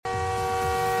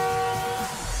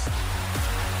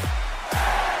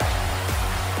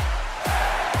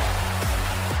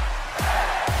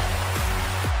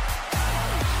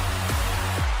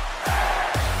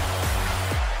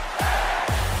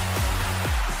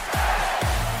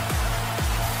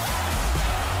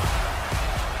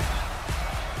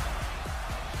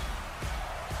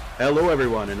Hello,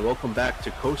 everyone, and welcome back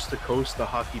to Coast, the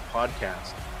Hockey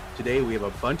Podcast. Today, we have a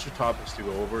bunch of topics to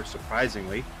go over,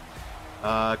 surprisingly,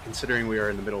 considering we are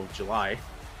in the middle of July.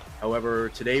 However,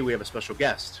 today we have a special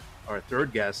guest, our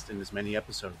third guest in as many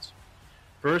episodes.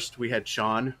 First, we had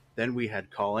Sean, then we had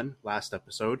Colin last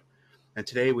episode, and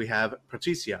today we have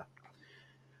Patricia.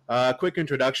 Quick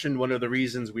introduction. One of the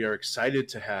reasons we are excited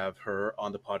to have her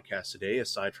on the podcast today,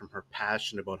 aside from her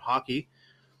passion about hockey,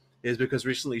 is because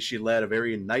recently she led a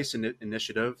very nice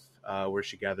initiative where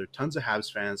she gathered tons of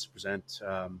Habs fans to present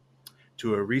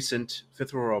to a recent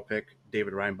fifth overall pick,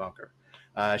 David Reinbacher.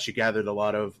 She gathered a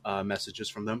lot of messages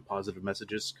from them, positive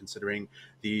messages, considering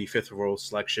the fifth overall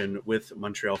selection with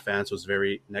Montreal fans was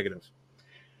very negative.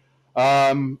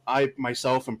 I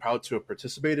myself am proud to have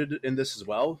participated in this as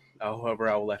well. However,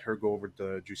 I will let her go over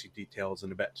the juicy details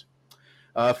in a bit.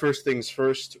 First things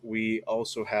first, we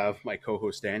also have my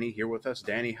co-host Danny here with us.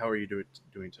 Danny, how are you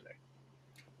doing today?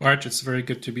 Arch, it's very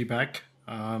good to be back.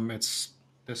 This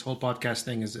whole podcast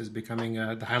thing is becoming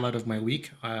the highlight of my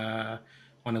week on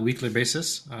a weekly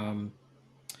basis.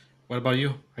 What about you?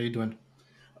 How are you doing?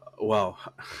 Well,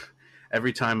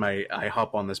 every time I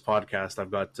hop on this podcast, I've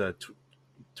got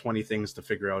 20 things to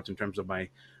figure out in terms of my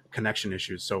connection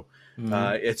issues. So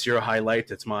it's your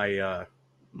highlight. It's my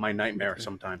nightmare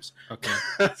sometimes. Okay.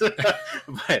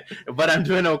 but I'm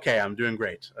doing okay. I'm doing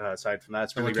great. Aside from that,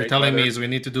 it's really what great. You're telling me is we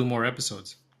need to do more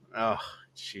episodes. Oh,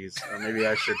 jeez. Maybe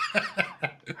I should.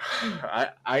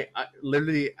 I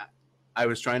literally, I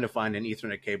was trying to find an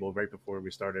Ethernet cable right before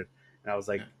we started, and I was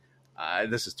like,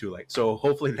 this is too late. So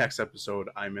hopefully next episode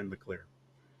I'm in the clear.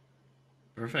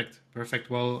 Perfect.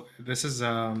 Well, this is,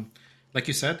 like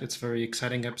you said, it's a very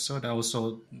exciting episode.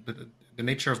 Also, the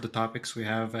nature of the topics we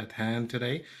have at hand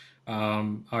today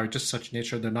are just such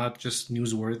nature. They're not just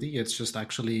newsworthy. It's just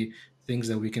actually things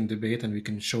that we can debate and we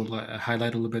can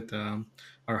highlight a little bit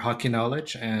our hockey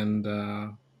knowledge and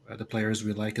the players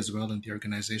we like as well in the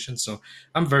organization. So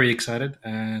I'm very excited.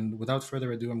 And without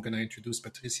further ado, I'm going to introduce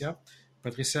Patricia.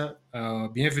 Patricia,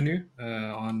 bienvenue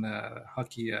on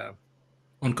hockey.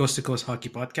 On Coast to Coast Hockey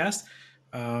Podcast.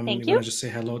 Thank you want to just say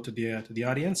hello to the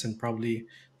audience and probably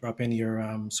drop in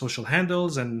your social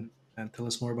handles and tell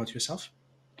us more about yourself.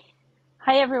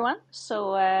 Hi everyone.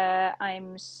 So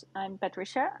I'm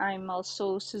Patricia. I'm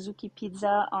also Suzuki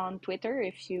Pizza on Twitter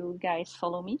if you guys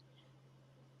follow me.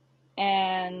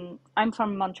 And I'm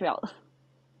from Montreal.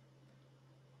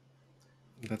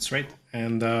 That's right.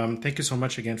 And thank you so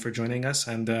much again for joining us.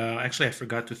 And actually, I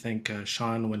forgot to thank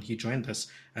Sean when he joined us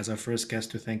as our first guest,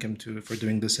 to thank him for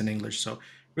doing this in English. So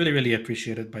really, really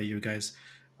appreciated by you guys.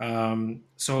 So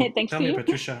tell me,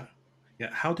 Patricia,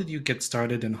 how did you get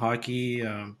started in hockey?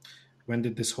 When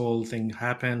did this whole thing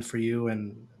happen for you?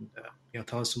 And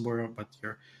tell us some more about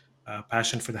your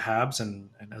passion for the Habs and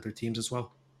other teams as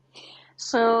well.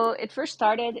 So it first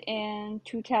started in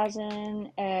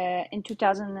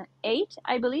 2008,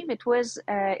 I believe. It was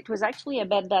actually a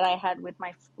bet that I had with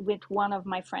one of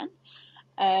my friends,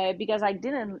 because I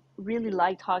didn't really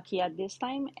like hockey at this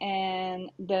time, and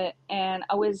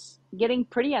I was getting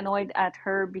pretty annoyed at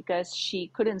her because she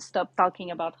couldn't stop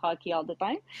talking about hockey all the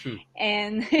time.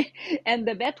 And and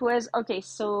the bet was, okay,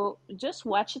 so just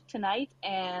watch it tonight,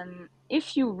 and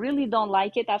if you really don't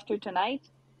like it after tonight,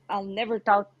 I'll never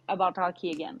talk about hockey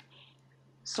again.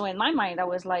 So in my mind, I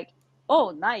was like,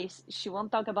 oh, nice. She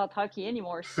won't talk about hockey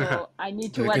anymore. So I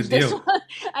need to watch this one.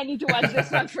 I need to watch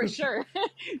this one for sure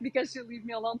because she'll leave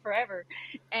me alone forever.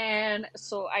 And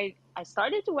so I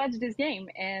started to watch this game,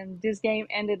 and this game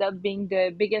ended up being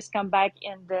the biggest comeback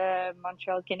in the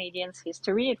Montreal Canadiens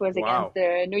history. It was against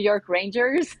the New York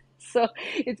Rangers. So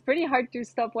it's pretty hard to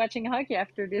stop watching hockey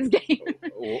after this game.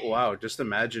 Wow. Just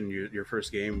imagine your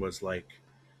first game was like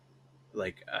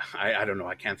I don't know,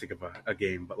 I can't think of a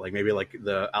game, but like maybe like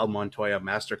the Al Montoya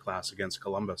masterclass against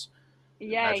Columbus.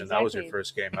 Yeah, imagine exactly. That was your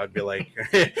first game. I'd be like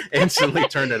instantly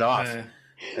turned it off.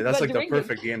 And that's like the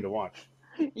perfect game to watch.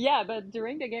 Yeah, but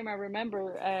during the game, I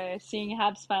remember seeing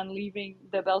Habs fan leaving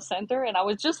the Bell Center, and I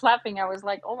was just laughing. I was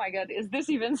like, oh my God, is this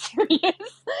even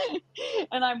serious?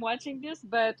 And I'm watching this,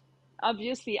 but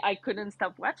obviously I couldn't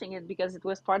stop watching it because it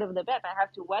was part of the bet. I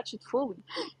have to watch it fully.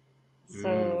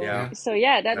 So that was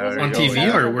on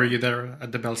TV, or were you there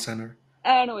at the Bell Center?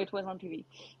 No, it was on TV.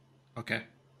 Okay.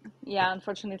 Yeah,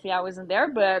 unfortunately, I wasn't there,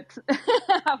 but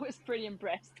I was pretty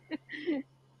impressed.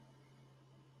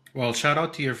 Well, shout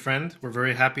out to your friend. We're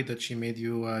very happy that she made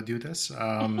you do this.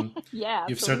 Yeah,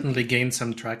 you've certainly gained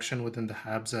some traction within the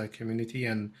Habs community,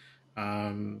 and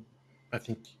I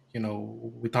think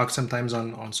we talk sometimes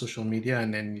on social media,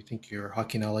 and you think your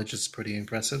hockey knowledge is pretty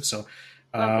impressive. So,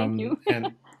 thank you.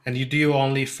 And do you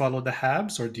only follow the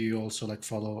Habs, or do you also like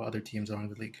follow other teams around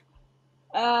the league?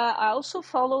 I also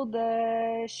follow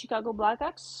the Chicago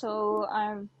Blackhawks.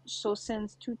 So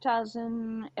since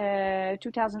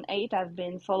 2008, I've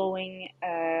been following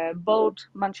both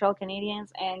Montreal Canadiens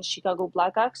and Chicago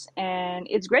Blackhawks, and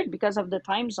it's great because of the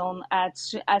time zone.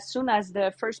 As soon as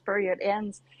the first period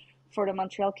ends for the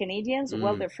Montreal Canadiens,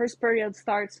 well, Mm. the first period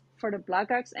starts for the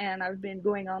Blackhawks, and I've been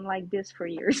going on like this for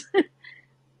years.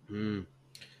 Mm.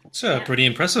 It's a Yeah. pretty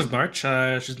impressive, March.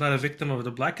 She's not a victim of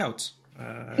the blackouts.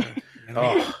 You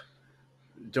know, Oh,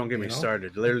 don't get you me know.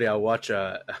 started. Literally, I'll watch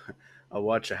a I'll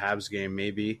watch a Habs game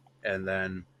maybe, and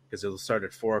then because it'll start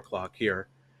at 4 o'clock here,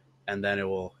 and then it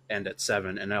will end at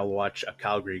 7, and I'll watch a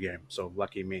Calgary game. So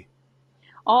lucky me.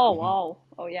 Oh Mhm. wow!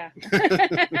 Oh yeah!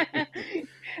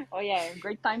 Oh yeah!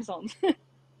 Great time zones.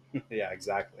 Yeah,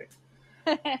 exactly.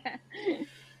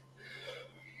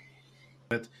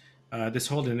 This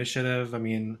whole initiative, I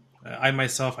mean, I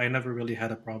myself, I never really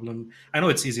had a problem. I know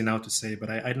it's easy now to say, but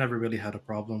I never really had a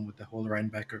problem with the whole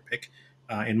Reinbacker pick.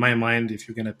 In my mind, if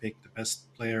you're going to pick the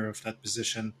best player of that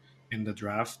position in the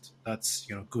draft, that's,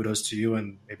 kudos to you,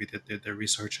 and maybe they did their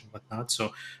research and whatnot.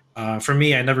 So for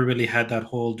me, I never really had that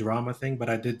whole drama thing, but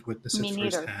I did witness it Me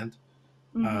neither. firsthand.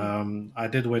 Hmm. I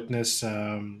did witness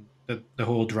the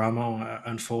whole drama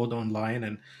unfold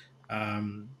online,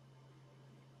 um,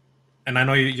 and I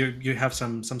know you have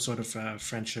some sort of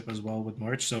friendship as well with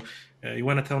March. So you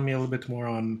want to tell me a little bit more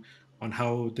on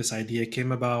how this idea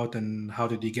came about and how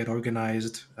did you get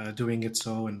organized doing it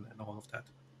so and all of that.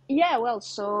 Yeah, well,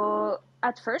 so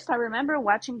at first I remember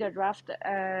watching the draft,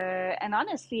 and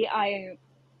honestly,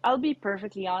 I'll be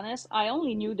perfectly honest. I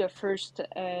only knew the first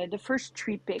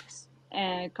three picks.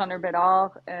 Connor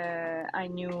Bedard, I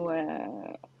knew.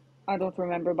 I don't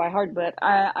remember by heart, but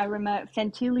I remember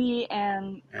Fantilli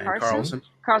and And Carson. Carlson.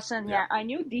 Carson, Yeah. yeah, I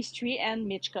knew these three and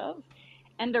Michkov,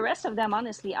 and the rest of them,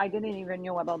 honestly, I didn't even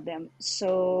know about them. Yeah.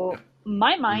 So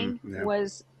my Mm, mind yeah.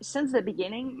 was, since the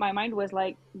beginning, my mind was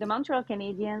like the Montreal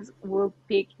Canadiens will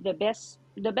pick the best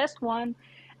one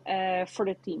for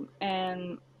the team.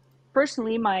 And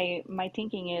personally, my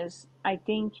thinking is, I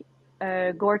think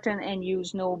Gorton and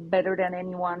Hughes know better than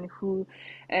anyone who's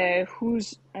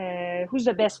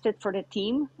the best fit for the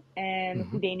team and who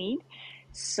Hmm. they need.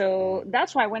 So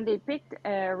that's why when they picked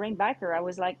Rainbacker, I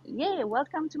was like, "Yeah,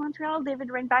 welcome to Montreal, David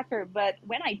Rainbacker." But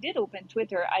when I did open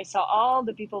Twitter, I saw all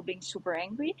the people being super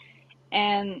angry,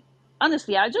 and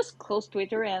honestly, I just closed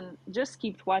Twitter and just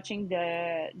kept watching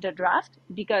the draft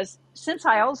because since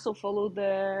I also follow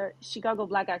the Chicago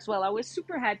Blackhawks, well, I was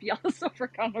super happy also for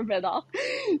Connor Bedard.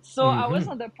 So I was Hmm.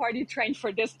 on the party train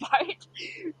for this part.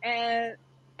 And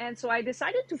and so I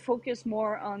decided to focus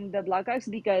more on the Blackhawks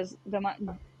because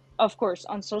of course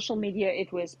on social media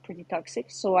it was pretty toxic.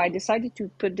 So I decided to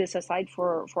put this aside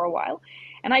for a while.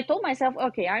 And I told myself,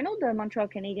 okay, I know the Montreal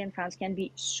Canadian fans can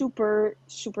be super,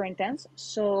 super intense.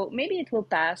 So maybe it will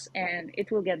pass and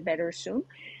it will get better soon.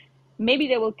 Maybe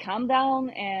they will calm down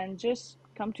and just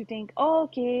come to think, oh,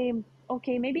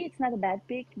 okay, maybe it's not a bad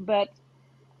pick. But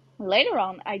later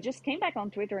on, I just came back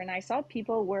on Twitter and I saw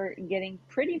people were getting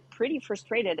pretty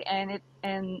frustrated, and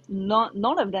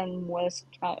none of them was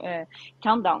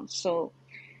countdown. So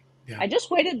Yeah. I just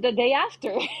waited the day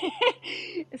after.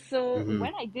 So Mm-hmm.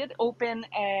 when I did open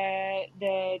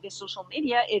the social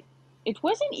media, it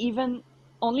wasn't even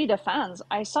only the fans.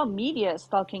 I saw media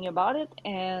talking about it,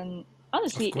 and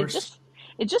Of honestly, course.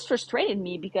 it just frustrated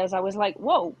me because I was like,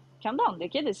 "Whoa, calm down! The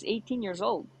kid is 18 years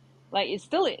old. Like, it's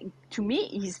still, to me,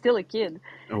 he's still a kid."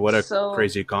 What a So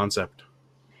crazy concept.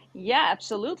 yeah,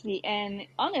 absolutely. And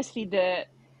honestly, the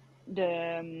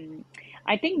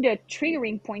I think the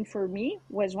triggering point for me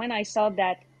was when I saw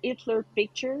that Hitler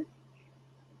picture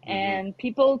Mm-hmm. and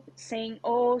people saying,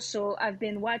 "Oh, so Yep. I've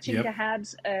been watching the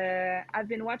Habs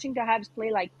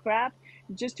play like crap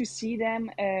just to see them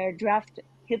draft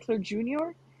Hitler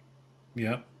Jr."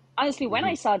 Yep. Honestly, when Mm-hmm.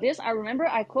 I saw this, I remember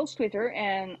I closed Twitter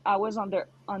and I was on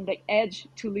the edge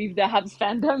to leave the Habs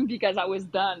fandom because I was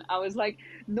done. I was like,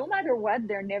 no matter what,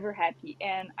 they're never happy.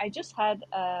 And I just had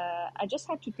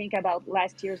to think about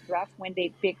last year's draft when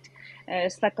they picked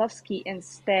Stakowski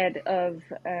instead of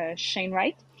Shane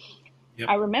Wright. I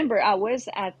Yep. remember I was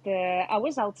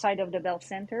outside of the Bell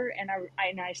Center, and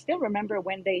I still remember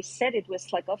when they said it was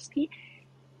Stakowski,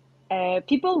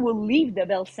 people will leave the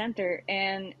Bell Center,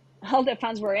 and all the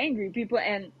fans were angry. People,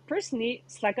 and personally,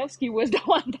 Slakowski was the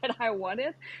one that I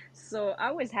wanted, so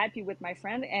I was happy with my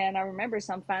friend. And I remember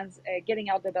some fans getting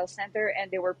out the Bell Center,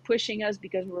 and they were pushing us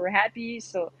because we were happy.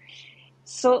 So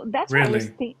that's why I was Really.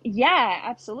 thinking, yeah,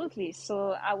 absolutely.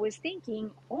 So I was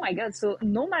thinking, oh my God, so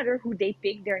no matter who they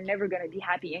pick, they're never gonna be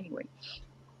happy anyway.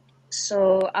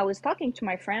 So I was talking to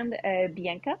my friend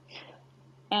Bianca,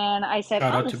 and I said, Shout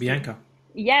out to honestly, Bianca.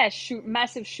 yeah,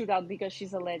 massive shootout because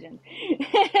she's a legend.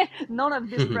 None of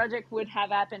this project would have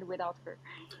happened without her.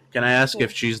 Can I ask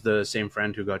if So, she's the same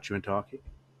friend who got you into hockey?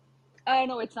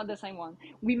 no, it's not the same one.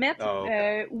 We met, Oh,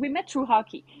 okay. we met through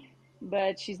hockey,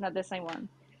 but she's not the same one.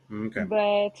 Okay.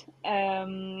 But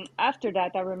after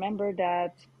that, I remember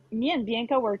that me and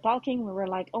Bianca were talking. We were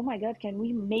like, "Oh my God, can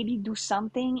we maybe do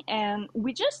something?" And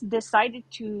we just decided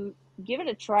to give it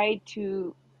a try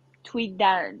to tweet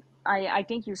that. I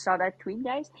think you saw that tweet,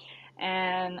 guys.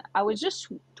 And I was just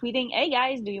tweeting, "Hey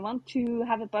guys, do you want to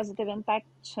have a positive impact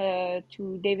to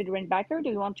David Rindbacker? Do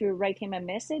you want to write him a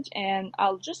message? And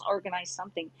I'll just organize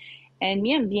something." And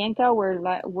me and Bianca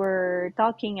were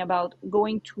talking about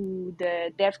going to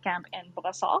the dev camp in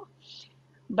Brassard,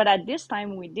 but at this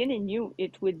time we didn't knew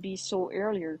it would be so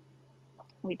earlier.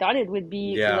 We thought it would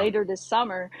be Yeah. later this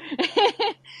summer.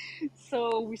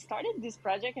 So we started this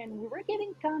project, and we were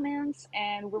getting comments,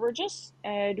 and we were just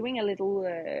doing a little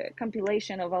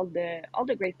compilation of all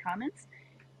the great comments.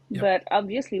 Yep. But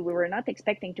obviously, we were not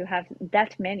expecting to have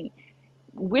that many,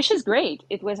 which is great.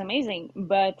 It was amazing.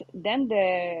 But then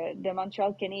the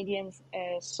Montreal Canadiens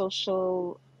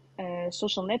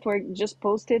social network just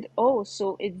posted, "Oh,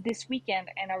 so it's this weekend."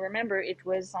 And I remember it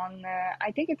was on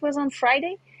I think it was on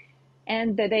Friday,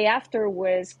 and the day after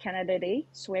was Canada Day,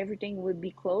 so everything would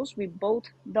be closed. We both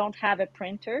don't have a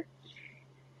printer,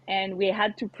 and we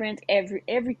had to print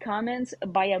every comment,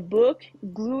 buy a book,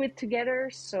 glue it together.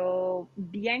 So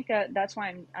Bianca, that's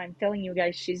why I'm telling you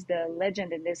guys, she's the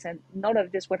legend in this, and none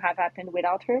of this would have happened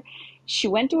without her. She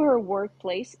went to her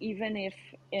workplace even if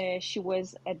she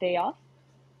was a day off,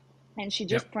 and she Yep.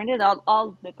 just printed out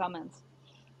all the comments.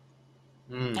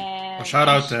 Mm. Well, and shout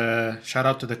and out, she, shout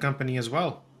out to the company as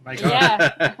well. My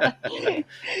God. yeah.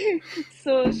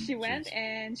 So she went Jeez.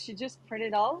 and she just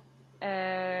printed all.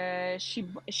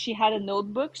 She had a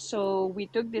notebook, so we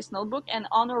took this notebook, and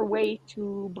on our way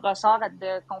to Brossard at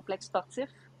the Complexe Sportif,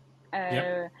 Yep.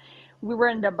 uh, we were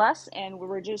in the bus, and we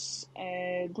were just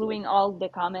gluing all the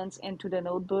comments into the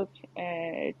notebook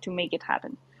to make it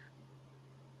happen.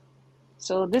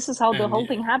 So this is how the And whole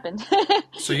thing happened.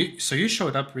 so you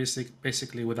showed up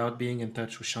basically without being in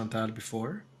touch with Chantal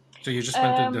before. So you just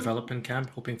went to the um, development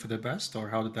camp hoping for the best, or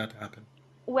how did that happen?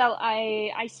 Well,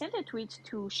 I sent a tweet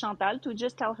to Chantal to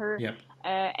just tell her, Yep.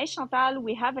 "Hey Chantal,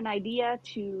 we have an idea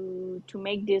to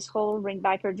make this whole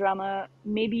ringbacker drama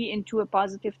maybe into a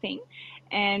positive thing,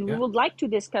 and we Yeah. would like to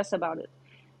discuss about it."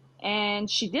 And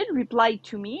she did reply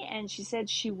to me, and she said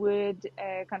she would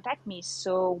contact me.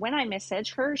 So when I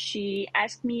messaged her, she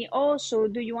asked me, "Oh, so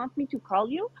do you want me to call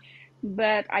you?"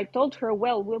 But I told her,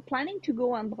 "Well, we're planning to go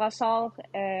on Brassard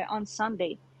on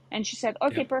Sunday." And she said,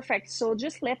 "Okay, Yep. perfect. So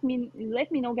just let me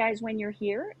know, guys, when you're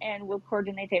here, and we'll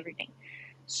coordinate everything."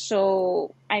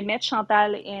 So I met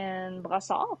Chantal in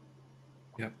Brassard,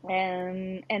 Yep.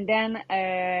 and then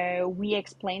we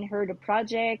explained her the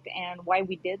project and why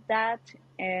we did that,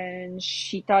 and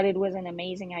she thought it was an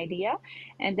amazing idea.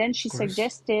 And then Of course.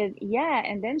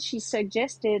 she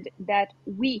suggested that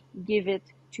we give it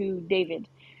to David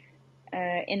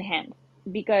in hand,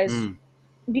 because Mm.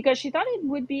 she thought it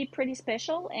would be pretty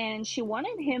special, and she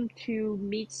wanted him to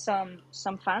meet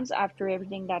some fans after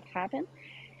everything that happened.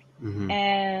 Hmm.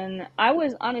 And I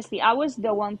was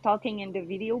the one talking in the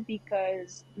video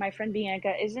because my friend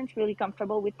Bianca isn't really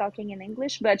comfortable with talking in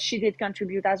English, but she did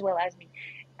contribute as well as me.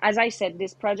 As I said,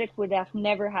 this project would have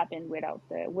never happened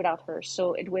without her.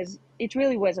 So it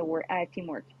really was a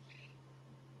teamwork.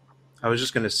 I was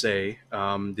just gonna say,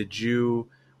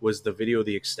 was the video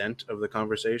the extent of the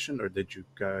conversation, or did you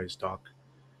guys talk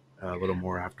a little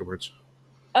more afterwards?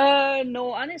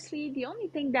 No, honestly, the only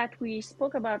thing that we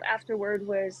spoke about afterward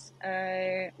was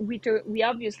we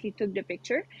obviously took the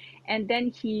picture, and then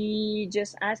he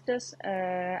just asked us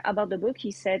about the book.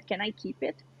 He said, "Can I keep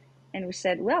it?" And we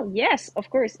said, "Well, yes, of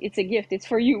course. It's a gift. It's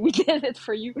for you. We did it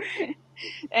for you."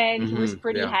 And he was Hmm.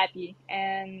 pretty Yeah. happy.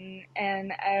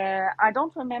 And I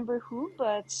don't remember who,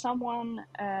 but someone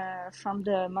from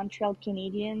the Montreal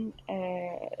Canadian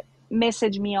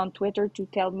messaged me on Twitter to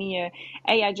tell me,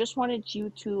 "Hey, I just wanted you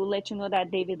to let you know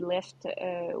that David left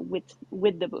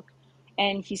with the book,"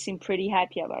 and he seemed pretty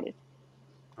happy about it.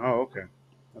 Oh, okay.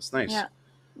 That's nice. Yeah.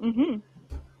 Mm-hmm.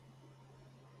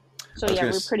 So I was yeah,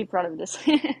 gonna. we're pretty proud of this.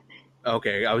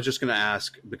 Okay, I was just gonna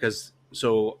ask because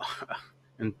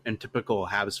in typical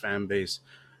Habs fan base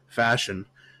fashion,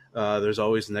 there's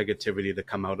always negativity to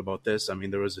come out about this. I mean,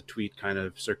 there was a tweet kind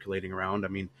of circulating around. I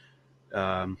mean,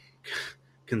 um,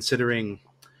 considering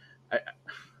I,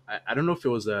 I don't know if it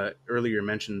was earlier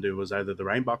mentioned it was either the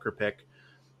Reinbacher pick,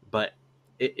 but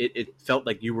it felt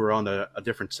like you were on a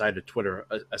different side of Twitter,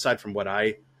 aside from what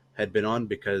I had been on,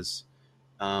 because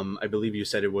I believe you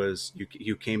said it was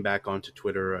you came back onto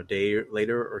Twitter a day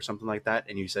later or something like that,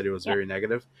 and you said it was Yeah. very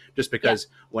negative. Just because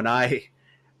Yeah. when I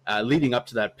leading up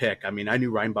to that pick, I mean, I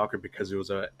knew Reinbacher because it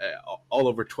was all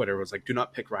over Twitter. It was like, do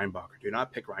not pick Reinbacher, do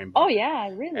not pick Reinbacher, Oh yeah,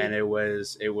 and really. it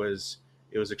was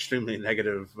extremely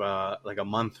negative like a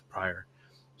month prior.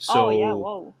 Oh yeah, So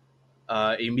whoa.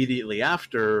 immediately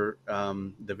after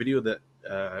the video that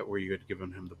where you had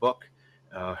given him the book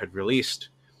had released,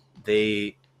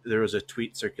 there was a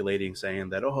tweet circulating saying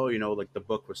that, oh, like the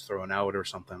book was thrown out or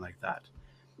something like that.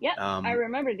 Yeah, I Um,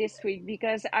 remember this tweet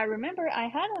because I remember I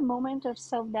had a moment of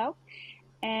self-doubt,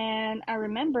 and I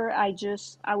remember I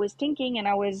was thinking and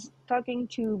I was talking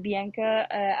to Bianca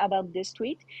about this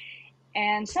tweet,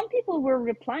 and some people were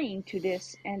replying to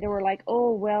this and they were like,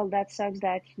 "Oh, well, that sucks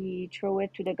that he threw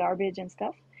it to the garbage and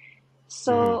stuff."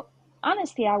 mhm. So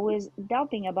honestly, I was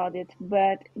doubting about it,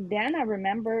 but then I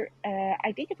remember,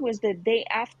 I think it was the day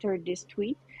after this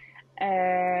tweet,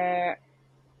 uh,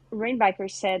 Rainbiker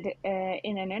said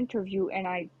in an interview, and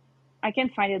I can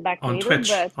find it back On later, Twitch,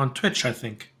 but I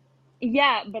think.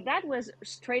 yeah, but that was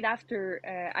straight after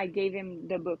I gave him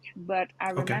the book. But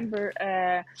Okay.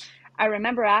 I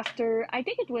remember after, I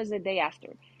think it was the day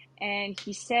after, and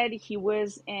he said he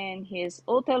was in his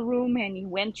hotel room and he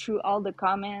went through all the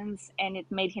comments and it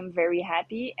made him very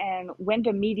happy. And when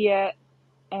the media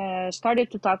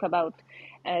started to talk about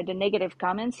the negative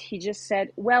comments, he just said,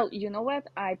 "Well, you know what?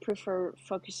 I prefer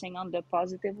focusing on the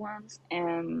positive ones."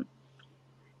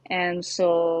 And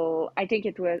so I think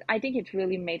it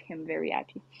really made him very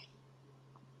happy.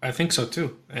 I think so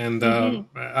too. And Mm-hmm.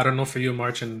 I don't know for you,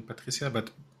 March and Patricia,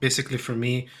 but basically for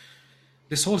me,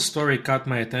 this whole story caught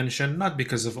my attention not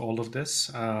because of all of this.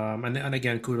 And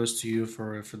again, kudos to you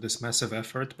for this massive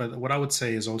effort. But what I would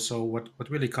say is also what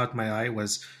really caught my eye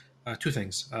was two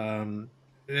things.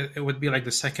 It would be like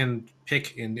the second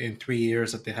pick in 3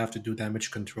 years that they have to do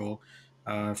damage control.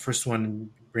 First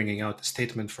one bringing out a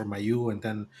statement for Mayu, and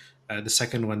then the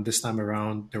second one this time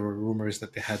around, there were rumors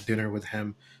that they had dinner with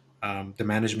him, the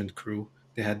management crew.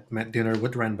 They had met dinner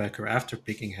with Randbecker after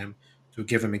picking him to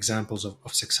give him examples of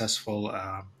successful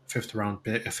fifth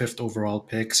overall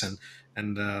picks and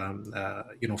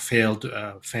failed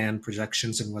fan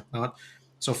projections and whatnot.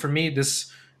 So for me,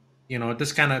 this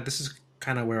is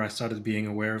kind of where I started being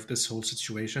aware of this whole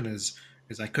situation is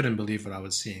I couldn't believe what I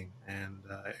was seeing, and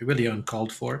really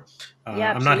uncalled for.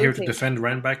 Yeah, I'm not here to absolutely. defend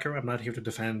Randbacker. I'm not here to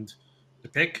defend the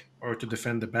pick or to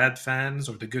defend the bad fans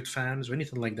or the good fans or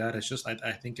anything like that. It's just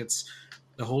I think it's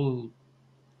the whole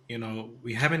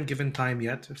we haven't given time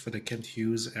yet for the Kent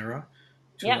Hughes era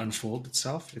to Yeah, unfold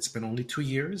itself. It's been only 2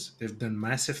 years. They've done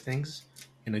massive things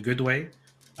in a good way.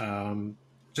 Um,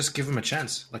 just give them a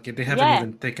chance. Like they haven't yeah,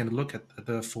 even taken a look at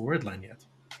the forward line yet.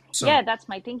 yeah. So That's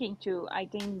my thinking too. I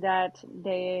think that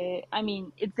I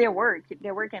mean, it's their work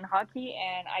in hockey,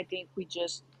 and I think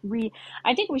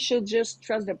I think we should just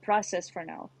trust the process for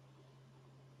now.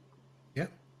 yeah,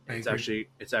 I it's agree. actually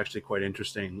it's actually quite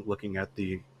interesting looking at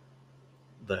the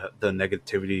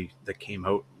negativity that came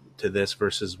out to this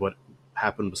versus what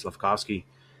happened with Slavkovsky.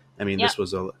 I mean, Yeah, this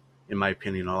was in my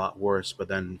opinion, a lot worse. But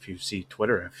then if you see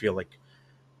Twitter, I feel like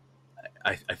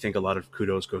I think a lot of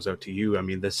kudos goes out to you. I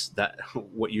mean, that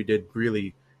what you did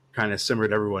really kind of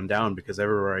simmered everyone down, because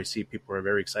everywhere I see people are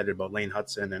very excited about Lane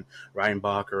Hudson and Ryan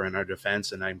Bacher and our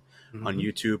defense, and I'm on Hmm.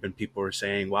 YouTube and people are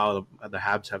saying, "Wow, the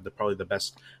Habs have probably the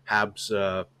best Habs,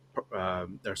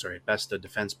 or sorry, best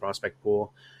defense prospect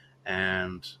pool,"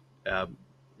 and um,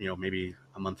 maybe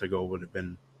a month ago would have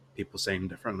been people saying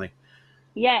differently.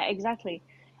 yeah, exactly.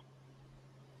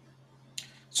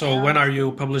 So when are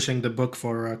you Honestly. publishing the book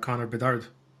for Connor Bedard?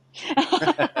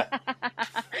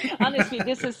 Honestly,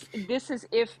 this is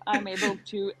if I'm able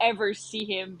to ever see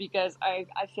him, because I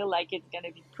feel like it's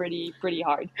gonna be pretty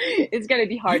hard. It's gonna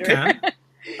be You harder. can.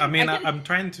 I I mean, can I'm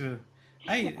trying to.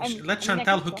 Hey, let I mean I Chantal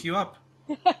can try. hook you up.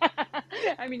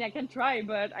 I mean I can try,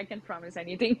 but I can't promise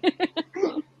anything.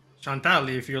 Chantal,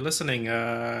 if you're listening,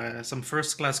 some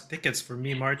first class tickets for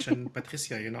me, March, and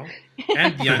Patricia,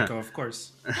 and Bianca, of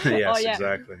course. Oh Yes, yeah.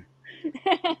 exactly.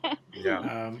 Yeah.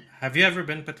 Have you ever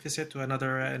been, Patricia, to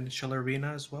another NHL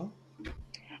arena as well?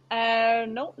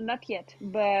 No, not yet.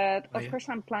 But Not of yet. course,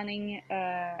 I'm planning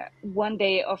one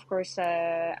day. Of course,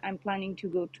 I'm planning to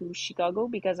go to Chicago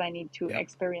because I need to Yep.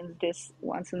 experience this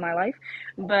once in my life.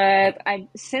 Yep. But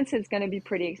since it's gonna be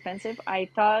pretty expensive, I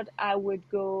thought I would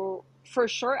go. for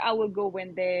sure I will go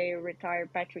when they retire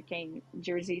Patrick N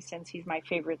jersey, since he's my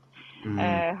favorite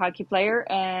hockey player,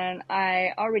 and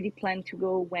I already plan to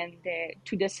go when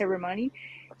the ceremony.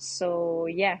 So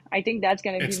yeah, I think that's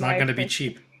gonna be It's not my going to be first.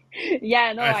 cheap.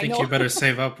 Yeah, no, I I think know. you better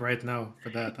save up right now for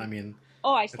that. I mean,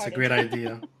 Oh, I it's a started. great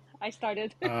idea. I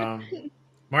started.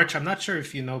 March, I'm not sure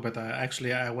if you know, but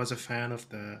I was a fan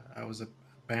I was a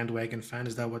bandwagon fan.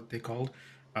 Is that what they called?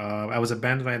 I was a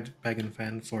bandwagon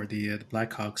fan for the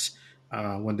Blackhawks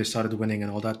when they started winning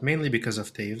and all that, mainly because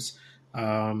of Taves.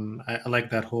 I like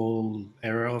that whole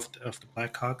era of the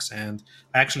Blackhawks, and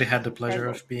I actually had It's the pleasure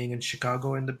incredible. of being in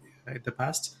Chicago in the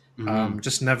past. Mm-hmm.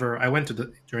 Just never. I went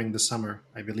to during the summer,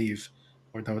 I believe,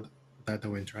 or the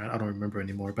winter. I don't remember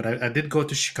anymore. But I did go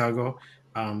to Chicago.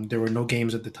 There were no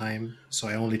games at the time, so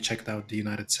I only checked out the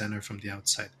United Center from the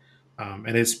outside.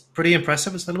 And it's pretty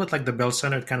impressive. It's a little bit like the Bell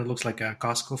Center. It kind of looks like a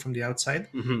Costco from the outside,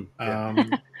 Mm-hmm. Yeah.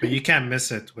 but you can't miss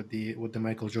it with the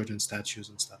Michael Jordan statues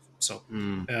and stuff. So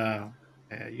Mm.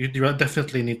 you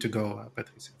definitely need to go,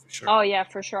 Patricia, for sure. Oh yeah,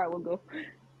 for sure I will go.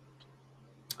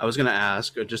 I was going to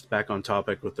ask, just back on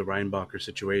topic with the Reinbacher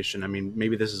situation. I mean,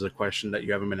 maybe this is a question that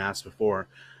you haven't been asked before,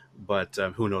 but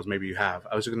who knows? Maybe you have.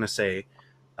 I was going to say,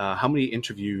 how many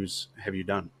interviews have you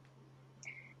done?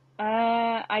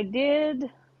 I did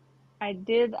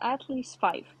at least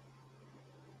 5.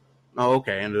 Oh,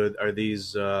 okay. And are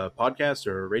these podcasts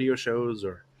or radio shows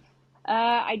or?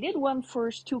 I did one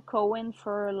for Stu Cohen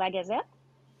for La Gazette.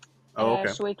 Oh,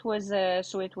 okay. So it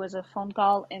was a phone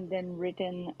call and then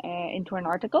written into an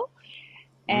article.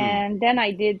 And then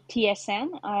I did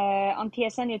TSN. On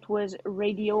TSN it was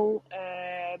radio,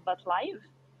 but live.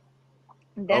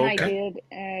 Then I Okay.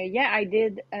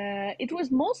 did, it was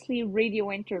mostly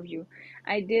radio interview.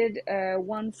 I did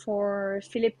one for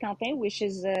Philippe Quentin, which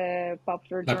is a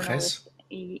popular La Presse.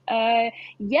 journalist.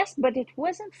 Yes, but it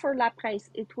wasn't for La Presse.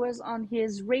 It was on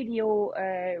his radio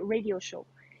show.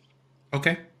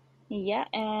 Okay. Yeah,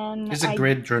 and He's a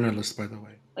great journalist, by the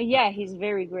way. yeah, he's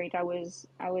very great. I was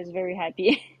very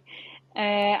happy.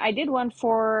 I did one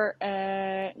for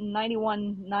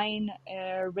 91.9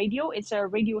 radio. It's a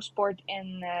radio sport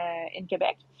in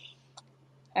Quebec.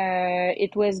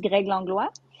 It was Greg Langlois.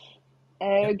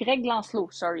 Greg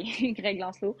Lancelot, sorry, Greg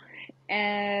Lancelot.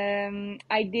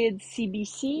 I did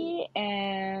CBC,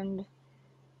 and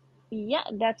yeah,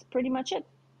 that's pretty much it.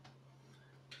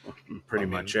 Pretty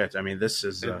much it. I mean, this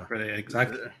is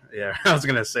exactly. Yeah, I was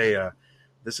gonna say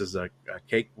this is a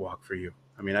cakewalk for you.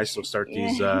 I mean, I still start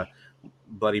these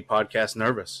bloody podcasts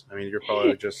nervous. I mean, you're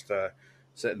probably just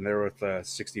sitting there with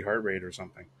 60 heart rate or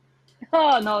something.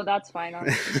 Oh no, that's fine.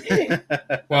 Honestly.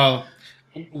 Well,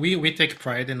 we take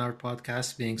pride in our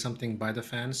podcast being something by the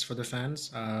fans for the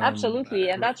fans. Absolutely,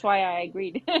 and that's why I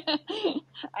agreed.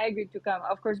 I agreed to come,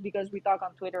 of course, because we talk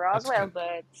on Twitter as That's well. good.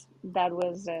 But that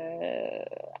was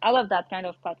I love that kind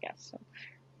of podcast. So.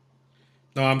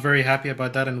 No, I'm very happy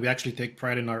about that, and we actually take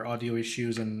pride in our audio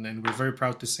issues, and we're very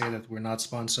proud to say that we're not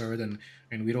sponsored, and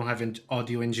we don't have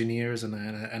audio engineers and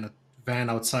a van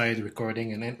outside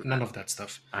recording, and none of that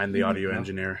stuff. I'm the audio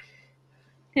engineer.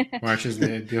 March is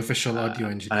the official audio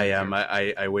engineer. I am.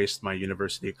 I waste my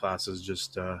university classes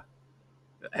just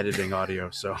editing audio.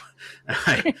 So,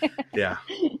 yeah.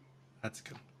 That's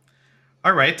good.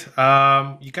 All right.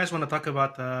 You guys want to talk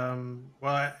about?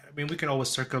 Well, I mean, we can always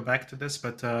circle back to this,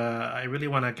 but I really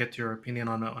want to get your opinion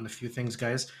on a few things,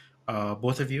 guys.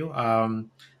 Both of you.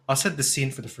 I'll set the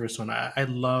scene for the first one. I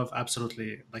love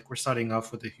absolutely, like, we're starting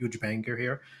off with a huge banger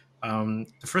here. The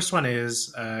first one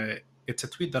is it's a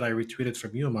tweet that I retweeted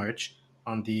from you, March,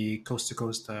 on the Coast to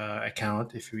Coast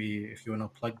account. If you want to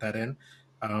plug that in,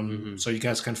 so you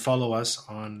guys can follow us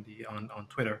on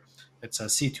Twitter. It's a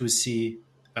C2C.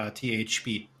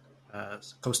 THP,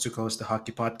 Coast to Coast, the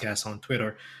hockey podcast on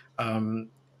Twitter.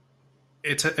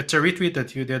 It's a retweet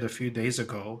that you did a few days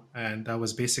ago, and that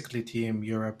was basically Team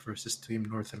Europe versus Team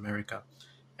North America.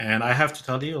 And I have to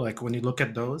tell you, like, when you look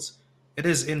at those, it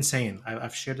is insane.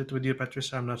 I've shared it with you,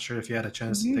 Patricia. I'm not sure if you had a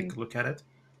chance to take a look at it.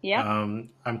 Yeah.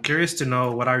 I'm curious to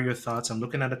know, what are your thoughts? I'm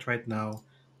looking at it right now.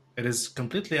 It is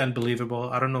completely unbelievable.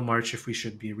 I don't know, March, if we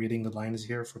should be reading the lines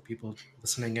here for people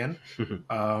listening in,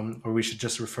 or we should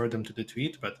just refer them to the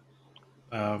tweet. But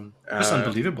just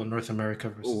unbelievable, North America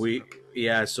versus Europe.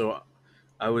 Yeah, so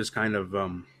I was kind of I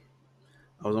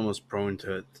was almost prone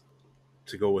to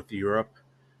go with Europe.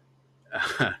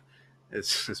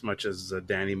 As much as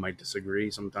Danny might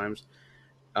disagree sometimes,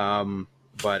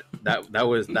 but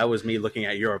that was me looking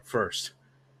at Europe first.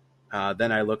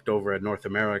 Then I looked over at North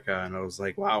America and I was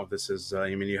like, wow, this is,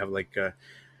 I mean, you have like,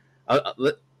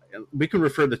 we can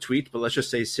refer the tweet, but let's just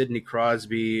say Sidney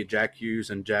Crosby, Jack Hughes,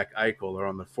 and Jack Eichel are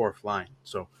on the fourth line.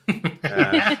 So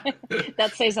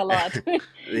that says a lot.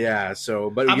 yeah. So,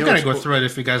 but I'm gonna go through it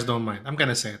if you guys don't mind. I'm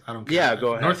gonna say it. I don't care. Yeah,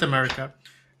 go ahead.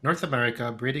 North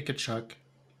America, Brady Tkachuk,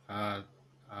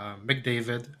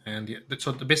 McDavid, and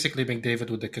so basically McDavid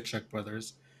with the Tkachuk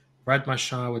brothers, Brad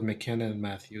Marchand with McKinnon and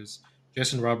Matthews,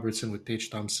 Jason Robertson with Tage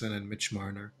Thompson and Mitch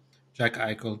Marner, Jack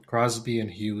Eichel, Crosby,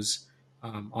 and Hughes.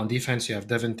 On defense, you have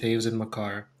Devin Taves and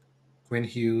Makar, Quinn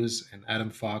Hughes and Adam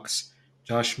Fox,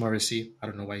 Josh Morrissey. I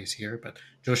don't know why he's here, but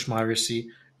Josh Morrissey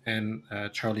and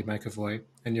Charlie McAvoy.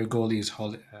 And your goalie is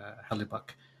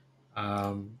Hellebuck.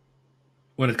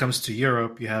 When it comes to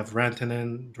Europe, you have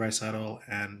Rantanen, Draisaitl,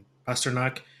 and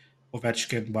Pasternak,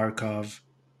 Ovechkin, Barkov,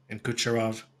 and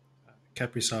Kucherov,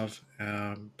 Kaprizov,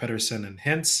 Pedersen, and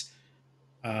Hintz.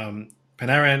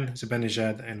 Panarin,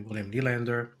 Zibanejad, and William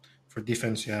Nylander. For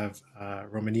defense, you have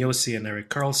Roman Josi and Erik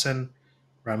Karlsson,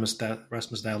 Rasmus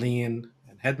Dahlin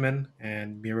and Hedman,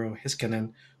 and Miro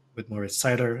Heiskanen with Moritz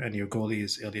Seider, and your goalie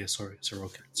is Ilya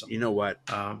Sorokin. So, you know what?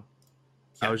 I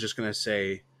was just going to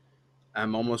say,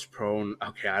 I'm almost prone.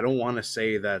 Okay, I don't want to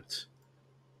say that.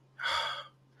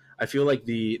 I feel like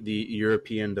the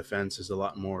European defense is a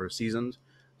lot more seasoned.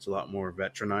 It's a lot more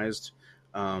veteranized.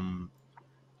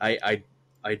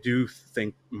 I do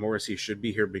think Morrissey should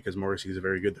be here because Morrissey is a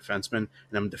very good defenseman,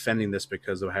 and I'm defending this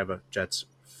because I have a Jets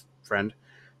friend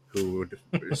who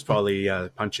is probably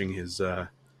punching his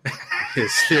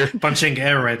punching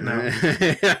air right now.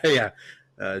 Yeah,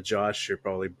 Josh, you're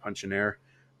probably punching air,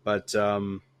 but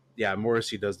yeah,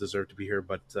 Morrissey does deserve to be here.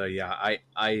 But yeah,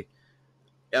 I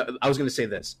was going to say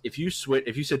this: if you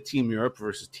said Team Europe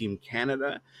versus Team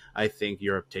Canada, I think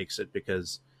Europe takes it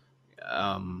because.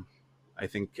 I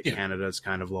think Canada's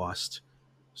kind of lost.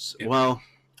 Yeah. Well,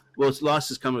 it's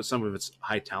lost some of its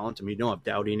high talent. I mean, you don't have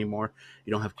Doughty anymore.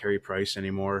 You don't have Carey Price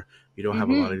anymore. You don't have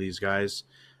a lot of these guys.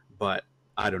 But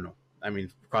I don't know. I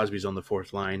mean, Crosby's on the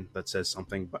fourth line. That says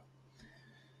something. But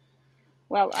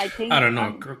well, I think I don't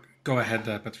know. Go ahead,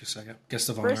 Patricia. Yeah. Guest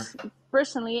of honor.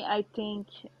 Personally, I think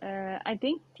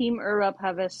Team Europe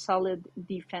have a solid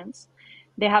defense.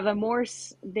 They have a more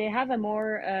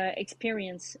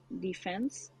experienced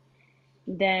defense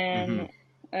than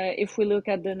if we look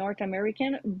at the North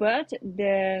American. But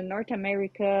the North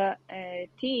America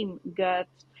team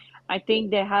I think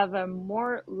they have a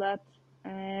more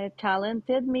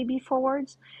talented maybe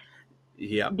forwards.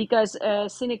 Yeah. Because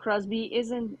Sidney Crosby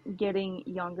isn't getting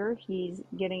younger; he's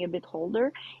getting a bit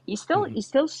older. He's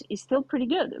still pretty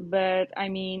good. But I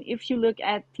mean, if you look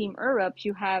at Team Europe,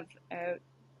 you have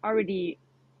already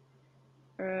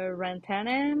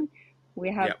Rantanen. We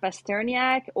have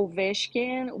Pasternak,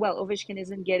 Ovechkin. Well, Ovechkin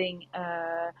isn't getting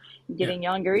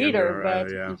younger either, but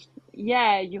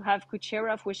you have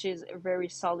Kucherov, which is very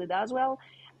solid as well.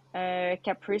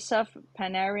 Kaprizov,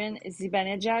 Panarin,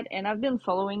 Zibanejad, and I've been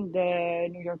following the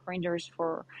New York Rangers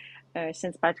for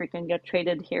since Patrick N got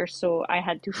traded here, so I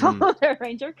had to follow the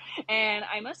Rangers, and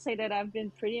I must say that I've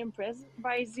been pretty impressed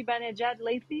by Zibanejad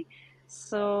lately.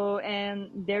 So,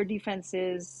 and their defense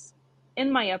is. In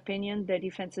my opinion, the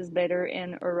defense is better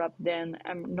in Europe than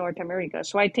North America.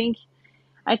 So I think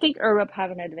Europe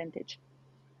have an advantage.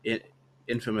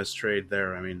 Infamous trade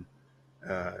there. I mean,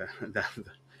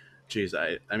 geez,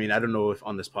 I mean, I don't know if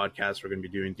on this podcast we're going to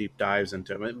be doing deep dives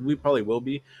into. I mean, we probably will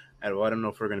be. I don't know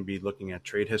if we're going to be looking at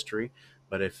trade history,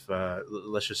 but if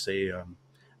let's just say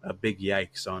a big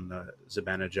yikes on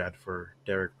Zibanejad for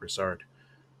Derek Brassard.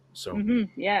 So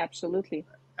yeah, absolutely.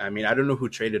 I mean, I don't know who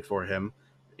traded for him.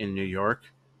 In New York,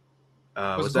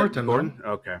 was that Gordon?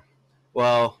 Okay.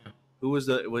 Well, who was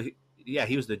the? Well,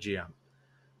 he was the GM.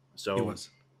 So he was.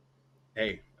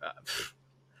 Hey,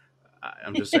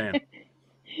 I'm just saying.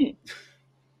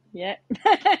 Yeah,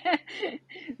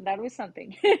 that was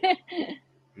something.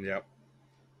 Yep.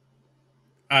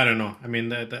 I don't know. I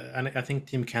mean, I think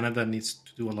Team Canada needs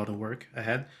to do a lot of work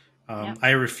ahead. I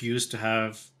refuse to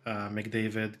have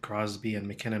McDavid, Crosby, and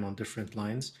McKinnon on different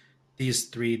lines. These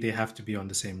three, they have to be on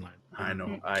the same line. I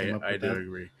know. I do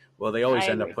agree. Well, they always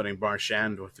end up putting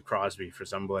Marchand with the Crosby for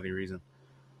some bloody reason.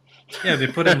 Yeah, they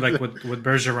put him like with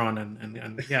Bergeron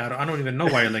and yeah, I don't even know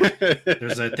why. Like,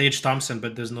 there's a Tage Thompson,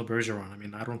 but there's no Bergeron. I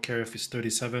mean, I don't care if he's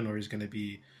 37 or he's going to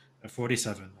be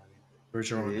 47. I mean,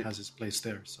 Bergeron has his place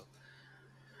there. So.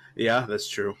 Yeah, that's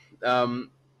true. The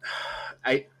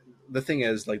thing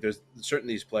is, like, there's certain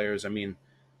these players. I mean,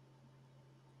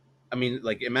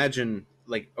 like, imagine.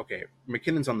 Like, okay,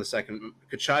 McKinnon's on the second.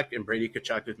 Tkachuk and Brady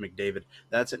Tkachuk with McDavid.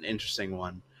 That's an interesting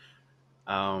one.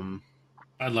 I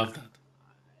love that.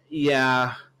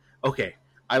 Yeah. Okay.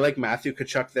 I like Matthew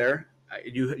Tkachuk there.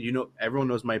 you know, everyone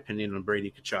knows my opinion on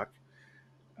Brady Tkachuk.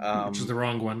 Which is the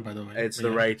wrong one, by the way. It's But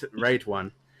the yeah. right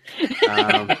one.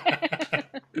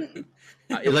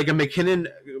 Like a McKinnon,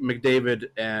 McDavid,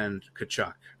 and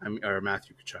Tkachuk. Or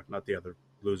Matthew Tkachuk, not the other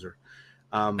loser.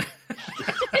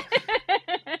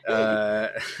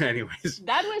 Anyways,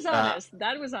 That was honest.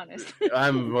 That was honest.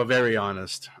 I'm very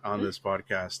honest on this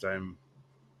podcast. I'm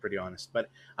pretty honest, but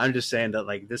I'm just saying that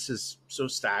like this is so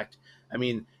stacked. I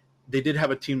mean, they did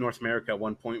have a Team North America at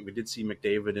one point. We did see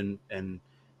McDavid and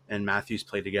Matthews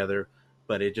play together,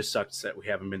 but it just sucks that we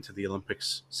haven't been to the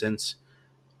Olympics since.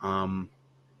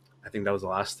 I think that was the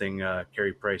last thing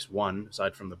Carey Price won,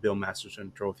 aside from the Bill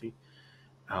Masterton Trophy,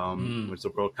 was the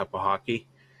World Cup of Hockey,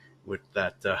 with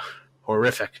that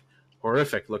horrific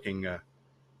looking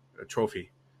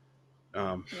trophy.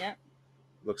 Yeah.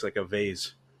 Looks like a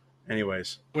vase.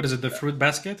 Anyways, What is it? The fruit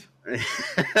basket?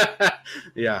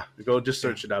 yeah, go just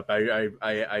search it up.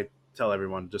 I tell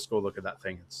everyone, just go look at that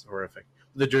thing. It's horrific.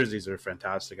 The jerseys are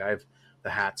fantastic. I have the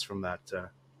hats from that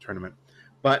tournament.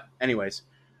 But anyways,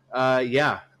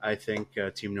 yeah, I think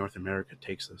Team North America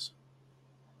takes this.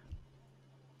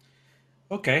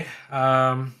 Okay.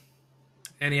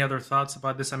 Any other thoughts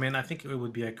about this? I mean, I think it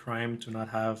would be a crime to not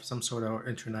have some sort of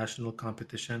international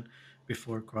competition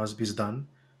before Crosby's done.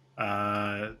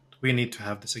 We need to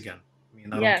have this again. I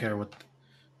mean, I Yeah. don't care what.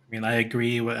 I mean, I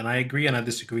agree and I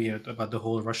disagree about the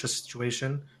whole Russia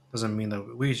situation. Doesn't mean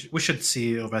that we should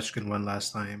see Ovechkin one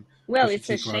last time. Well, We should it's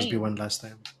a see Crosby shame. one last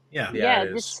time. Yeah. Yeah, Yeah,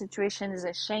 it this is. situation is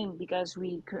a shame because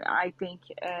I think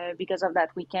because of that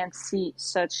we can't see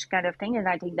such kind of thing, and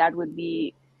I think that would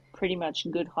be pretty much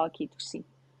good hockey to see.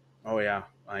 Oh yeah,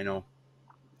 I know.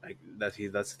 That's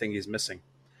the thing he's missing.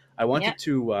 I wanted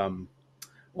to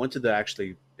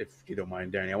actually, if you don't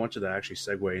mind, Danny, I wanted to actually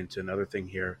segue into another thing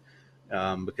here,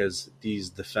 because these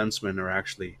defensemen are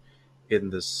actually in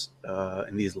these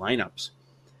lineups,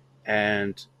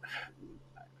 and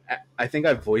I think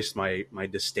I've voiced my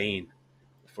disdain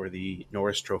for the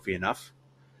Norris Trophy enough,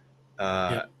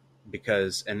 Yeah.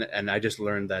 because and I just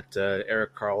learned that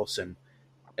Erik Karlsson,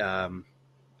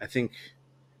 I think,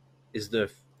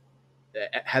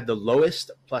 had the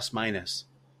lowest plus minus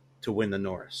to win the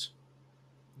Norris.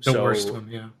 The worst one,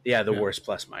 yeah. Yeah, the Yeah. worst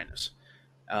plus minus.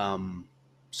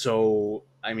 So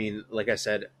I mean, like I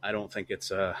said, I don't think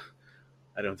it's a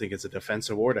defense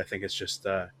award. I think it's just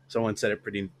someone said it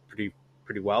pretty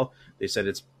well. They said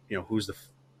it's, you know, who's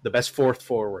the best fourth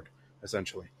forward,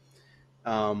 essentially.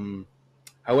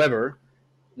 However,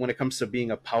 when it comes to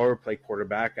being a power play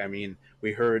quarterback, I mean,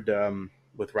 we heard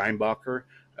with Reinbacher,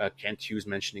 Kent Hughes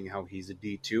mentioning how he's a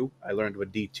D2. I learned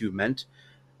what D2 meant.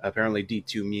 Apparently,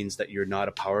 D2 means that you're not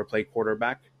a power play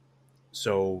quarterback,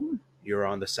 so you're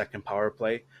on the second power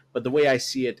play. But the way I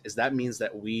see it is that means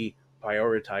that we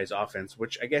prioritize offense,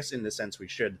 which I guess in the sense we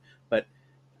should. But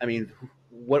I mean,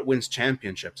 what wins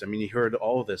championships? I mean, you heard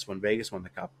all of this when Vegas won the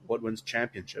cup. What wins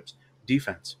championships?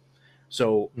 Defense.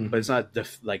 So, but it's not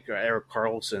like Erik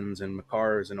Karlssons and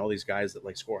Makars and all these guys that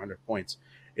like score 100 points.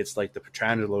 It's like the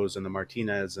Petrangelos and the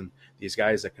Martinez and these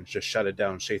guys that can just shut it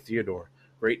down. Shea Theodore,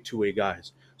 great two-way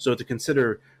guys. So to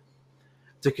consider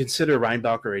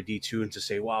Reinbacher a D2 and to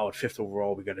say, wow, at fifth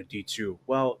overall we got a D2.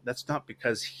 Well, that's not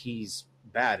because he's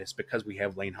bad. It's because we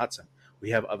have Lane Hudson. We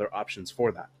have other options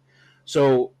for that.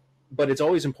 So, but it's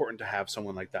always important to have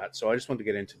someone like that. So I just wanted to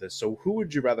get into this. So who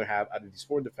would you rather have out of these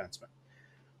four defensemen?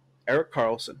 Erik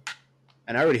Karlsson,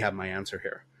 and I already have my answer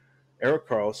here. Erik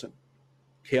Karlsson,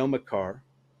 Cale Makar,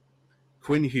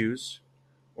 Quinn Hughes,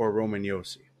 or Roman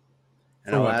Josi.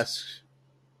 And I'll ask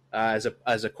as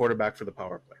a quarterback for the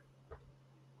power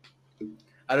play.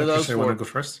 Out of those Patricia, four, want to go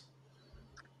first?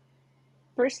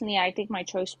 Personally, I think my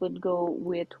choice would go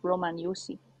with Roman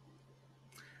Josi.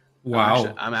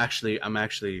 Wow. I'm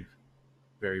actually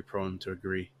very prone to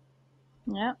agree.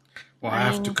 Yeah. Well, I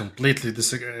have to completely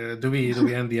disagree. Do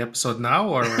we end the episode now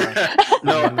or?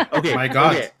 No. Okay. My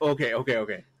God.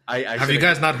 Okay. I Have you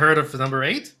guys not heard of number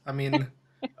 8? I mean,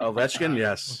 Ovechkin?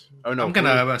 Yes. Oh no. I'm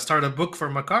gonna start a book for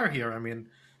Makar here. I mean,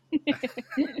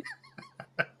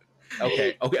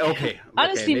 Okay.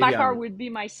 Honestly, maybe Makar would be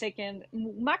my second.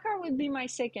 Makar would be my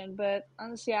second, but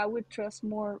honestly, I would trust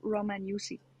more Roman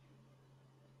Josi.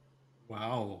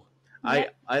 wow.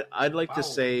 I'd like to Wow.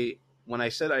 say, when I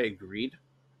said I agreed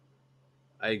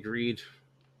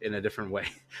in a different way.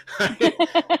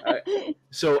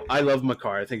 So I love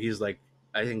Makar. I think he's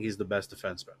the best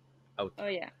defenseman out there. Oh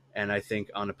yeah. And I think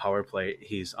on a power play,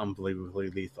 he's unbelievably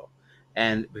lethal.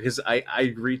 And because I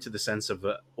agree to the sense of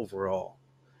overall,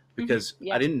 because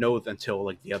Yeah. I didn't know until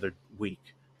like the other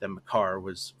week that Makar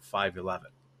was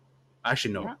 5'11".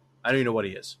 Actually, no, Yeah. I don't even know what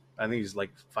he is. I think he's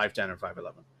like 5'10" or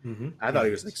 5'11". Mm-hmm. I thought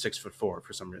he was like 6'4"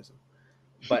 for some reason.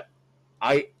 But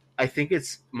I think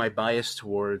it's my bias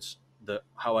towards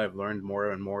how I've learned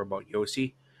more and more about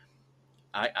Yossi.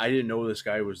 I didn't know this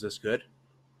guy was this good.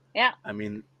 Yeah. I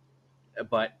mean,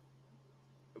 but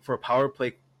for a power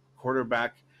play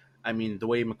quarterback, I mean, the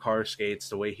way Makar skates,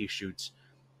 the way he shoots,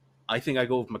 I think I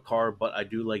go with Makar, but I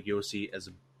do like Yossi as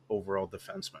an overall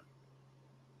defenseman.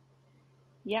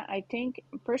 Yeah, I think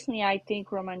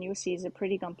Roman Yossi is a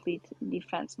pretty complete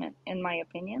defenseman, in my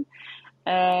opinion.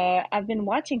 I've been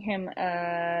watching him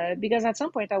because at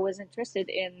some point I was interested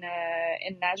in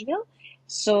Nashville.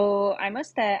 So I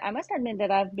must admit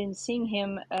that I've been seeing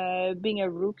him being a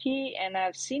rookie, and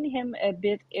I've seen him a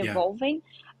bit Yeah. evolving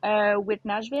with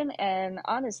Nashville. And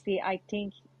honestly, I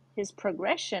think his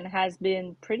progression has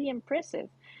been pretty impressive.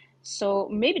 So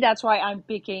maybe that's why I'm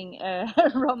picking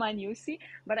Roman Yossi.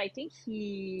 But I think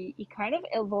he kind of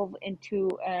evolved into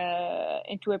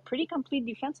a pretty complete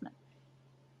defenseman.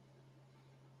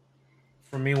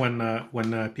 For me, when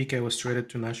PK was traded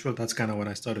to Nashville, that's kind of when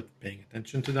I started paying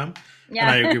attention to them. Yeah. And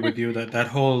I agree with you that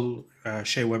whole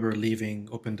Shea Weber leaving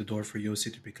opened the door for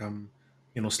Yossi to become,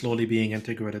 slowly being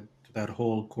integrated to that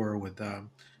whole core with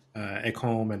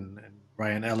Ekholm and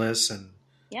Ryan Ellis and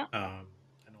Yeah.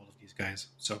 and all of these guys.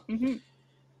 So Mm-hmm.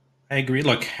 I agree.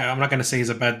 Look, I'm not going to say he's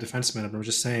a bad defenseman. I'm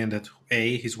just saying that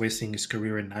he's wasting his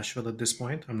career in Nashville at this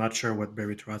point. I'm not sure what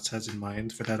Barry Trotz has in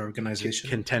mind for that organization.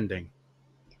 Contending.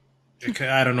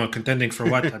 I don't know, contending for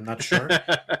what? I'm not sure.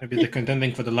 Maybe they're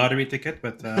contending for the lottery ticket,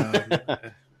 but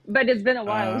But it's been a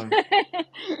while.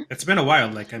 it's been a while.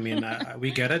 Like, I mean, we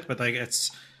get it, but like,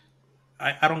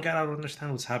 I don't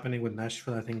understand what's happening with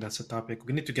Nashville. I think that's a topic.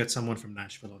 We need to get someone from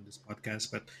Nashville on this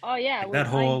podcast. But Oh yeah, like, that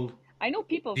whole. I know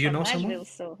people Do you from know Nashville, someone?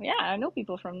 so yeah, I know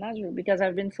people from Nashville because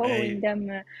I've been following Hey,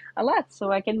 them a lot,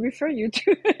 so I can refer you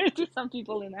to to some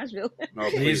people in Nashville. No,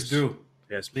 please do.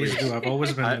 Yes, Please please. do. I've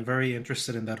always been very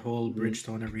interested in that whole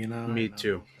Bridgestone arena. Me and,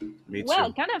 too. Me Well,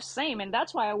 too. kind of same, and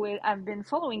that's why I've been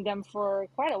following them for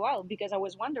quite a while because I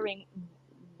was wondering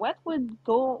what would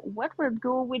go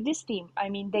with this team. I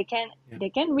mean, Yeah. they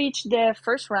can reach the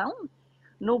first round,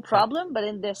 no problem, but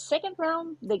in the second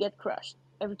round they get crushed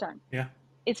every time. Yeah.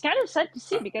 It's kind of sad to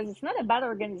see because it's not a bad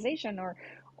organization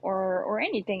or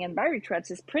anything, and Barry Trotz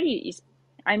is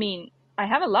I mean, I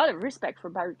have a lot of respect for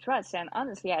Barry Trotz, and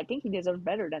honestly, I think he deserves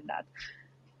better than that.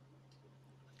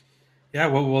 Yeah,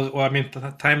 well, I mean,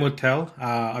 time will tell.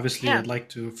 Obviously, Yeah. I'd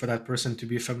like for that person to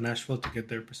be from Nashville to get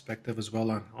their perspective as well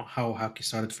on how hockey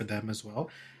started for them as well.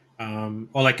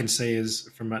 All I can say is,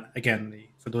 again,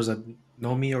 for those that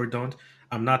know me or don't,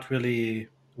 I'm not really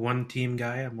one team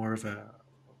guy. I'm more of a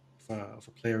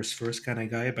players first kind of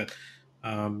guy. But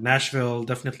Nashville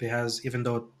definitely has, even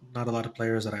though not a lot of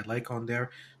players that I like on there,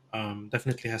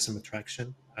 definitely has some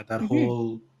attraction. That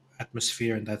whole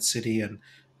atmosphere in that city, and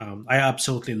I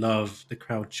absolutely love the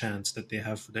crowd chants that they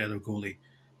have for the other goalie.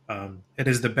 It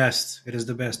is the best. It is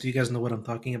the best. Do you guys know what I'm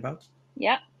talking about?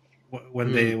 Yeah.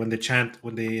 When they chant,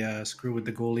 when they screw with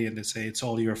the goalie and they say it's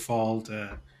all your fault,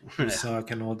 you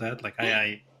suck and all that. Like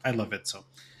I love it. So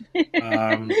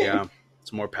Yeah,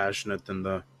 it's more passionate than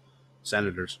the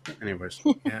Senators. Anyways.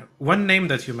 yeah, one name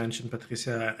that you mentioned,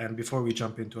 Patricia, and before we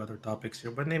jump into other topics here,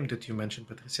 one name that you mentioned,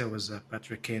 Patricia, was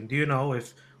Patrick Kane. Do you know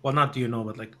not do you know,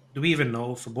 but like, do we even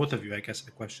know, for both of you, I guess the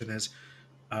question is,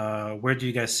 where do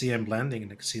you guys see him landing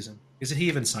next season? Is he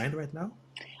even signed right now?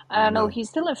 No, No. he's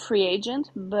still a free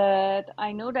agent, but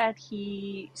I know that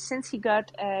since he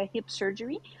got hip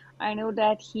surgery, I know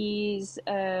that he's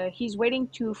waiting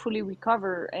to fully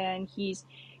recover, and he's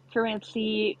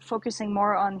currently focusing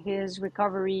more on his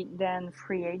recovery than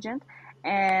free agent.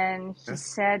 And he Okay.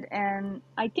 said, and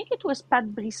I think it was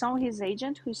Pat Brisson, his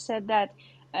agent, who said that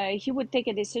he would take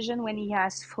a decision when he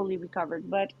has fully recovered.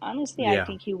 But honestly, I Yeah.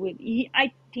 think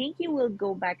I think he will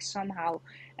go back somehow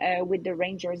with the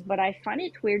Rangers. But I find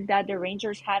it weird that the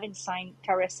Rangers haven't signed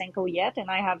Tarasenko yet,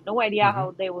 and I have no idea Mhm.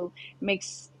 how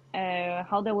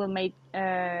they will make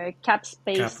cap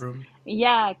space. Cap room.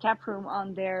 Yeah, cap room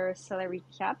on their salary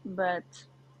cap, but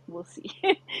we'll see.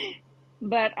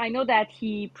 But I know that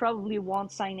he probably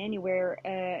won't sign anywhere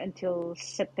until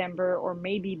September or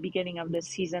maybe beginning of the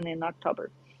season in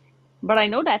October. But I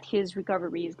know that his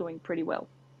recovery is going pretty well.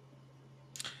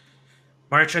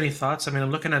 March, any thoughts? I mean,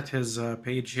 I'm looking at his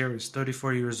page here. He's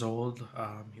 34 years old.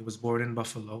 He was born in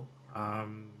Buffalo.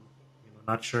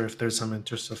 Not sure if there's some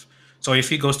interest of. So, if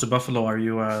he goes to Buffalo, are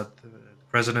you the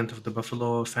president of the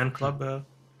Buffalo fan club?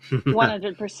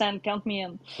 100%, count me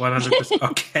in. 100%.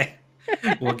 Okay,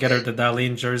 we'll get her the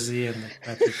Darlene jersey and the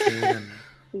Patrick Kane. And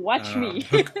Watch me.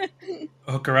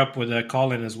 Hook her up with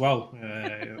Colin as well.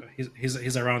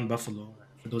 He's around Buffalo.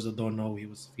 For those that don't know, he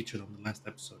was featured on the last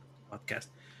episode of the podcast.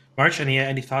 March,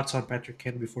 any thoughts on Patrick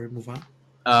Kane before we move on?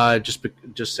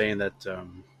 Just saying that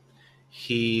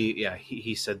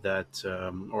he said that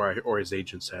or his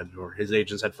agent said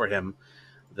for him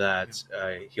that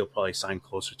he'll probably sign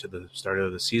closer to the start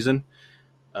of the season.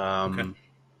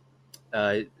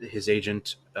 His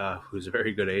agent, who's a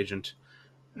very good agent,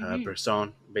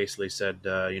 Person, basically said,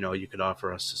 you could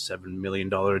offer us a $7 million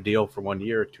deal for 1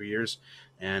 year or 2 years,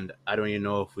 and I don't even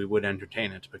know if we would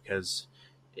entertain it, because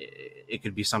it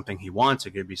could be something he wants,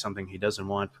 it could be something he doesn't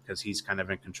want, because he's kind of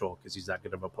in control, because he's that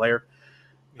good of a player.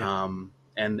 Yeah.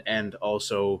 And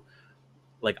also,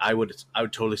 like, I would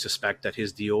totally suspect that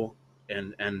his deal,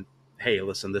 and hey,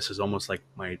 listen, this is almost like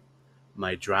my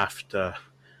draft.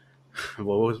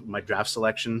 What was my draft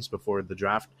selections before the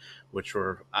draft, which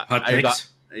were I got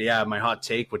my hot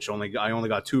take, which I only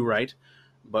got 2 right,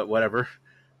 but whatever.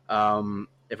 If I'm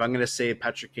gonna say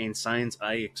Patrick Kane signs,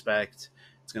 I expect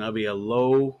it's gonna be a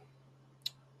low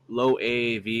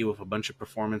AAV with a bunch of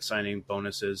performance signing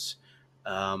bonuses,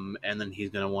 and then he's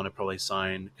gonna want to probably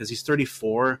sign, because he's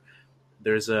 34.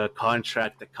 There's a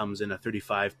contract that comes in, a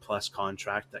 35 plus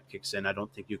contract that kicks in. I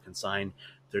don't think you can sign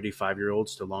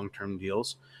 35-year-olds to long-term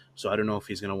deals. So I don't know if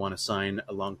he's going to want to sign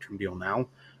a long-term deal now,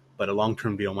 but a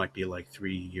long-term deal might be like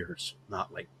 3 years,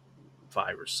 not like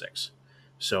 5 or 6.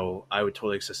 So I would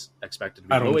totally expect it to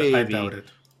be low AAV. I doubt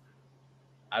it.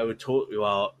 I would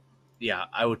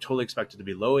totally expect it to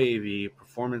be low AAV,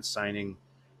 performance signing,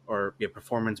 or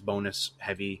performance bonus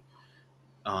heavy.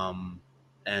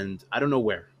 And I don't know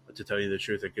where, to tell you the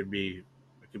truth. It could be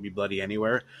bloody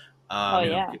anywhere.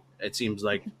 It seems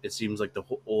like the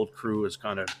whole old crew is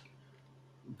kind of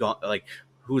gone. Like,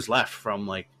 who's left from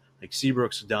like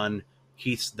Seabrook's done,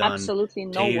 Keith's done, absolutely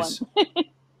no one.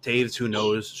 Taves, who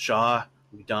knows, Shaw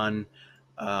done,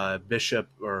 Bishop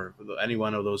or any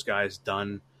one of those guys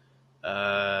done.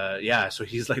 So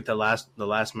he's like the last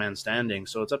man standing.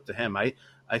 So it's up to him. I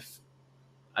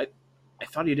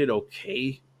thought he did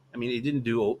okay. I mean, he didn't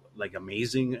do like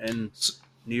amazing in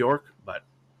New York, but.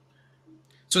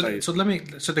 So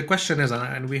the question is,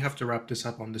 and we have to wrap this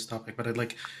up on this topic, but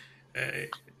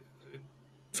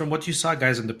from what you saw,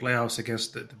 guys, in the playoffs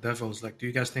against the Devils, like, do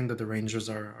you guys think that the Rangers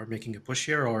are making a push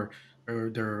here, or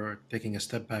they're taking a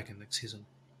step back in next season?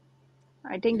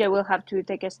 I think they will have to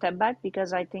take a step back,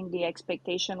 because I think the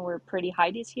expectations were pretty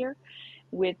high this year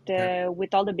with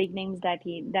all the big names that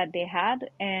they had,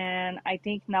 and I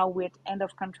think now with end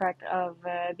of contract of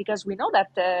because we know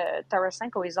that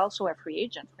Tarasenko is also a free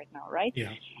agent right now, right?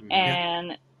 Yeah.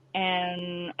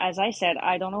 And as I said,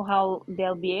 I don't know how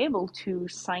they'll be able to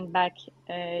sign back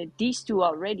these two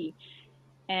already,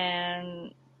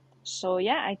 and so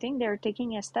I think they're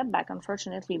taking a step back,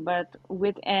 unfortunately, but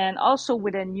with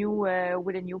a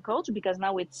new coach, because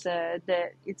now it's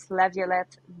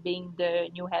Laviolette being the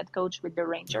new head coach with the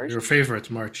Rangers. Your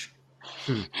favorite, March.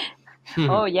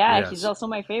 Oh yeah, yes. He's also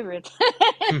my favorite.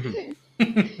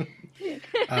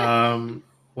 Well,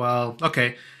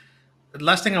 okay. The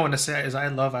last thing I want to say is I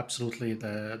love absolutely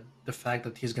the fact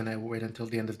that he's gonna wait until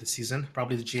the end of the season.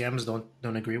 Probably the GMs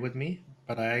don't agree with me,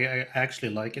 but I actually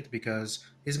like it, because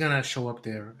he's gonna show up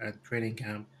there at training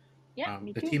camp. Yeah,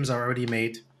 the teams are already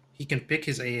made. He can pick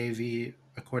his AAV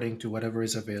according to whatever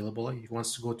is available. If he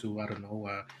wants to go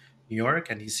to New York,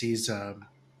 and he sees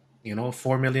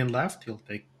 4 million left, he'll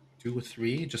take 2 or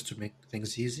 3 just to make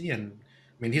things easy. And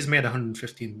I mean, he's made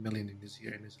 115 million in his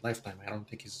lifetime. I don't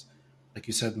think he's, like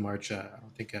you said, March. I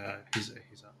don't think he's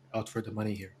out for the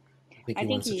money here. I think he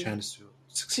wants a chance to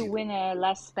succeed. To win a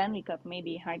last Stanley Cup,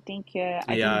 maybe. I think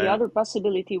the other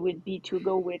possibility would be to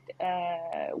go with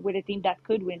a team that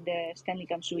could win the Stanley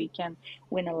Cup, so he can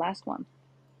win a last one.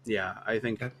 Yeah, I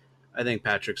think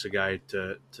Patrick's a guy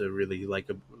to really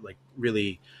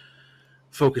really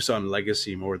focus on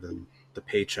legacy more than the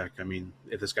paycheck. I mean,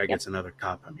 if this guy gets another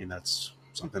cup, I mean, that's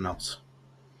something else.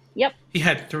 Yep. He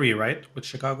had 3, right? With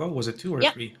Chicago, was it 2 or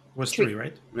 3? It was 3,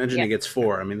 right? Imagine he gets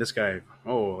 4. I mean, this guy.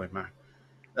 Oh man.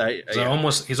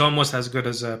 He's almost as good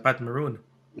as Pat Maroon.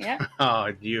 Yeah. Oh,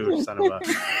 you son of a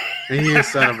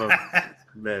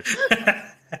bitch.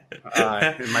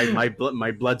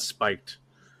 My blood spiked.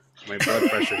 My blood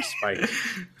pressure spiked.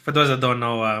 For those that don't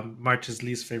know, March's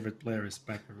least favorite player is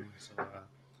Pat Maroon. So,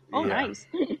 nice.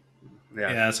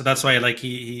 Yeah, so that's why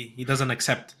he doesn't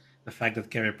accept the fact that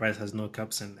Carey Price has no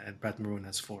cups and Pat Maroon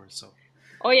has 4. So.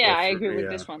 Oh yeah, I agree with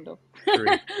this one though.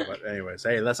 3. But anyways,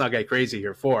 hey, let's not get crazy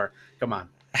here. 4. Come on.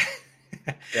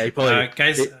 Yeah,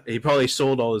 he probably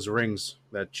sold all his rings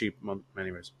that cheap month.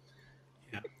 Anyways.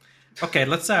 Yeah. Okay,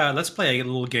 let's play a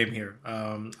little game here.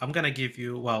 I'm gonna give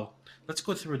you. Well, let's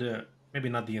go through maybe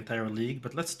not the entire league,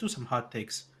 but let's do some hot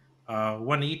takes.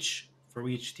 One each for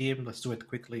each team. Let's do it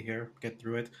quickly here. Get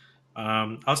through it.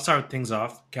 I'll start things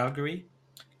off. Calgary.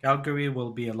 Calgary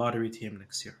will be a lottery team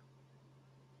next year.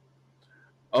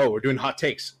 Oh, we're doing hot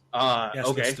takes. Yes,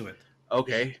 Okay. let's do it.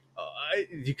 Okay.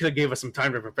 You could have gave us some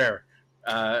time to prepare.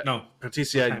 No.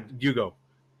 Patricia, you go.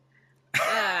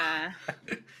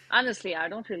 Honestly, I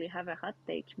don't really have a hot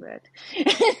take, but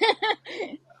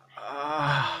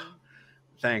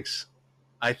Thanks.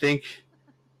 I think.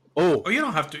 Oh, you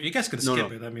don't have to. You guys can No, skip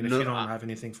no. it. I mean, if No, you don't have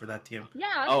anything for that team.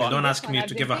 yeah. Oh, Don't this ask one me I've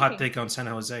to been give a hot thinking. take on San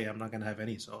Jose. I'm not gonna have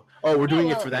any. So Oh, we're doing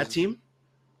Yeah, it for well, that team?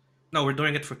 no, we're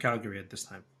doing it for Calgary at this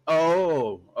time.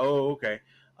 Oh, okay.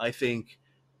 I think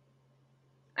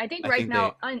Right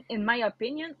now, in my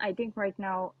opinion, I think right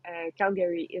now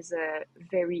Calgary is a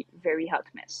very, very hot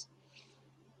mess.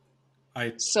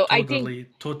 I So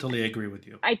totally agree with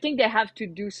you. I think they have to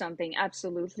do something,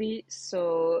 absolutely.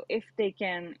 So if they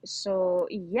can, so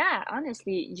yeah,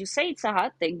 honestly, you say it's a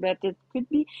hot take, but it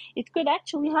could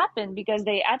actually happen because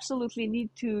they absolutely need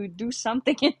to do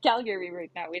something in Calgary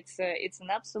right now. It's an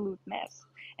absolute mess,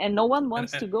 and no one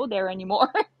wants to go there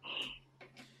anymore.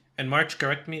 And March,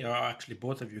 correct me, or actually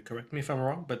both of you, correct me if I'm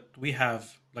wrong, but we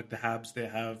have, like the Habs, they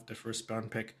have the first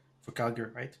round pick for Calgary,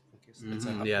 right? In case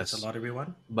yes. it's a lottery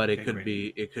one. But Okay, it could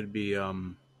be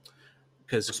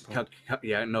because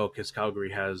because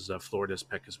Calgary has Florida's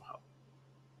pick as well,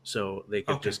 so they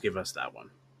could just give us that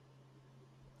one.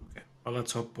 Okay, well,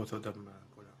 let's hope both of them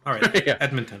go down. All right, Yeah.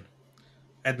 Edmonton.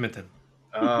 Edmonton.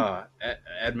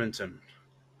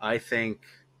 I think.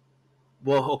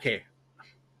 Well, okay.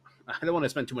 I don't want to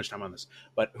spend too much time on this,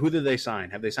 but who did they sign?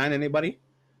 Have they signed anybody?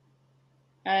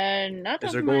 Not Is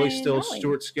of their my goalie still knowledge.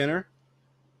 Stuart Skinner?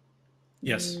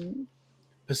 Yes.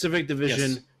 Pacific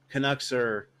Division. Yes. Canucks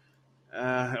are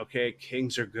okay.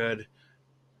 Kings are good.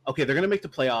 Okay, they're going to make the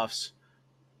playoffs.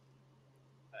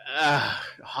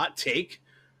 Hot take.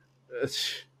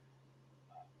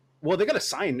 Well, they got to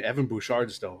sign Evan Bouchard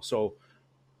still. So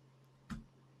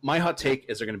my hot take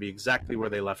is they're going to be exactly where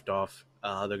they left off.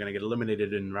 They're going to get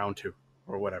eliminated in round 2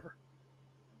 or whatever.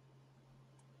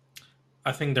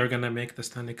 I think they're going to make the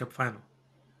Stanley Cup final.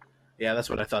 Yeah, that's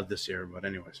what I thought this year. But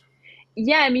anyways.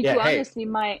 Yeah, me Yeah, too. hey. Honestly,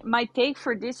 my take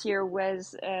for this year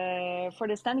was for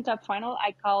the Stanley Cup final,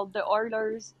 I called the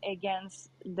Oilers against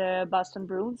the Boston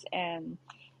Bruins, and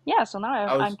yeah, so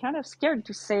now I'm kind of scared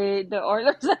to say the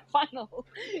Oilers at final.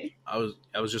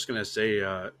 I was just gonna say.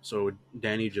 So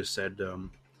Danny just said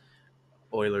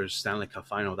Oilers Stanley Cup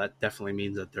final. That definitely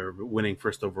means that they're winning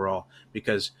first overall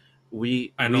because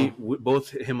we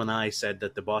both him and I said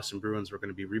that the Boston Bruins were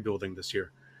going to be rebuilding this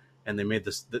year, and they made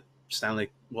the Stanley.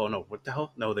 Well, no, what the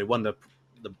hell? No, they won the.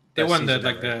 They won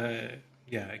exactly.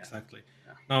 Yeah.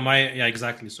 No,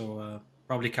 exactly. So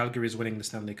probably Calgary is winning the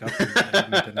Stanley Cup, and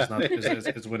Edmonton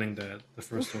is winning the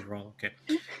first overall. Okay.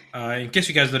 In case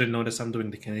you guys didn't notice, I'm doing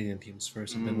the Canadian teams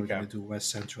first, and then we're going to do West,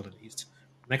 Central, and East.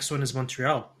 Next one is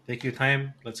Montreal. Take your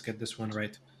time. Let's get this one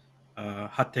right.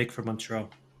 Hot take for Montreal.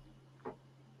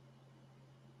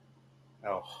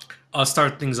 Oh. I'll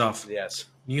start things off. Yes.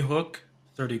 New Hook,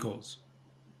 30 goals.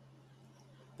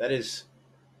 That is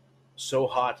so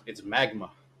hot. It's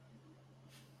magma.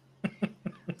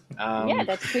 Yeah,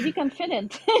 that's pretty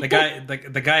confident.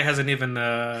 the guy hasn't even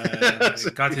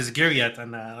got his gear yet,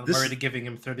 and I'm already giving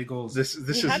him 30 goals. This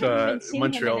is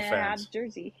Montreal him in fans. a Habs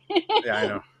jersey. Yeah, I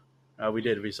know. We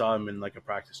did. We saw him in like a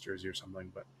practice jersey or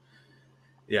something. But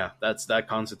yeah, that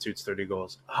constitutes 30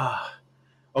 goals.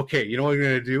 Okay. You know what I'm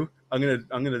gonna do? I'm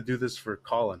gonna do this for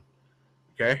Colin.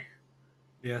 Okay.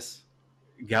 Yes.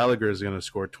 Gallagher is gonna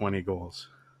score 20 goals.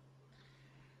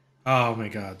 Oh my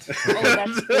God. Oh,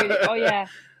 that's pretty. Oh yeah.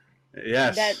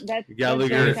 Yes. That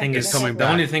Gallagher is coming back.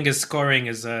 The only thing is scoring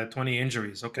is 20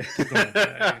 injuries. Okay. Keep going.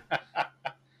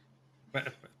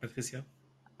 Patricia?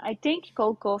 I think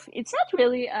Cole Caulfield, it's not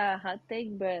really a hot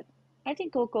take, but I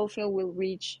think Cole Caulfield will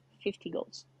reach 50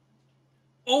 goals.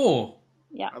 Oh!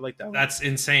 Yeah. I like that. That's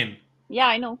insane. Yeah,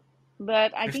 I know.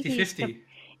 But I 50, think 50.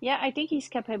 I think he's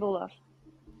capable of.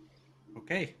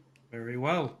 Okay. Very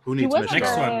well. Who needs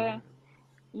Next one?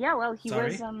 Yeah, well, he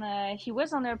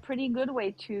was on a pretty good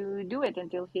way to do it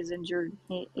until he's injured.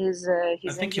 I think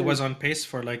injured. he was on pace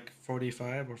for like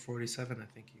 45 or 47, I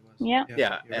think he was. Yeah.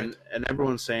 And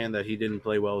everyone's saying that he didn't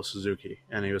play well with Suzuki,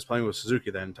 and he was playing with Suzuki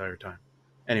that entire time.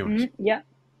 Anyways. Yeah.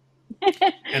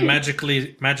 And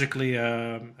magically,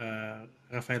 Rafael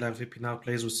Avipina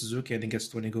plays with Suzuki and he gets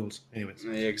 20 goals. Anyways.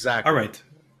 Exactly. All right.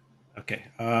 Okay.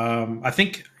 I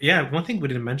think, one thing we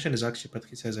didn't mention is actually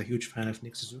Patricia is a huge fan of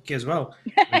Nick Suzuki as well.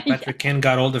 I mean, Yeah, Patrick Ken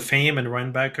got all the fame and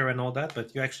Reinbacker and all that,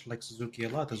 but you actually like Suzuki a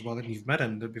lot as well, and you've met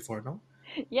him before, no?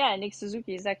 yeah. Nick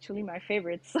Suzuki is actually my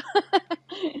favorite. So.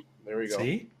 There we go.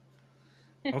 See?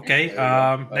 Okay. There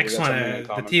we go. We Next got one, something in the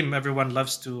common. team everyone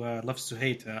loves to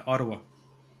hate, Ottawa.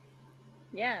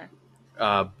 Yeah.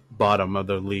 Bottom of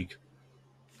the league.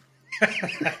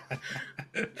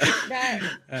 That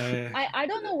I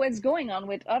don't know what's going on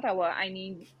with Ottawa. I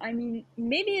mean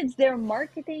maybe it's their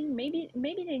marketing, maybe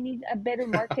they need a better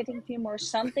marketing team or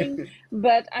something,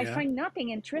 but I Yeah. find nothing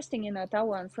interesting in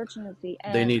Ottawa, unfortunately.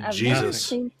 They And need I've never Nothing. Jesus.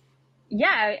 seen.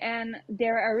 Yeah, and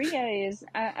their arena is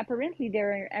apparently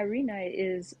their arena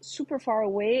is super far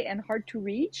away and hard to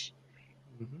reach,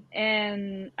 Mhm.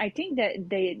 and I think that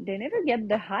they never get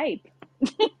the hype.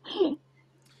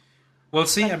 We'll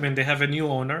see. I Like mean, they have a new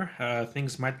owner.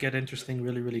 Things might get interesting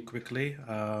really, really quickly.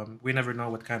 We never know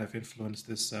what kind of influence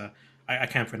this. I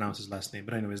can't pronounce his last name,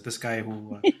 but anyways, this guy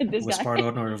who this was guy. part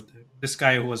owner of this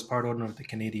guy who was part owner of the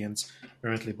Canadians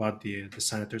currently bought the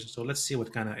Senators. So let's see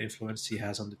what kind of influence he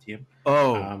has on the team.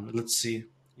 Oh, Let's see.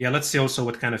 Yeah, let's see also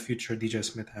what kind of future DJ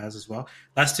Smith has as well.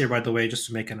 Last year, by the way, just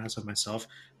to make an ass of myself,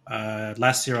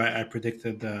 last year I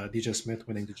predicted DJ Smith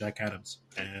winning the Jack Adams,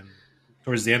 and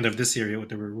towards the end of this year,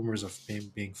 there were rumors of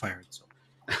him being fired. So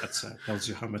that tells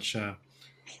you how much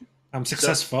I'm so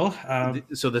successful.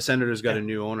 so the Senators got Yeah, a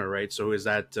new owner, right? So is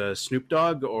that Snoop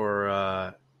Dogg or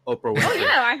Oprah Oh Winfrey?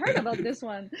 yeah, I heard about this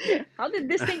one. How did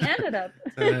this thing ended up?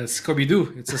 Scooby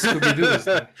Doo. It's a Scooby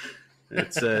Doo.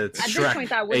 It's At this Shrek,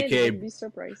 point, I wouldn't aka even be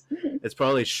surprised. it's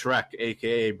probably Shrek,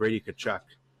 aka Brady Kachuk.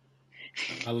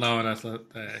 Alone.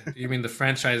 You mean the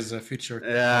franchise future Hall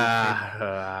of Fame?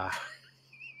 Yeah,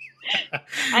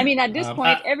 I mean, at this Um,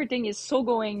 point, I, everything is so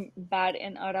going bad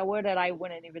in Ottawa that I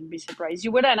wouldn't even be surprised.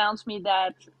 You would announce me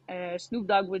that Snoop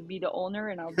Dogg would be the owner,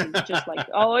 and I'll be just like,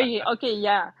 oh, yeah, okay,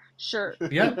 yeah, sure.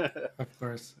 yeah, of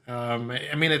course. I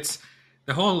mean, it's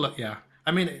the whole. Yeah,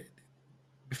 I mean,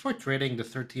 before trading the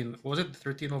 13, was it the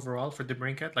 13 overall for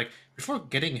DeBrincat? Like before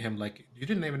getting him, like you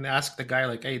didn't even ask the guy,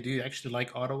 like, hey, do you actually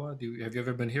like Ottawa? Have you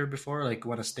ever been here before? Like,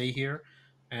 want to stay here?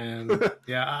 And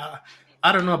yeah,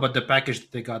 I don't know about the package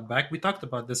that they got back. We talked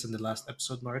about this in the last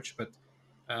episode, March, but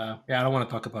yeah, I don't want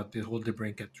to talk about the whole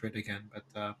DeBrincat trade again.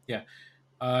 But yeah,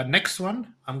 next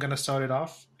one, I'm gonna start it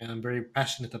off, and I'm very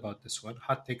passionate about this one.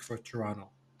 Hot take for Toronto.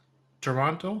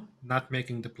 Toronto not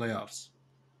making the playoffs,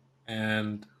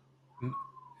 and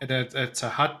it's a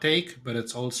hot take, but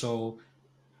it's also,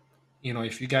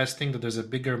 if you guys think that there's a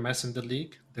bigger mess in the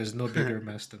league, there's no bigger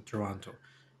mess than Toronto.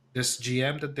 This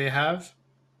GM that they have,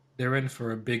 they're in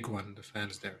for a big one. The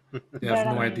fans there, they have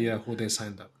But no idea who they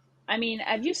signed up.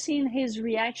 have you seen his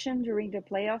reaction during the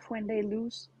playoff when they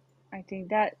lose? I think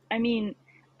that,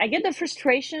 I get the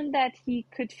frustration that he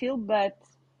could feel, but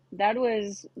that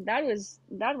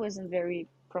wasn't very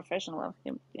professional of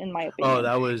him, in my oh, opinion.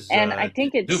 that was And I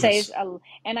think it says Dubas.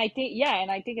 and I think, yeah,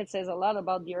 and I think it says a lot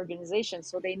about the organization.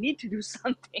 So they need to do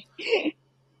something.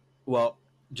 well.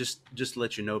 Just to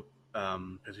let you know,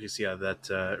 Patricia,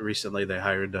 that recently they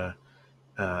hired the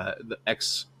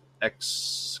ex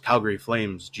Calgary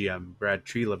Flames GM Brad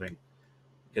Treliving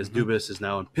because Hmm. Dubas is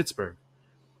now in Pittsburgh.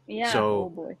 Yeah. Oh So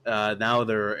boy. now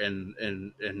they're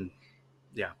in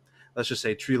yeah. Let's just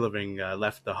say Treliving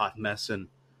left the hot mess in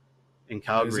Is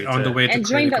Calgary on the to way to And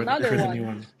create joined another create a new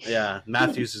one. one. yeah.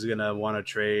 Matthews is gonna want to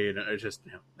trade. Just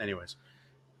anyways.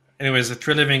 Anyways, the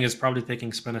Trilliving is probably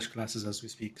taking Spanish classes as we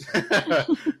speak. So.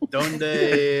 Donde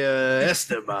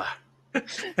Esteba?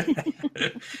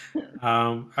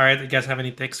 All right, you guys have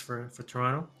any picks for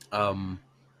Toronto? Um,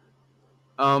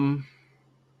 um,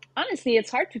 Honestly, it's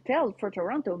hard to tell for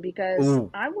Toronto because ooh,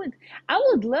 I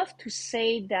would love to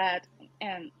say that,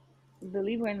 and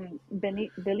believe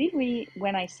me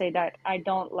when I say that I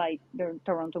don't like the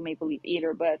Toronto Maple Leaf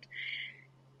either, but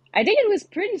I think it was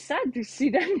pretty sad to see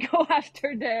them go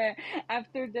after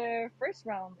the first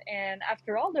round, and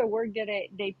after all the work that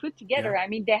they put Yeah. together. I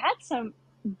mean, they had some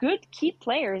good key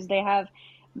players. They have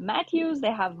Matthews,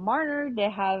 they have Marner, they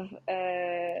have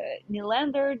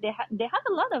Nylander. They have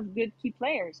a lot of good key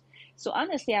players. So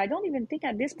honestly, I don't even think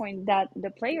at this point that the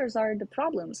players are the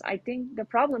problems. I think the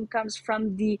problem comes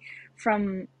from the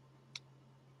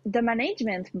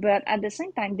management, but at the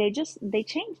same time they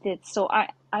changed it. So I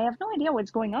have no idea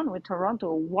what's going on with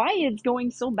Toronto, why it's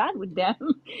going so bad with them.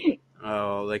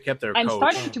 oh, they kept their I'm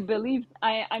starting coach. Oh, to believe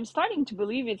I'm starting to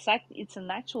believe it's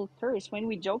an actual curse. When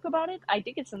we joke about it, I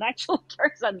think it's an actual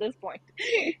curse at this point.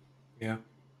 yeah.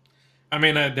 I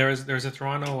mean, there's a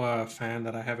Toronto fan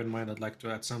that I have in mind. I'd like to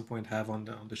at some point have on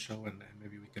the show, and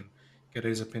maybe we can get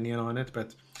his opinion on it.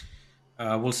 But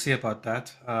We'll see about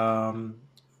that.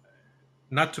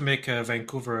 Not to make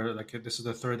Vancouver like this is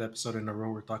the third episode in a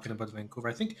row we're talking about Vancouver.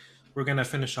 I think we're gonna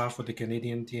finish off with the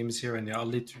Canadian teams here, and I'll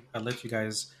let you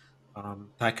guys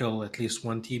tackle at least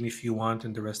one team if you want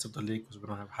in the rest of the league because we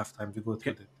don't have time to go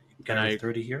through the Can entire I?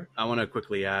 30 here. I want to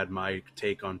quickly add my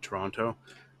take on Toronto.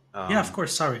 Yeah, of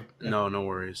course. Sorry. No, no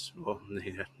worries. Well,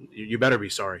 you better be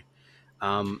sorry.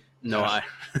 No,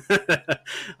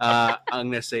 I'm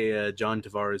gonna say John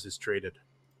Tavares is traded.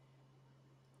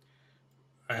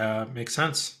 Makes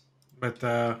sense. But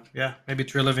yeah, maybe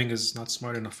Tree Living is not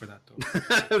smart enough for that,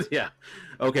 though. Yeah.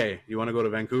 Okay. You want to go to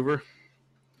Vancouver?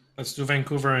 Let's do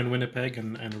Vancouver and Winnipeg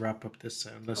and wrap up this,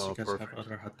 unless you guys perfect. have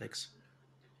other hot takes.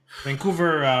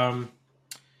 Vancouver,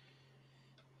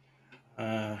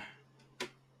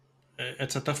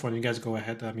 it's a tough one. You guys go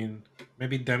ahead. I mean,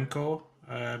 maybe Demko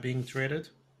being traded,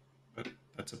 but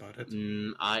that's about it.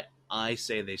 I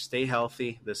say they stay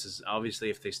healthy. This is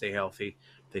obviously if they stay healthy.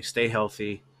 If they stay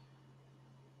healthy.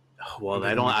 Well,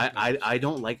 I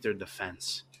don't like their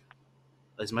defense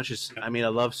as much as I mean. I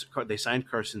love they signed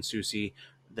Carson Soucy,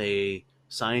 they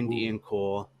signed Ian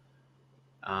Cole,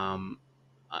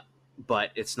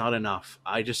 but it's not enough.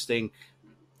 I just think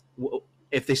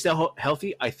if they stay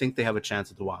healthy, I think they have a chance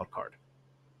at the wild card.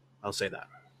 I'll say that.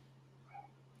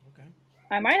 Okay.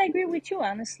 I might agree with you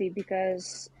honestly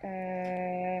because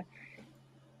I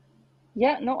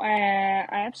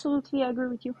absolutely agree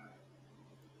with you.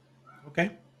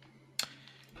 Okay.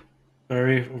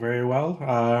 Very, very well.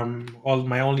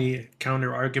 My only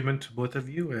counter argument to both of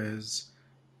you is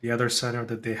the other center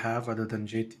that they have, other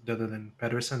than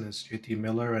Pedersen, is JT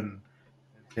Miller and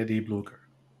Teddy Bluger.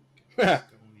 That's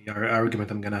the only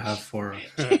argument I'm gonna have for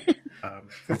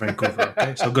Vancouver.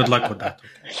 Okay, so good luck with that.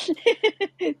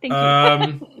 Okay? Thank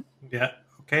you. Yeah.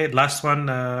 Okay. Last one.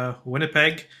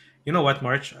 Winnipeg. You know what,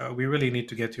 March? We really need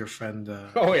to get your friend,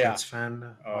 Jets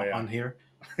fan, on here.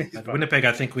 At Winnipeg,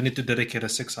 I think we need to dedicate a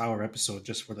 6-hour episode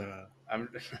just for the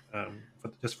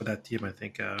just for that team. I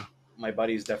think my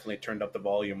buddy's definitely turned up the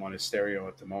volume on his stereo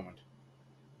at the moment.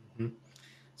 Mm-hmm.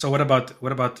 So what about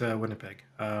Winnipeg?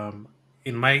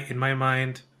 In my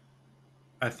mind,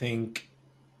 I think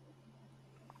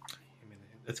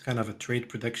it's kind of a trade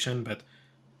prediction, but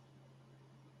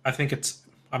I think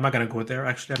I'm not gonna go there.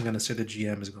 Actually, I'm gonna say the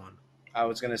GM is gone. I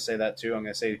was gonna say that too. I'm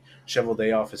gonna say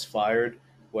Cheveldayoff is fired.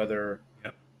 Whether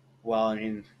Well, I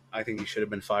mean, I think he should have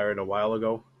been fired a while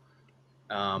ago.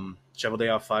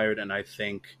 Cheveldayoff fired, and I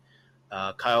think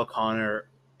Kyle Connor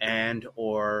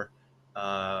or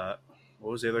what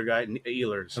was the other guy?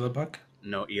 Ehlers. Hellebuck?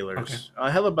 No, Ehlers.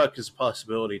 Okay. Hellebuck is a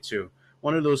possibility too.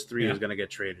 One of those three is going to get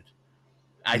traded.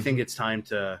 I think it's time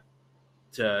to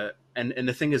and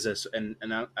the thing is this, and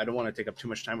I don't want to take up too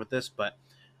much time with this, but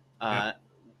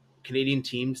Canadian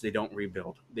teams, they don't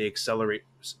rebuild. They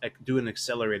do an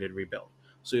accelerated rebuild.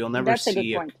 So you'll never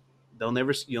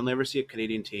you'll never see a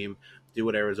Canadian team do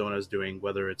what Arizona is doing,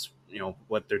 whether it's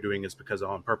what they're doing is because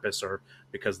on purpose or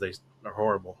because they are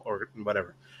horrible or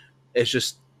whatever. It's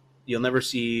just you'll never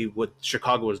see what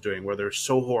Chicago is doing, where they're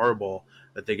so horrible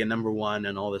that they get number one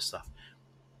and all this stuff.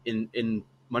 In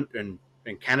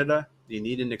Canada, you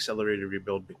need an accelerated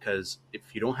rebuild because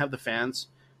if you don't have the fans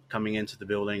coming into the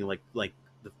building, like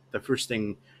the first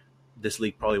thing this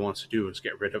league probably wants to do is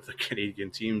get rid of the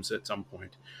Canadian teams at some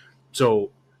point.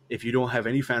 So if you don't have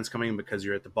any fans coming in because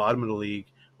you're at the bottom of the league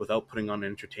without putting on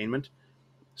entertainment.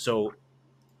 So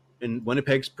in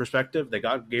Winnipeg's perspective, they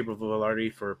got Gabriel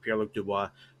Vilardi for Pierre-Luc Dubois.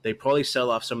 They probably sell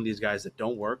off some of these guys that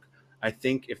don't work. I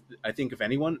think if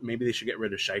anyone, maybe they should get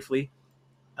rid of Scheifele.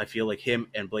 I feel like him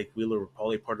and Blake Wheeler were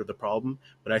probably part of the problem,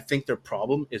 but I think their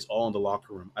problem is all in the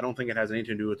locker room. I don't think it has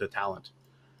anything to do with the talent.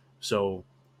 So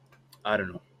I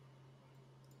don't know.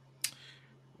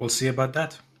 We'll see about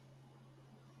that.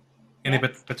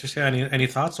 Patricia, any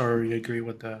thoughts, or you agree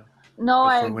with the? No,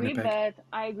 I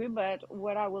agree, but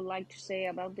what I would like to say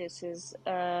about this is,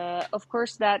 of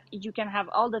course, that you can have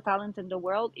all the talent in the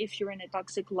world. If you're in a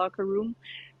toxic locker room,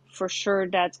 for sure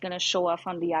that's gonna show off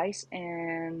on the ice,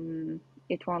 and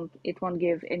it won't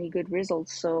give any good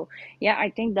results. So yeah, I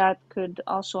think that could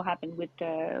also happen with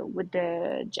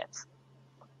the Jets.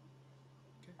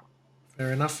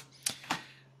 Fair enough.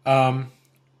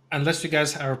 Unless you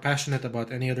guys are passionate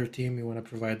about any other team, you want to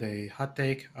provide a hot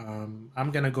take.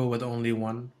 I'm going to go with only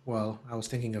one. Well, I was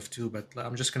thinking of two, but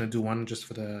I'm just going to do one just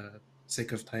for the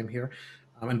sake of time here.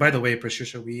 And by the way,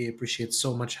 Patricia, we appreciate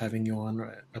so much having you on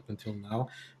up until now.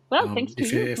 Well, thanks to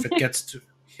you. If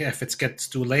it gets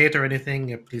too late or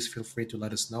anything, please feel free to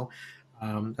let us know.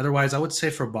 Otherwise, I would say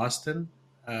for Boston,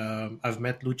 I've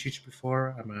met Lucic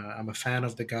before. I'm a fan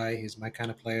of the guy. He's my kind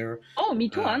of player. Oh, me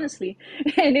too, Uh, honestly.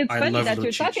 And it's I funny love that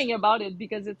you're Lucic. talking about it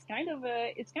because it's kind of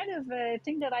a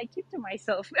thing that I keep to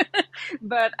myself.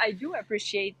 But I do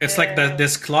appreciate It's like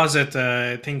this closet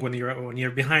thing when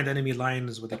you're behind enemy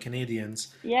lines with the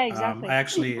Canadians. yeah, I exactly.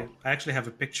 actually have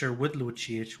a picture with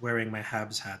Lucic wearing my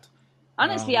Habs hat.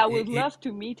 Honestly, I would He love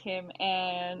to meet him,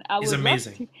 and I he's would love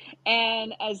amazing. to,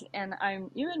 and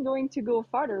I'm even going to go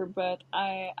farther, but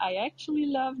I actually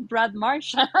love Brad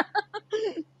Marchand.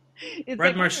 It's a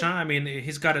Brad kind of Marchand, I mean,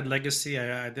 he's got a legacy.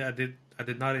 I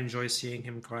did not enjoy seeing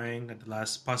him crying at the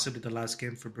last, possibly the last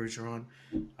game for Bergeron.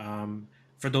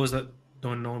 For those that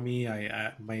don't know me,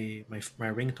 my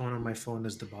ringtone on my phone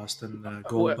is the Boston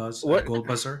What goal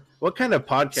buzzer. what kind of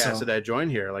podcast So did I join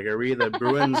here? Like, are we the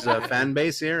Bruins fan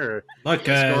base here, or look, what's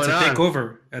it's going a on?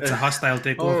 takeover. It's a hostile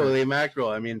takeover. Holy mackerel!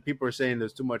 I mean, people are saying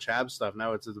there's too much Habs stuff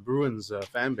now. It's the Bruins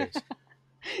fan base.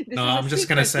 this No, is a I'm just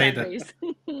gonna secret say fan that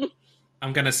base.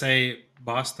 I'm gonna say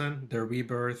Boston, the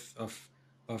rebirth of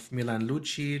Milan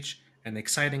Lucic, an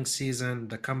exciting season,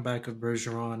 the comeback of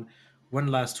Bergeron, one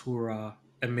last hurrah,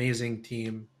 amazing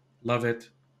team, love it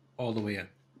all the way in.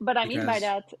 But I mean by Because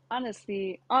that,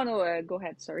 honestly, oh no, go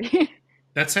ahead, sorry.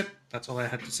 that's it. That's all I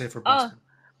had to say for Oh, Boston.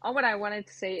 what I wanted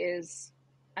to say is,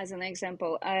 as an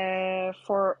example,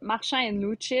 for Marchand and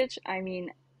Lucic, I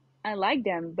mean, I like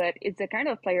them, but it's the kind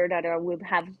of player that I would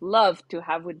have loved to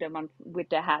have with them with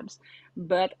the Habs.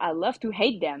 But I love to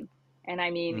hate them, and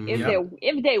I mean, if Hmm. they Yeah,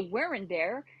 if they weren't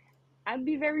there, I'd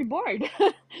be very bored.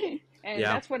 And Yeah.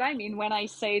 that's what I mean when I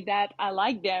say that I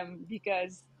like them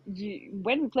because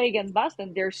when we play against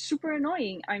Boston, they're super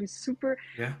annoying.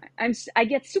 yeah. I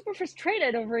get super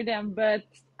frustrated over them, but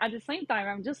at the same time,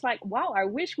 I'm just like, wow, I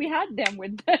wish we had them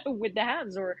with with the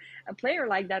Habs or a player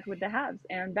like that with the Habs,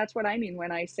 and that's what I mean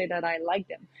when I say that I like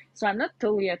them. So I'm not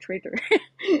totally a traitor.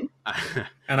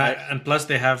 I And plus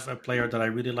they have a player that I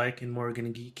really like in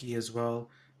Morgan Geeky as well.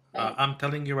 Oh, I'm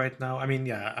telling you right now. I mean,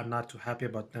 yeah, I'm not too happy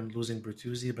about them losing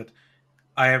Bertuzzi, but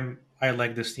I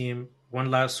like this team. One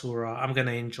last hurrah. I'm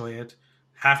gonna enjoy it.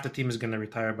 Half the team is gonna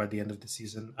retire by the end of the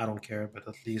season. I don't care, but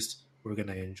at least we're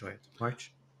gonna enjoy it.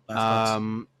 March. Last thoughts.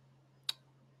 um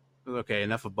okay,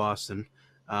 enough of Boston.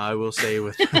 I will say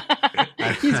with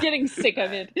he's I, getting sick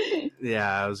of it.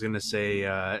 yeah, I was gonna say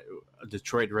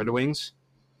Detroit Red Wings.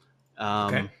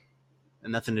 Okay. Um,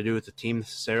 and nothing to do with the team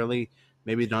necessarily.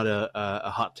 Maybe not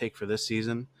a hot take for this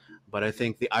season, but I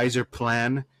think the Iser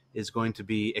plan is going to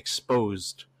be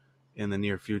exposed in the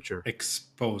near future.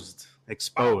 Exposed. Wow.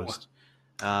 Exposed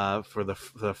for the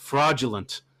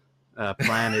fraudulent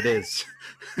plan it is.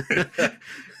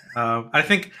 I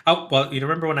think. Oh well, you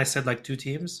remember when I said like two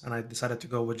teams, and I decided to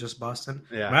go with just Boston.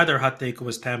 Yeah. My other hot take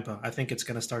was Tampa. I think it's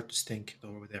gonna start to stink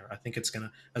over there. I think it's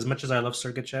gonna. As much as I love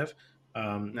Sergachev,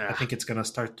 I Nah. think it's gonna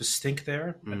start to stink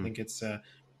there. I Mm. think it's.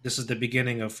 This is the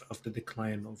beginning of the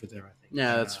decline over there. I think.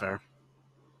 Yeah, that's fair.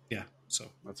 Yeah. So,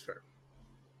 That's fair.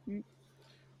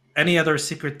 any other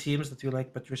secret teams that you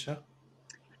like, Patricia,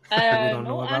 that we don't No,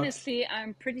 know about? honestly,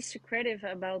 I'm pretty secretive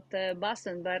about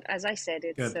Boston, but as I said,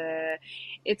 Good.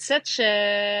 it's such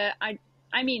a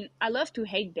I mean, I love to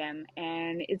hate them,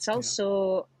 and it's Yeah.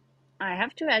 also I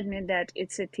have to admit that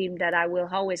it's a team that I will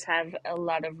always have a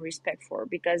lot of respect for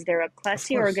because they're a Of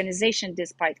classy course. organization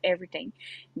despite everything.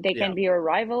 They Yeah. can be a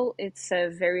rival. It's a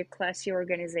very classy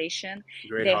organization.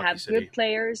 Great They hockey have good city.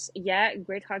 players. Yeah,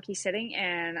 great hockey setting.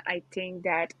 And I think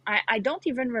that I don't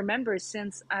even remember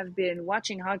since I've been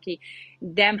watching hockey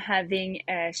them having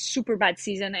a super bad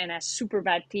season and a super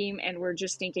bad team. And we're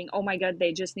just thinking, oh my God,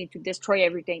 they just need to destroy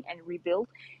everything and rebuild.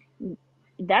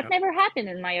 That Yeah. never happened,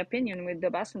 in my opinion, with the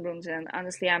Boston Bruins. And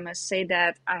honestly, I must say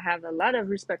that I have a lot of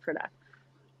respect for that.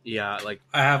 Yeah, like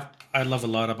I love a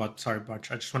lot about. Sorry,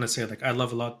 Barch. I just want to say like I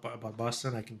love a lot about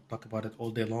Boston. I can talk about it all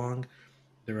day long.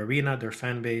 Their arena, their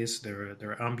fan base, their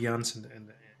ambiance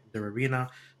in their arena,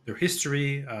 their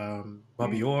history,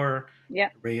 Bobby Mm, Orr, yeah.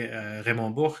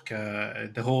 Raymond Bourque,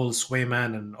 the whole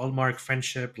Swayman and Allmark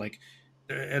friendship. Like,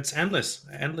 it's endless,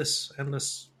 endless,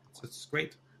 endless. It's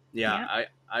great. yeah,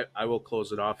 Yeah. I will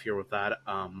close it off here with that.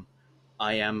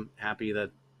 I am happy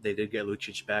that they did get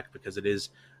Lucic back because it is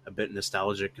a bit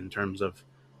nostalgic in terms of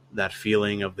that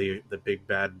feeling of the big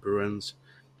bad Bruins.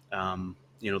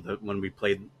 When we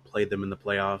played them in the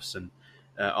playoffs, and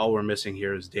all we're missing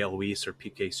here is Dale Weiss or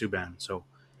PK Subban. So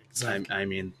Exactly. I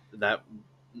mean that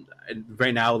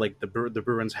right now, like the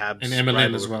Bruins And Habs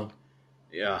MLN as rivalry. well.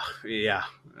 Yeah, yeah.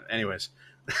 Anyways,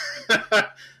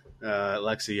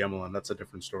 Lexi Emelin, that's a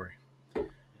different story.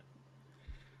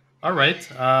 All right.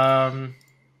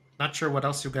 not sure what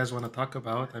else you guys want to talk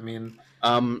about. I mean,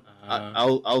 uh,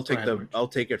 I'll go take ahead, March. I'll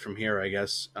take it from here, I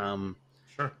guess.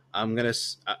 Sure. I'm gonna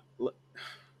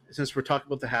since we're talking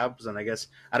about the Habs, and I guess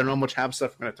I don't know how much Habs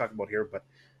stuff we're gonna talk about here, but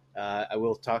I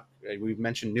will talk. We've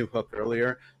mentioned New Hook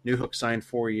earlier. New Hook signed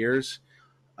 4 years.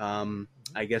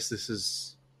 I guess this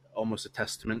is almost a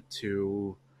testament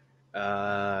to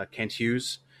Kent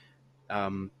Hughes.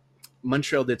 Um,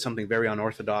 Montreal did something very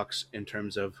unorthodox in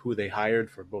terms of who they hired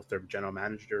for both their general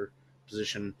manager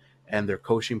position and their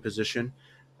coaching position,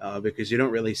 because you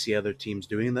don't really see other teams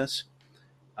doing this.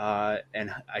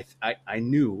 And I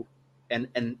knew,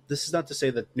 and this is not to say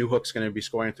that New Hook's going to be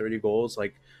scoring 30 goals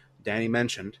like Danny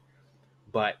mentioned,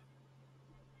 but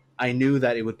I knew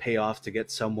that it would pay off to get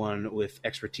someone with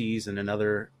expertise in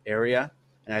another area.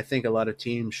 And I think a lot of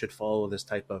teams should follow this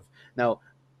type of. Now,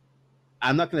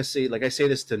 I'm not going to say, like I say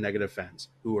this to negative fans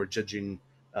who are judging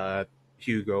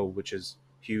Hugo, which is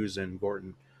Hughes and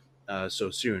Gorton,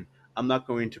 so soon. I'm not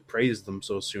going to praise them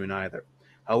so soon either.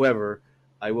 However,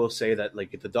 I will say that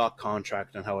like the Doc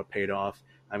contract and how it paid off.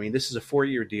 I mean, this is a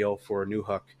 4-year deal for New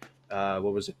Hook.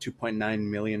 What was it, $2.9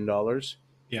 million?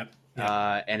 Yeah.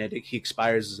 Yeah. And he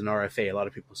expires as an RFA. A lot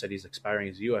of people said he's expiring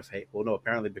as a UFA. Well, no,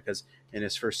 apparently because in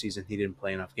his first season he didn't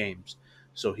play enough games,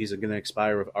 so he's going to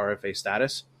expire with RFA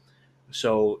status.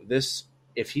 So this,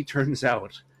 if he turns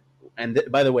out, and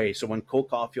by the way, so when Cole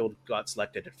Caulfield got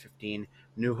selected at 15,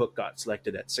 New Hook got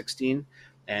selected at 16,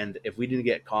 and if we didn't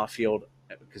get Caulfield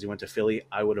because he went to Philly,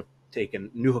 I would have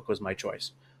taken New Hook was my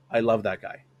choice. I love that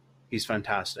guy; he's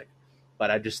fantastic, but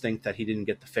I just think that he didn't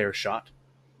get the fair shot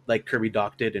like Kirby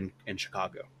Doc did in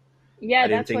Chicago. Yeah, I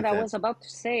didn't that's what think I that. was about to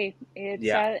say.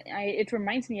 Yeah, It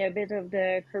reminds me a bit of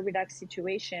the Kirby Duck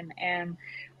situation, and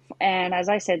as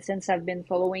I said, since I've been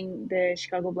following the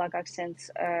Chicago Blackhawks since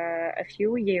a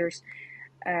few years,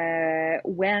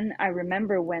 when I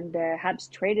remember when the Habs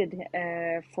traded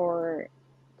for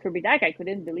Kirby Dach, I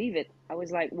couldn't believe it. I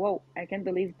was like, "Whoa! I can't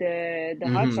believe the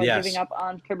Hawks are giving yes, up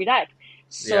on Kirby Dach." yeah.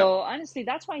 So honestly,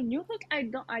 that's why New Hook. I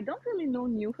don't really know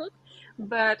New Hook,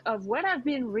 but of what I've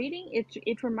been reading,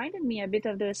 it reminded me a bit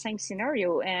of the same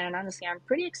scenario. And honestly, I'm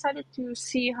pretty excited to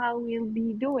see how we'll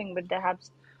be doing with the Habs.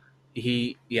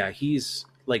 He's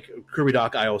like Kirby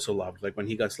Doc. I also loved like when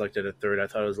he got selected at third. I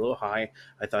thought it was a little high.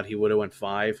 I thought he would have went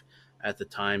 5 at the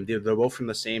time. They're both from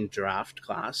the same draft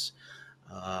class.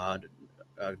 Uh,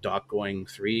 Doc going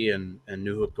 3 and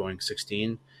New Hook going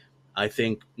 16. I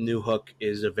think New Hook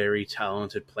is a very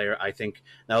talented player. I think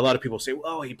now a lot of people say,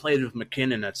 "Oh, he played with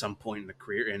McKinnon at some point in the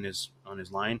career in his on his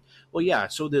line." Well, yeah,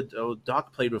 so did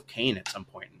Doc played with Kane at some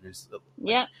point in his like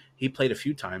Yeah, he played a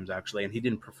few times actually, and he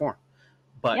didn't perform.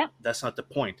 But yeah, that's not the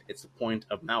point. It's the point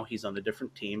of now he's on a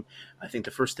different team. I think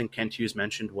the first thing Kent Hughes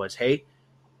mentioned was, "Hey,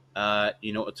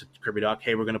 it's Kirby Doc.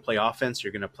 Hey, we're going to play offense.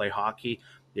 You're going to play hockey.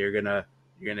 You're gonna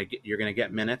you're gonna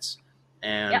get minutes." yeah.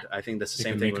 And I think that's the They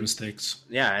same can thing make with mistakes.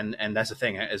 yeah, and that's the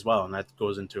thing as well, and that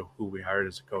goes into who we hired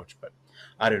as a coach. But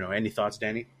I don't know. Any thoughts,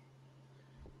 Danny?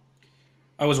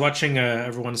 I was watching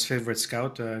everyone's favorite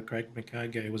scout, Greg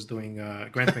McCagg. He was doing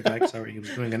Grant McCagg. Sorry, he was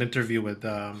doing an interview with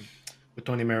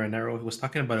Tony Marinero. He was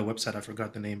talking about a website. I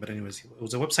forgot the name, but anyways, it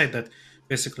was a website that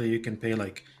basically you can pay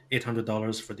like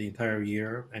 $800 for the entire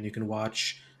year, and you can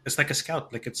watch. It's like a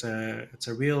scout, like it's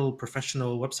a real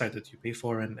professional website that you pay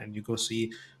for, and you go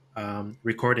see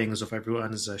recordings of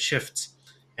everyone's shifts.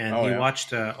 And Oh he yeah.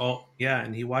 watched all, yeah,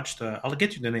 and he watched. I'll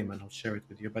get you the name and I'll share it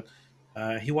with you, but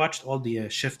he watched all the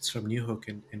shifts from New Hook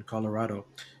in Colorado,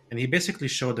 and he basically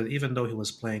showed that even though he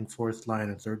was playing fourth line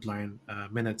and third line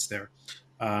minutes there,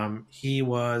 he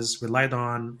was relied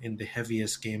on in the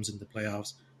heaviest games in the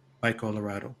playoffs by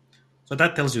Colorado. So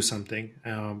that tells you something.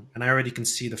 And I already can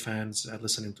see the fans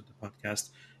listening to the podcast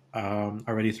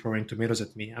already throwing tomatoes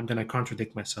at me. I'm going to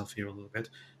contradict myself here a little bit.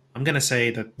 I'm going to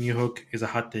say that New Hook is a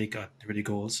hot take at 30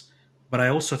 goals, but I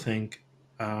also think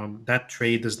that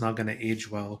trade is not going to age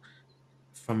well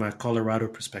from a Colorado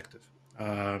perspective.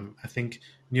 I think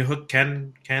New Hook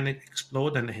can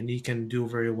explode and he can do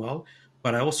very well,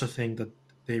 but I also think that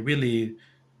they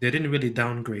didn't really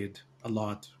downgrade a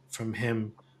lot from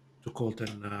him to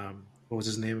Colton. What was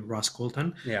his name? Ross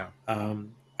Colton. Yeah.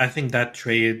 I think that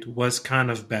trade was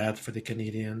kind of bad for the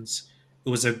Canadians. It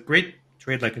was a great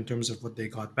trade, like in terms of what they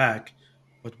got back,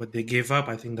 but what they gave up,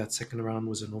 I think that second round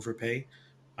was an overpay.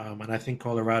 And I think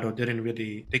Colorado didn't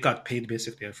really, they got paid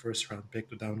basically a first round pick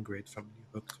to downgrade from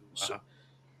New Hook So to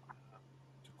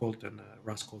Colton,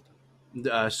 Ross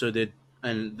Colton. so did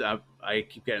and I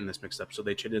keep getting this mixed up. So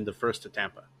they traded the first to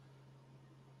Tampa.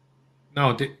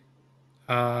 No,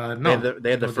 No.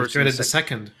 They had the No, they first and traded the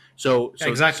second. second. So Yeah,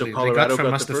 exactly. They got Colorado from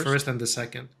got us the the first. first and the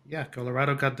second. Yeah,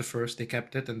 Colorado got the first. They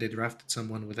kept it and they drafted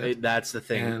someone with it. That's the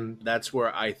thing. And That's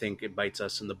where I think it bites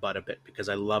us in the butt a bit because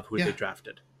I love who they yeah,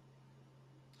 drafted.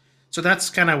 so that's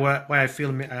kind of why I feel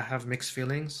I have mixed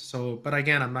feelings. So, but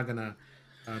again, I'm not gonna.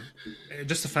 Uh,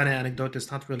 just a funny anecdote.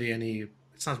 It's not really any.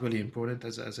 It's not really important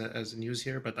as a news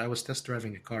here. But I was test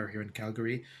driving a car here in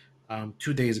Calgary,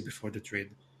 2 days before the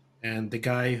trade, and the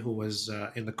guy who was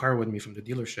in the car with me from the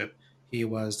dealership, he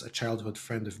was a childhood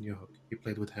friend of Newhook. He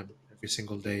played with him every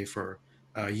single day for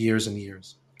years and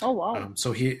years. Oh wow.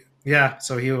 So he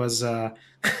was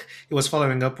he was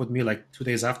following up with me like 2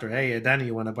 days after. Hey, Danny,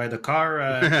 you want to buy the car?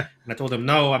 And I told him,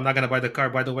 no, I'm not gonna buy the car.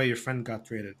 By the way, your friend got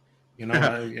traded.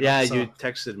 Yeah, you So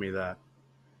texted me that.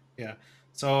 yeah.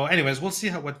 So, anyways, we'll see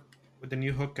how what with the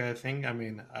new hook thing. I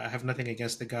mean, I have nothing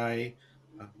against the guy.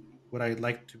 Um, would I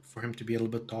like for him to be a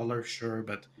little bit taller? Sure,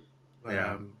 but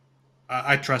Yeah.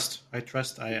 I trust.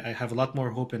 I have a lot more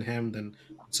hope in him than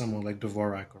someone like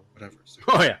Dvorak or whatever. So,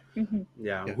 Oh yeah, Mm-hmm.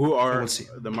 yeah. yeah. Who So are we'll see.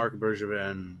 the Mark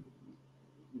Bergevin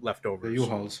The leftovers?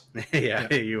 U-Hauls. Yeah,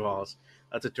 Yeah. U-Hauls.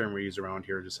 That's a term we use around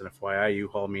here. Just an FYI,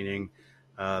 U-Haul meaning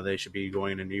they should be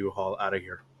going in a U-Haul out of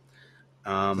here.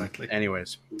 Exactly.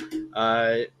 Anyways,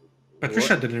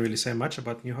 Patricia didn't really say much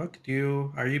about New Hook.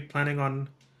 Are you planning on?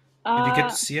 Did you get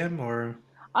to Uh, see him, or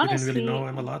you didn't really know honestly,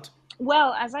 him a lot?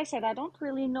 well, as I said, I don't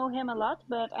really know him a lot,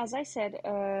 but as I said,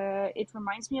 it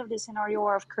reminds me of the scenario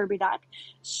of Kirby Dak.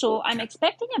 So I'm Okay.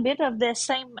 expecting a bit of the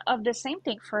same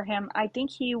thing for him. I think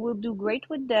he will do great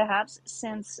with the Habs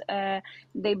since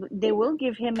they will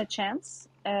give him a chance.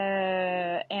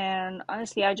 And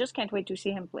honestly, I just can't wait to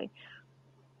see him play.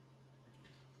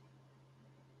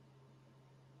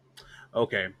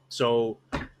 okay, so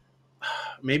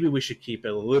maybe we should keep it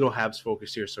a little Habs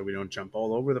focused here so we don't jump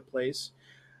all over the place.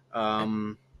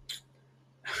 Um,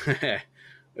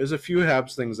 there's a few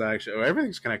Habs things that actually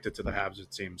everything's connected to the Habs.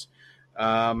 It seems.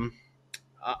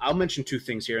 I'll mention two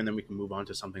things here, and then we can move on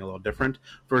to something a little different.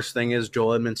 First thing is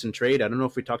Joel Edmondson trade. I don't know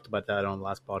if we talked about that on the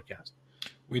last podcast.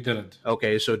 We didn't.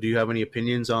 Okay, so do you have any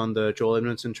opinions on the Joel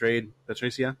Edmondson trade,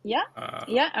 Patricia? Yeah,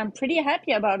 yeah, I'm pretty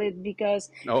happy about it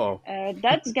because Oh,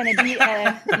 that's gonna be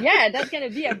that's gonna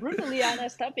be a brutally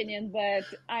honest opinion. But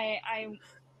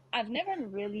I've never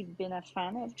really been a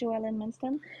fan of Joelle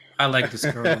Edmondson. I like this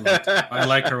girl a lot. I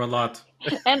like her a lot.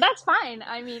 And that's fine.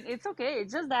 I mean, it's okay.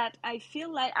 It's just that I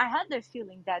feel like I had the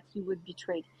feeling that he would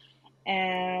betray,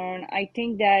 and I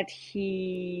think that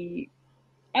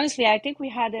honestly, I think we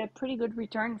had a pretty good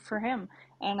return for him,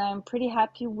 and I'm pretty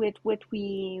happy with what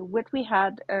we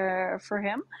had for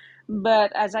him.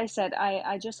 But as I said,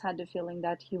 I just had the feeling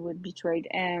that he would betray,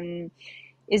 and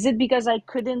is it because I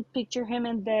couldn't picture him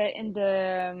in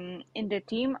the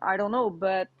team? I don't know,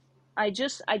 but I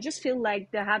just feel like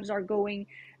the Habs are going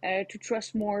to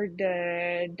trust more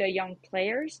the young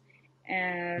players,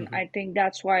 and Mhm. I think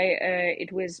that's why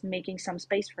it was making some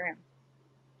space for him.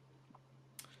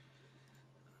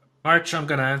 Arch, I'm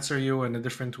gonna answer you in a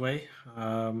different way.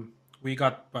 We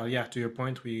got, yeah, to your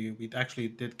point, we actually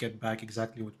did get back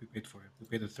exactly what we paid for him. We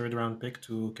paid a third round pick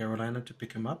to Carolina to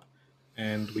pick him up,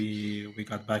 and we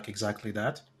got back exactly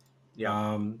that.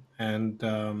 yeah. And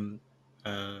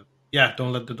yeah,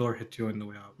 don't let the door hit you on the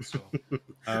way out. So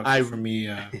I for me,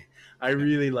 I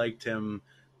really liked him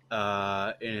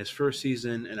in his first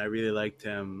season, and I really liked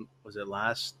him. Was it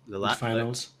the last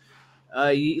finals?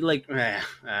 I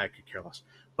could care less,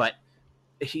 but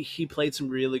he played some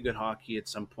really good hockey at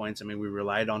some points. I mean, we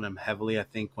relied on him heavily. I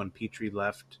think when Petrie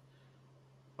left,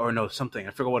 or no, something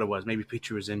I forgot what it was. Maybe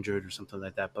Petrie was injured or something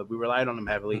like that. But we relied on him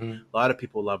heavily. Mhm. A lot of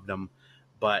people loved him,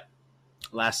 but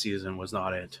last season was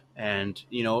not it. And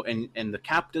and the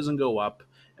cap doesn't go up.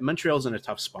 And Montreal's in a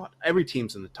tough spot. Every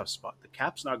team's in a tough spot. The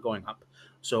cap's not going up.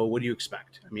 So what do you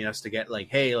expect? I mean, us to get like,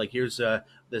 hey, like here's the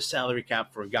salary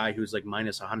cap for a guy who's like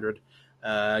minus 100.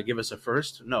 Give us a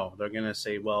first. No, they're gonna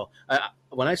say, well,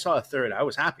 when I saw a third, I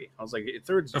was happy. I was like,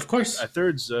 Of course. a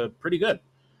third's pretty good.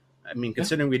 I mean, Yeah.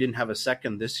 considering we didn't have a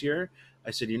second this year, I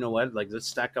said, you know what? Like, let's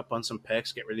stack up on some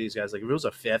picks, get rid of these guys. Like, if it was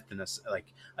a fifth and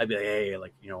I'd be like, hey,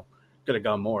 like, could have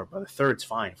gone more, but a third's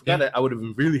fine. If we got it, I would have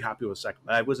been really happy with a second.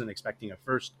 But I wasn't expecting a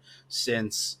first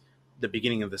since the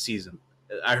beginning of the season.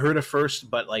 I heard a first,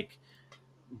 but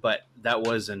that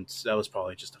was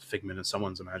probably just a figment of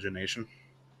someone's imagination.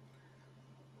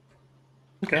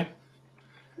 Okay.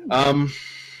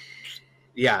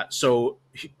 Yeah. So,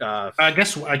 I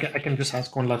guess I can just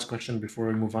ask one last question before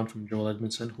we move on from Joel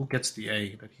Edmondson. Who gets the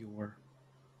A that he wore?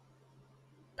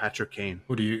 Patrick Kane.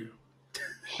 Who do you?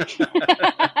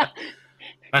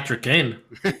 Patrick Kane.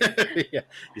 Yeah,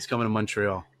 he's coming to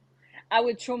Montreal. I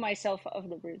would throw myself off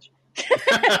the bridge.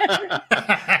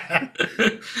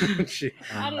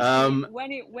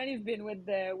 Honestly, when he's been with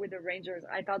the Rangers,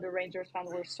 I thought the Rangers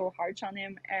fans were so harsh on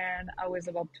him, and I was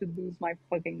about to lose my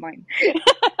fucking mind.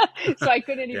 So I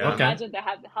couldn't even imagine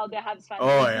how the Habs fans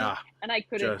would be, and I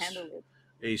couldn't handle it.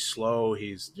 He's slow.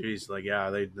 He's like,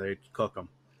 they cook him,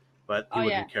 but he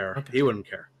wouldn't care. Okay. He wouldn't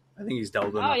care. I think he's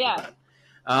dealt enough with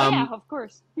that. Of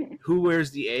course. Who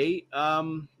wears the A?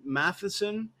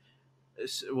 Matheson.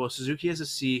 Well, Suzuki has a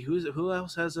C. Who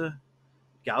else has a?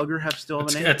 Gallagher still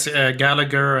have an A? It's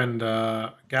Gallagher and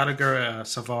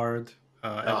Savard,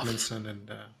 Edmondson,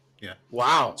 and yeah.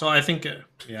 Wow. So I think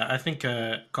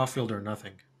Caulfield or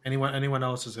nothing. Anyone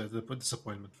else is a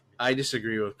disappointment for me. I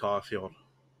disagree with Caulfield.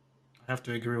 I have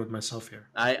to agree with myself here.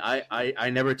 I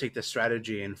never take the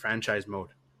strategy in franchise mode.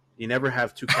 You never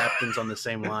have two captains on the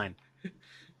same line.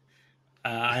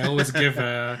 I always give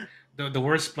the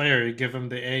worst player, you give him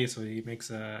the A, so he makes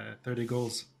 30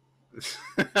 goals.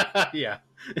 Yeah,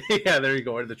 there you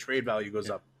go. Or the trade value goes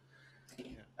up.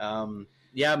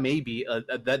 Maybe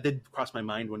that did cross my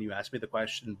mind when you asked me the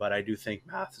question, but I do think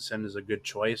Matheson is a good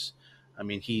choice. I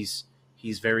mean, he's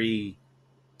very,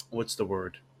 what's the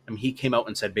word? I mean, he came out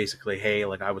and said basically, hey,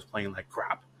 like I was playing like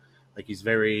crap. Like he's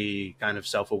very kind of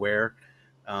self-aware.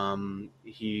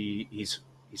 He's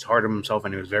hard on himself,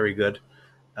 and he was very good.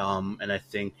 And I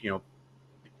think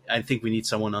we need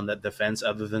someone on that defense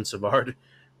other than Savard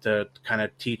to kind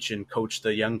of teach and coach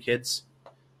the young kids.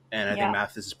 And I think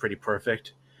Mathis is pretty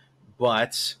perfect.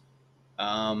 But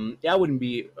I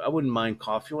wouldn't mind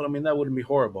Caulfield. I mean, that wouldn't be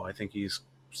horrible. I think he's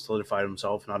solidified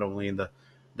himself not only in the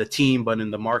team but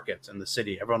in the market and the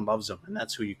city. Everyone loves him, and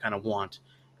that's who you kind of want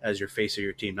as your face of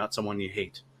your team, not someone you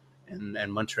hate.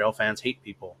 And Montreal fans hate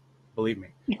people, believe me.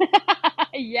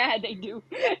 Yeah, they do.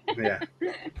 Yeah.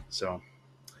 So,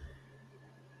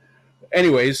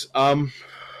 anyways, I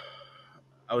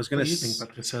was gonna. What do you think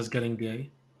Patricia is getting the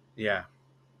A? Yeah.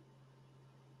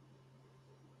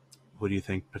 Who do you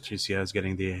think Patricia is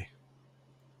getting the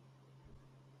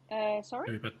A?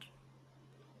 Sorry. But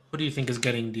who do you think is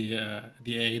getting the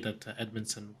A that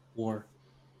Edmondson wore?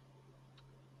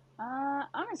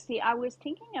 Honestly, I was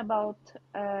thinking about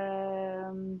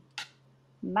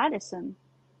Madison.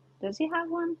 Does he have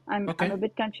one? I'm a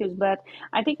bit confused, but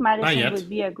I think Madison would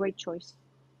be a great choice.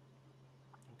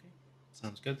 Okay,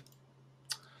 sounds good.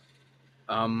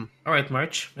 All right,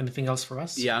 March. Anything else for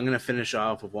us? Yeah, I'm gonna finish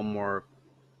off with one more.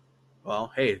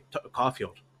 Well, hey,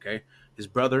 Caulfield. Okay, his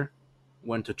brother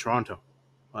went to Toronto,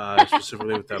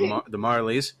 specifically with the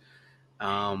Marlies.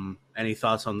 Any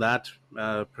thoughts on that,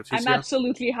 Patricia? I'm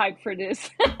absolutely hyped for this.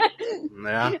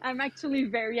 Yeah. I'm actually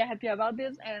very happy about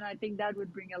this, and I think that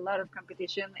would bring a lot of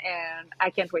competition, and I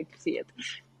can't wait to see it.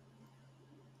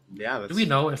 Yeah. Do we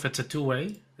know if it's a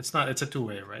two-way? It's not. It's a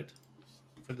two-way, right?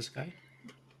 For this guy?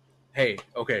 Hey,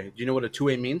 okay. Do you know what a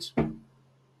two-way means?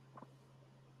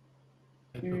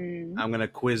 I'm going to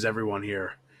quiz everyone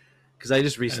here because I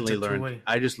just recently learned.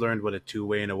 I just learned what a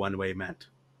two-way and a one-way meant.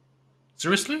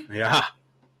 Seriously? Yeah.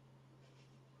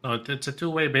 No, it's a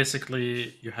two-way.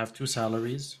 Basically, you have two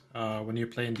salaries. When you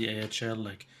play in the AHL,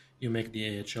 like you make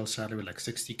the AHL salary like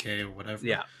 $60K or whatever.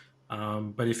 Yeah.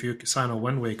 But if you sign a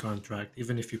one-way contract,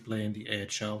 even if you play in the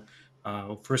AHL,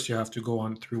 first you have to go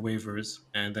on through waivers,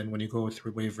 and then when you go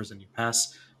through waivers and you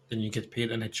pass, then you get paid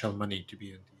NHL money to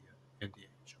be in the AHL.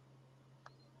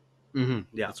 Mm-hmm.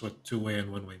 Yeah, that's what two-way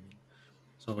and one-way mean.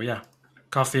 So yeah,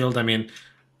 Caulfield. I mean,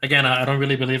 again, I don't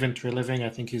really believe in tree living. I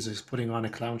think he's just putting on a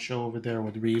clown show over there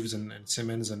with Reeves and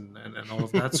Simmons and all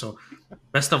of that. So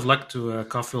best of luck to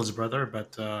Caulfield's brother,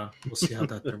 but we'll see how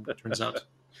that turns out.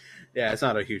 Yeah, it's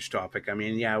not a huge topic. I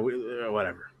mean, yeah,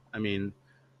 whatever. I mean,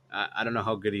 I don't know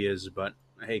how good he is, but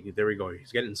hey, there we go.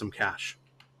 He's getting some cash.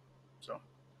 So.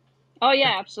 Oh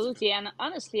yeah, absolutely. And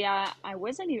honestly, I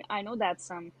know that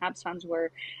some Habs fans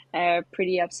were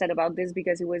pretty upset about this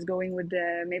because he was going with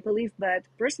the Maple Leaf. But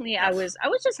personally, I was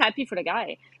just happy for the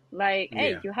guy. Like,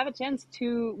 hey, you have a chance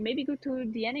to maybe go to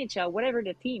the NHL, whatever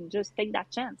the team, just take that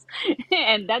chance,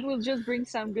 and that will just bring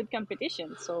some good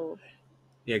competition. So.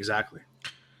 Yeah, exactly.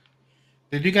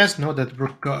 Did you guys know that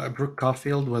Brooke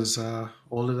Caulfield was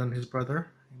older than his brother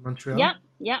in Montreal?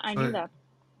 Yeah, I knew that.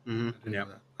 Mm-hmm. Yeah.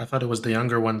 I thought it was the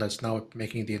younger one that's now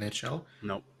making the NHL.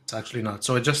 No. It's actually not.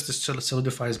 So it just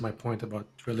solidifies my point about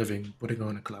Tree Living putting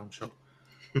on a clown show.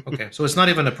 Okay, so it's not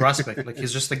even a prospect. Like,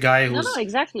 he's just a guy who's... No,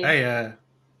 exactly. Hey, I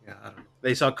don't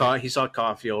know. He saw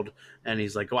Caulfield, and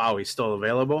he's like, wow, he's still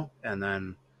available. And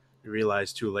then he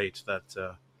realized too late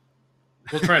that...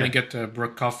 We'll try to get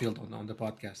Brooke Caulfield on the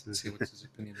podcast and see what his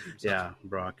opinion is. Yeah,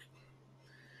 Brock.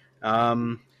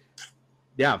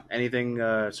 yeah, anything?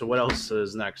 So what else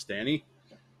is next, Danny?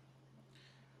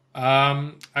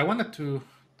 I wanted to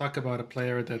talk about a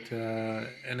player that,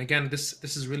 and again, this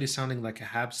is really sounding like a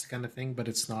Habs kind of thing, but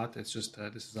it's not. It's just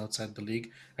this is outside the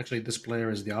league. Actually, this player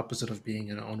is the opposite of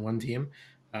being on one team.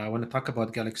 I want to talk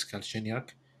about Galchenyuk.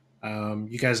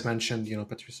 You guys mentioned,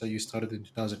 Patricia, you started in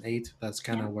 2008. That's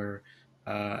kind Yeah. of where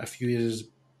a few years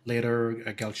later,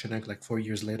 Galchenyuk, like 4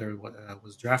 years later,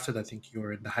 was drafted. I think you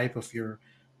were in the hype of your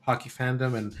hockey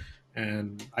fandom,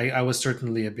 and I was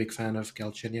certainly a big fan of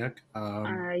Galchenyuk.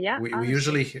 Yeah, We honestly.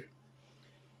 usually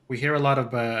we hear a lot of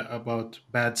about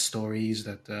bad stories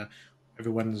that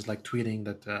everyone is like tweeting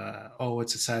that oh,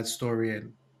 it's a sad story,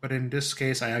 and but in this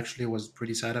case I actually was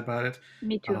pretty sad about it.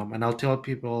 Me too. And I'll tell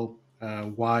people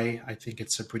why I think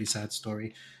it's a pretty sad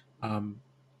story. um,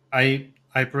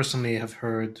 I personally have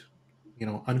heard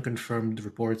unconfirmed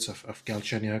reports of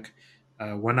Galchenyuk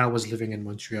when I was living in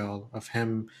Montreal, of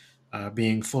him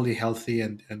being fully healthy,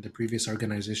 and the previous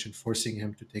organization forcing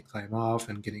him to take time off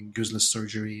and getting useless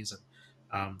surgeries,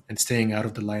 and staying out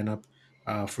of the lineup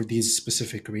for these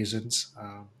specific reasons.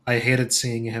 I hated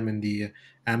seeing him in the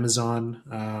Amazon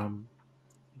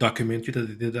documentary that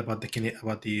they did about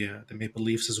the Maple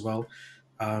Leafs as well.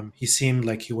 He seemed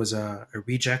like he was a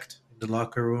reject in the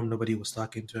locker room. Nobody was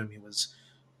talking to him. He was,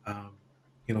 um,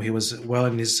 he was well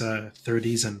in his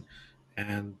 30s,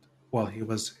 and well, he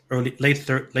was late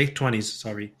 20s.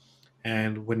 Sorry,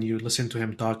 and when you listen to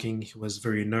him talking, he was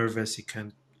very nervous. He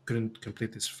couldn't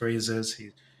complete his phrases.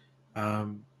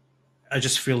 Um, I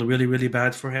just feel really really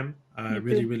bad for him. Me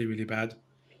Really too. really really bad.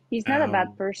 He's not a bad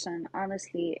Um, person,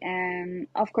 honestly. And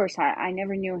of course, I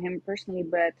never knew him personally,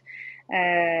 but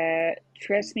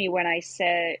trust me when I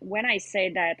say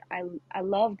that I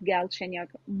loved Galchenyuk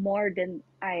more than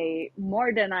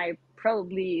I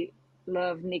probably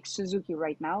love Nick Suzuki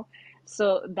right now.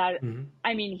 So that mhm.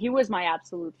 I mean, he was my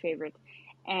absolute favorite.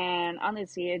 And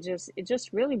honestly, it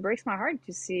just really breaks my heart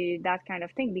to see that kind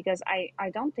of thing because I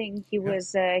don't think Yeah,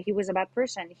 he was a bad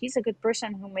person. He's a good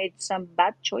person who made some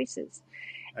bad choices,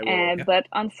 I will. yeah, but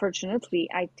unfortunately,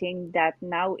 I think that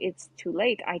now it's too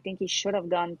late. I think he should have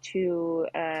gone to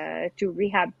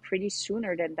rehab pretty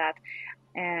sooner than that.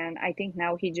 And I think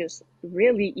now he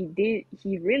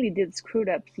really did screwed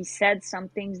up. He said some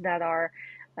things that are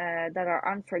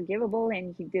unforgivable,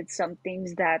 and he did some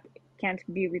things that can't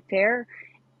be repaired.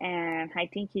 And I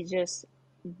think he just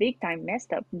big time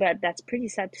messed up. But that's pretty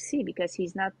sad to see because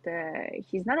he's not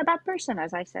a bad person,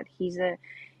 as I said.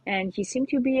 And he seemed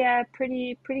to be a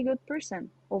pretty good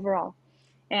person overall.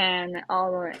 And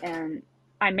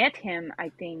I met him, I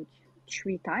think,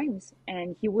 3 times,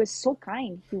 and he was so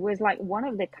kind. He was like one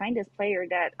of the kindest player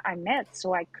that I met.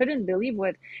 So I couldn't believe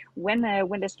when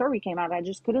the story came out. I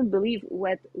just couldn't believe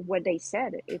what they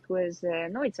said. It was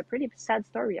no, it's a pretty sad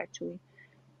story actually.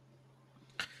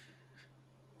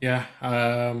 yeah.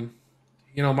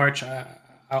 March.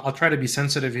 I'll try to be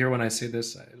sensitive here when I say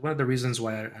this. One of the reasons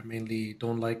why I mainly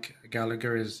don't like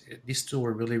Gallagher is these two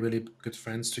were really, really good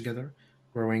friends together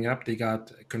growing up. They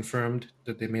got confirmed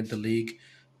that they made the league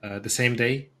the same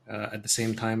day, at the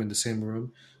same time, in the same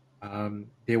room.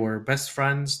 They were best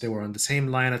friends. They were on the same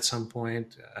line at some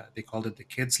point. They called it the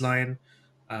kids line.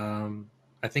 Um,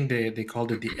 I think they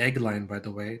called it the egg line, by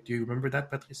the way. Do you remember that,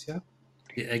 Patricia?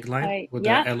 The egg line with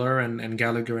Yeah, Eller and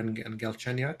Gallagher and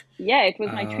Galchenyuk. yeah, it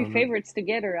was my three Um, favorites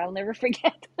together. I'll never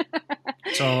forget.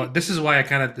 so this is why I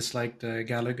kind of disliked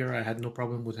Gallagher. I had no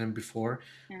problem with him before,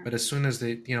 Yeah. but as soon as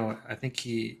I think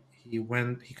he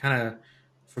kind of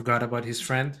forgot about his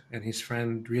friend, and his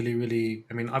friend really, really.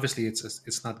 I mean, obviously,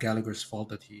 it's not Gallagher's fault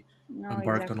that he No,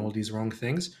 embarked on all exactly. these wrong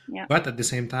things, Yeah. but at the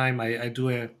same time, I do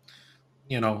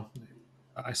you know,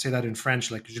 I say that in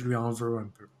French, like je lui en veux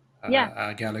un peu,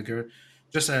 Yeah. Gallagher,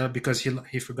 just because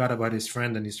he forgot about his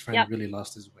friend, and his Yeah. friend really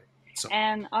lost his way. So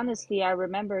And honestly, I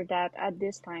remember that at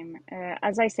this time,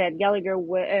 as I said,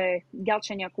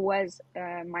 Galchenyuk was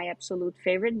my absolute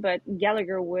favorite, but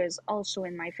Gallagher was also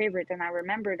in my favorite. And I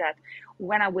remember that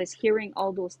when I was hearing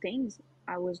all those things,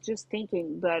 I was just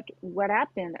thinking, but what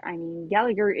happened? I mean,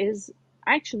 Gallagher is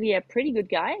actually a pretty good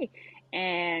guy,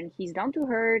 and he's down to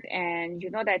earth, and you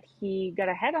know that he got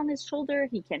a head on his shoulder,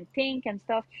 he can think and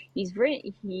stuff. He's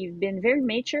been very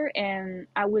mature, and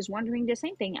I was wondering the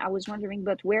same thing. I was wondering,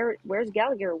 but where's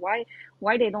Gallagher? Why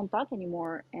they don't talk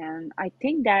anymore? And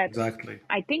exactly.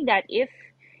 I think that if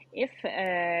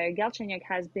Galchenyuk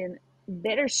has been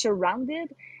better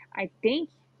surrounded, I think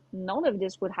none of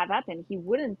this would have happened. He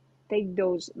wouldn't take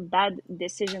those bad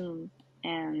decisions,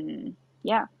 and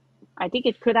yeah, I think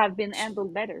it could have been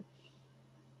handled better.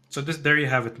 So there you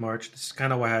have it, March. This is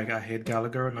kind of why I hate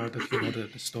Gallagher. Now that you know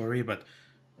the story, but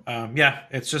Yeah,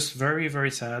 it's just very,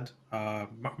 very sad.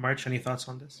 March, any thoughts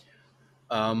on this?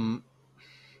 Um,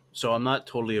 so I'm not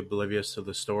totally oblivious to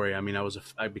the story. I mean,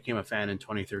 I became a fan in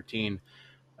 2013,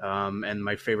 and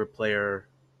my favorite player,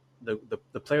 the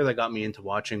player that got me into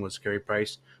watching was Carey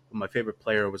Price, but my favorite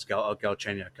player was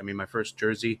Galchenyuk. I mean, my first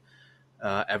jersey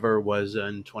ever was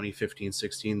in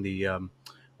 2015-16, the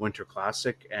Winter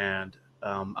Classic, and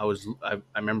I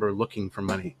remember looking for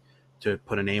money to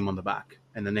put a name on the back,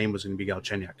 and the name was going to be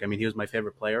Galchenyuk. I mean, he was my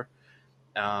favorite player.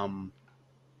 Um,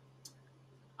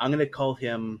 I'm going to call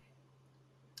him.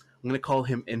 I'm going to call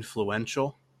him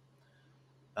influential.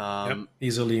 Yep, Um,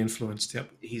 easily influenced. Yep.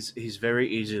 he's very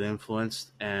easily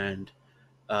influenced, and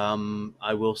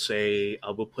I will say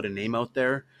I will put a name out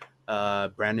there,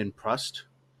 Brandon Prust,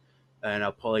 and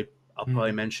I'll probably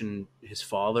Mm. mention his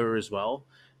father as well.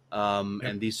 Yep.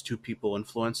 And these two people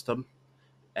influenced him,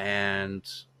 and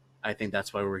I think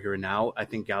that's why we're here now. I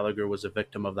think Gallagher was a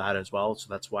victim of that as well, so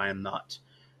that's why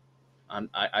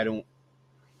I don't.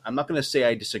 I'm not going to say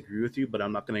I disagree with you, but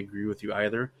I'm not going to agree with you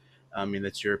either. I mean,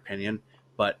 that's your opinion,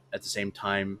 but at the same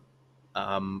time,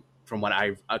 from what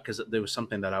I've, because there was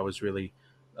something that I was really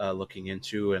looking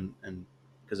into, and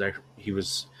because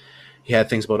he had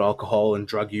things about alcohol and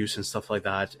drug use and stuff like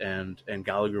that, and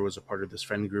Gallagher was a part of this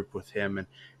friend group with him,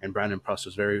 and Brandon Pruss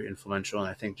was very influential, and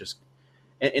I think just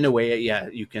in a way, yeah,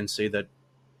 you can say that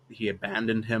he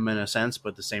abandoned him in a sense, but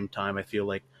at the same time, I feel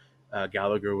like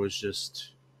Gallagher was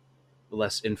just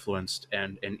less influenced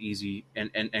and easy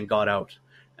and got out,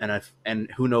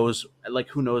 and who knows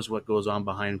what goes on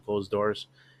behind closed doors,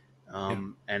 Yeah.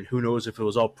 and who knows if it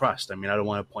was all pressed. I mean, I don't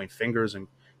want to point fingers and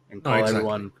No, call exactly.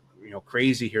 everyone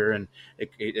crazy here, and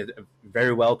it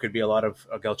very well could be a lot of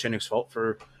Galchenyuk's fault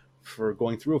for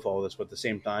going through with all this, but at the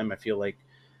same time, I feel like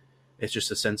it's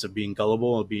just a sense of being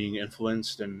gullible, of being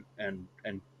influenced, and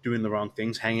doing the wrong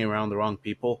things, hanging around the wrong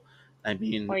people. I Oh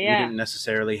mean, we yeah. didn't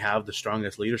necessarily have the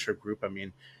strongest leadership group. I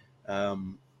mean,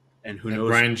 um, and who You had knows?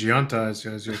 Brian Giunta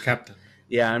as your captain.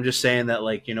 Yeah, I'm just saying that,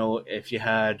 like, if you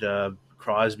had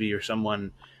Crosby or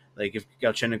someone, like if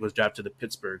Galchenyuk was drafted to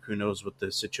Pittsburgh, who knows what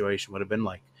the situation would have been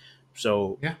like.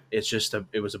 So Yeah. it's just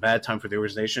it was a bad time for the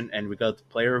organization, and we got the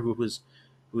player who was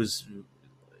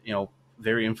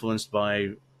very influenced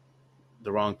by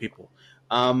the wrong people.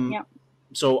 Um, Yeah.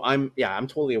 so I'm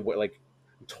totally aware,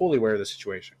 I'm totally aware of the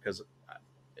situation, because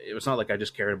it was not like I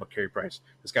just cared about Carey Price.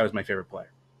 This guy was my favorite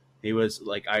player. He was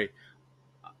like I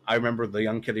remember the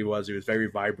young kid he was. He was very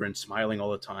vibrant, smiling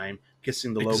all the time,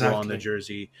 kissing the logo on the Exactly.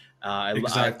 jersey. I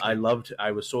Exactly. loved.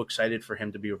 I was so excited for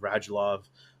him to be with Radulov.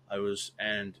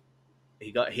 And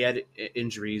he had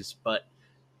injuries, but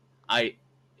I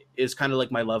is kind of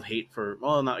like my love hate for,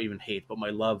 well, not even hate, but my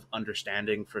love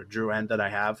understanding for Drouin that I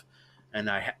have, and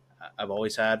I've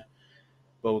always had.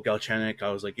 But with Galchenyuk, I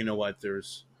was like, you know what?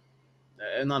 There's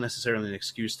not necessarily an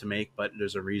excuse to make, but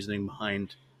there's a reasoning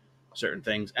behind certain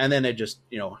things. And then and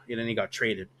then he got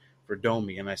traded for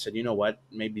Domi, and I said, you know what?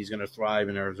 Maybe he's going to thrive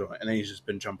in Arizona. And then he's just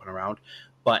been jumping around.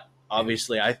 But Yeah.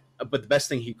 obviously, but the best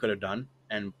thing he could have done,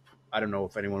 and I don't know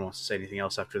if anyone wants to say anything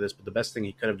else after this, but the best thing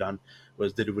he could have done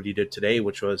was did what he did today,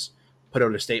 which was put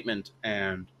out a statement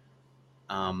and,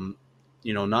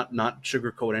 not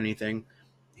sugarcoat anything.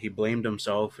 He blamed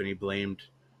himself, and he blamed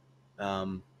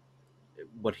um,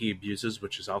 what he abuses,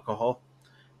 which is alcohol,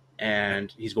 Yeah.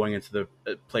 and he's going into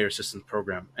the player assistance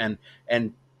program. And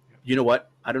you know what?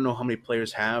 I don't know how many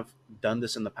players have done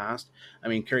this in the past. I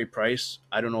mean, Carey Price.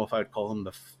 I don't know if I would call him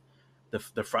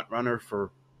the front runner for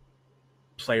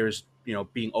players,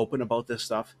 being open about this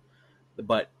stuff.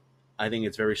 But I think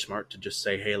it's very smart to just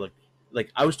say, hey, look,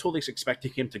 like I was totally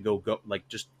expecting him to go like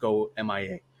just go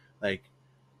MIA. Like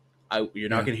you're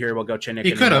not Yeah. going to hear about Galchenyuk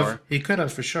He could have. anymore. He could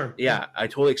have for sure. Yeah. Yeah, I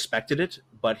totally expected it,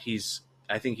 but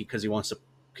I think because he wants to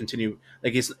continue,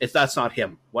 like it's that's not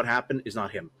him. What happened is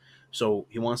not him. So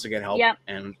he wants to get help, Yeah.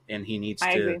 and I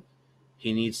agree.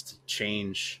 he needs to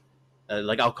change.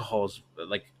 Like alcohol is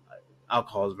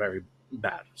very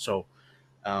bad. So,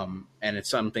 and it's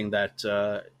something that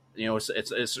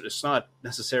it's not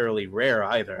necessarily rare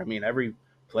either. I mean, every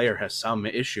player has some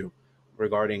issue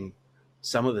regarding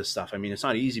some of this stuff. I mean, it's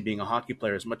not easy being a hockey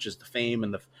player, as much as the fame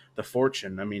and the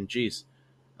fortune. I mean, geez,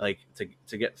 like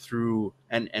to get through,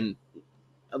 and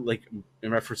like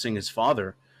in referencing his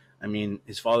father. I mean,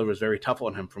 his father was very tough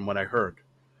on him, from what I heard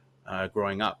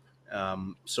growing up.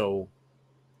 So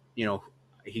you know,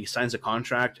 he signs a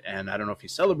contract, and I don't know if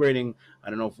he's celebrating. I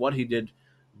don't know if what he did,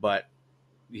 but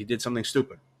he did something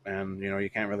stupid, and you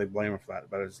can't really blame him for that.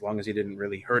 But as long as he didn't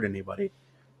really hurt anybody,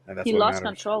 that's He what lost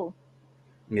matters. control.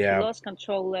 He Yeah, lost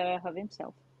control of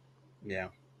himself. yeah.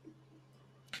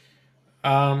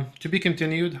 To be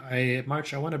continued.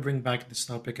 March, I want to bring back this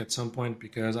topic at some point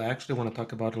because I actually want to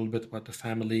talk about a little bit about the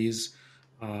families,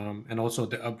 and also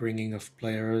the upbringing of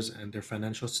players and their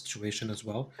financial situation as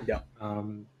well. Yeah.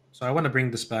 So I want to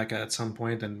bring this back at some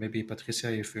point, and maybe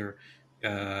Patricia, if you're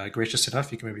gracious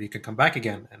enough, you can come back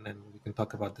again, and then we can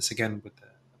talk about this again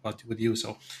with you.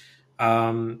 So,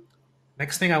 um,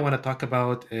 next thing I want to talk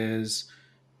about is,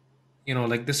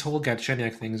 like this whole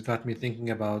Galchenyuk thing has got me thinking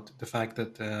about the fact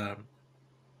that.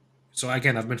 So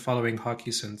again, I've been following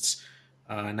hockey since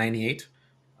 '98.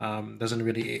 Doesn't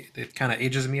really it kind of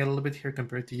ages me a little bit here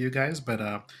compared to you guys, but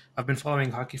I've been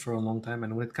following hockey for a long time.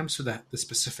 And when it comes to the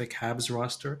specific Habs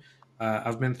roster,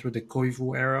 I've been through the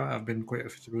Koivu era. I've been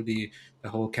through the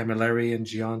whole Camilleri and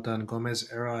Gionta and Gomez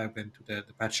era. I've been to the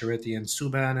Pacioretty and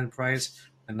Subban and Price,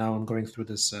 and now I'm going through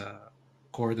this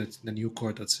core that's the new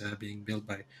core that's being built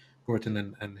by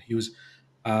Gorton and Hughes.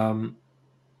 Um,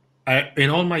 in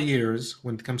all my years,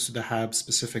 when it comes to the Habs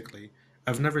specifically,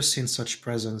 I've never seen such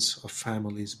presence of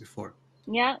families before.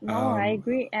 Yeah, no, I Um,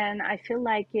 agree, and I feel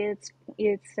like it's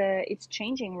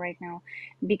changing right now,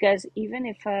 because even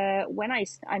if I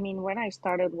mean when I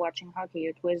started watching hockey,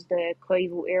 it was the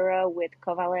Koivu era with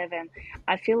Kovalev, and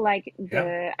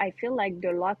yeah, I feel like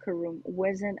the locker room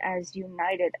wasn't as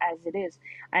united as it is.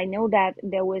 I know that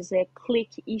there was a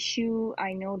clique issue.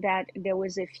 I know that there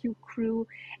was a few crew,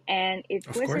 and of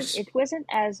course. it wasn't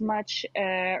as much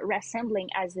resembling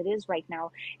as it is right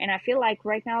now. And I feel like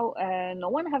right now, no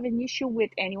one have an issue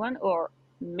with anyone, or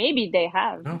maybe they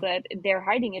have, No, but they're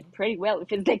hiding it pretty well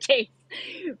if it's the case.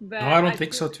 no, I But don't I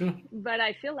think feel, so too. but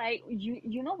I feel like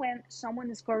you know when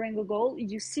someone is scoring a goal,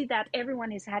 you see that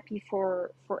everyone is happy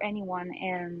for anyone,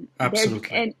 and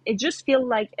Absolutely. it just feels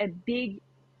like a big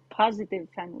positive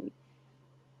family.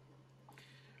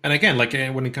 And again, like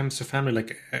when it comes to family,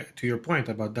 like to your point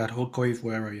about that whole Koiv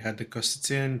where you had the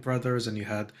Kostitsin brothers and you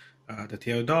had the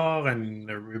Theodore and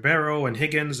Ribeiro and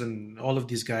Higgins and all of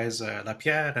these guys,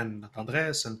 Lapierre and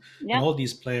Tendres and Yeah. all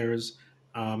these players,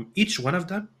 each one of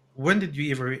them. When did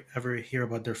you ever hear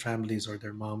about their families or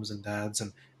their moms and dads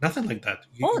and nothing like that?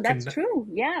 Oh, You that's can true.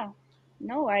 Yeah.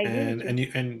 No, I agree with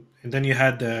you. and then you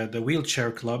had the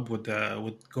wheelchair club with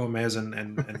Gomez and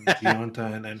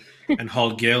Gionta and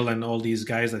Hall Gill and all these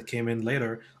guys that came in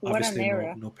later. What an Obviously,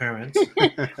 era. no parents.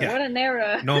 Yeah, What an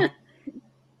era. no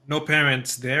no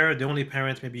parents there. The only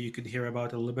parent maybe you could hear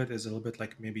about a little bit is a little bit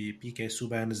like maybe PK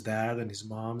Subban's dad and his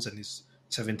moms and his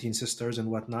 17 sisters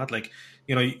and whatnot. Like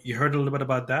you heard a little bit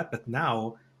about that, but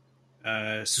now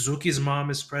Suzuki's mom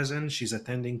is present. She's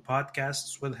attending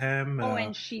podcasts with him. Oh,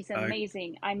 and she's Uh,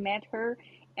 amazing. I met her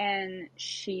and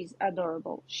she's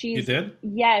adorable. you did?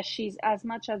 Yeah, she's as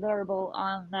much adorable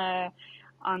on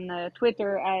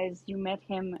Twitter as you met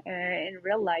him in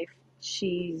real life.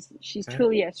 She's Okay.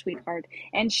 truly a sweetheart,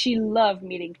 and she loved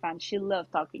meeting fans. She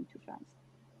loved talking to fans.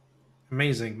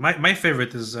 Amazing. My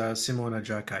favorite is Simona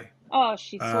Jakai. Oh,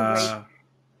 she's so great.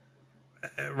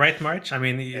 Uh, right, March? I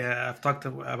mean, yeah, I've talked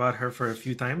about her for a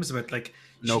few times, but like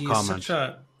No she is such comment.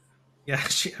 a yeah.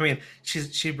 I mean,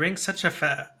 she brings such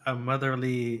a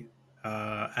motherly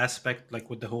aspect, like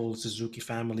with the whole Suzuki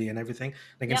family and everything.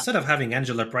 Like Yeah. instead of having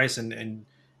Angela Price and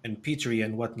Petrie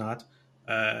and whatnot,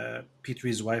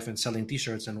 Petrie's wife and selling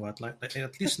T-shirts and whatnot. Like,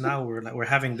 at least now we're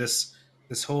having this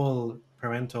whole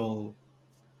parental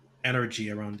energy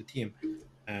around the team.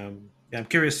 Yeah, I'm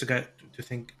curious to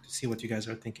see what you guys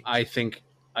are thinking. I think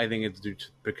it's due to,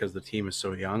 because the team is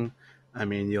so young. I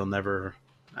mean, you'll never.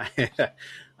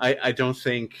 I don't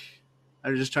think.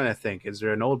 I'm just trying to think. Is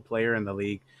there an old player in the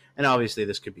league? And obviously,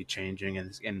 this could be changing,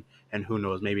 and who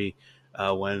knows? Maybe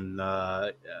when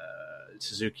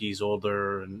Suzuki's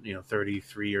older and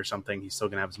 33 or something, he's still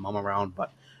gonna have his mom around.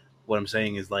 But what I'm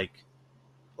saying is like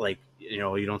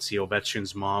you don't see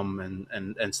Ovechkin's mom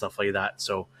and stuff like that.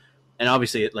 So, and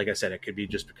obviously, like I said, it could be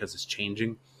just because it's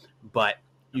changing, but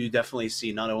you definitely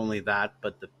see not only that,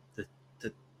 but the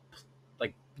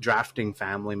like drafting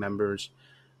family members.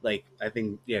 Like I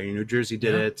think New Jersey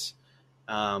did Yeah.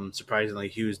 it. Surprisingly,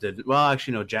 Hughes did. Well,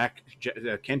 actually,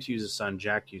 no. Kent Hughes' son,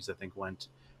 Jack Hughes, I think went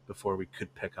before we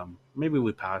could pick him. Maybe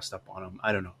we passed up on him.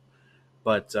 I don't know,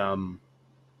 but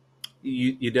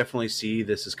you definitely see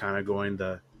this is kind of going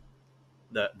the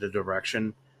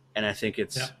direction, and I think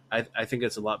Yeah. I think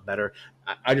it's a lot better.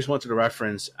 I just wanted to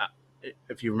reference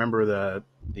if you remember the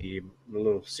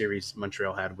little series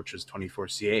Montreal had, which was 24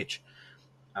 CH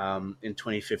in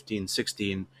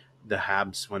 2015-16, the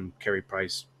Habs when Carey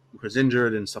Price was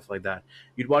injured and stuff like that.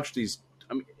 You'd watch these.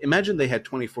 I mean, imagine they had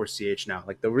 24 CH now.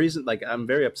 Like the reason, like I'm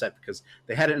very upset because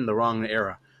they had it in the wrong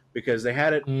era. Because they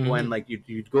had it when Hmm. like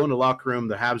you'd go in the locker room,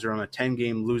 the Habs are on a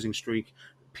 10-game losing streak.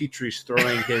 Petrie's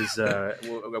throwing his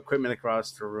equipment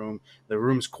across the room. The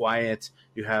room's quiet.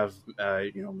 You have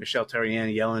Michel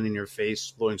Therrien yelling in your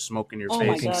face, blowing smoke in your Oh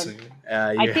face. my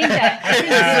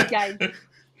God.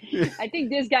 I think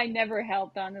this guy never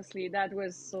helped, honestly. That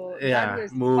was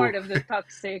move, part of the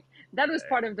toxic. That was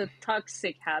part of the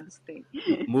toxic Habs thing.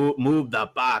 move the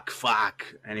puck, fuck.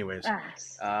 Anyways,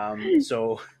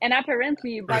 so and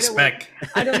apparently, by respect. the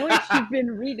way, I don't know if you've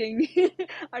been reading.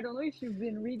 I don't know if you've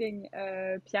been reading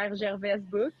Pierre Gervais'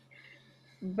 book,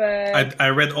 but I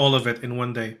read all of it in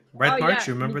one day. Right, March? Yeah,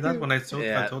 you remember that when I told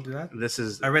you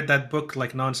that? I read that book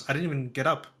like I didn't even get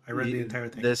up. I read the entire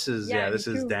thing. This is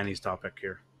Danny's topic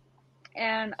here.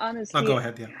 And honestly, go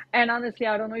ahead. Yeah. And honestly,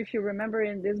 I don't know if you remember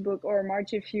in this book, or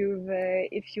March, if you've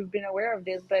been aware of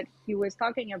this, but he was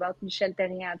talking about Michel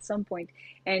Therrien at some point,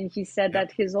 and he said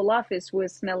that his whole office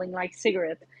was smelling like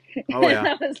cigarette. Oh yeah. And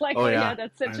I was like,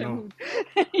 that's such a mood.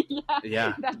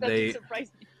 That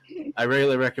surprised me. I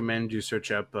really recommend you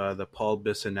search up the Paul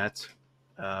Bissonnette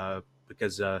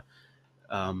because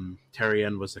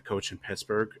Therrien was the coach in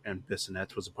Pittsburgh and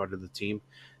Bissonnette was a part of the team.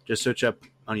 Just search up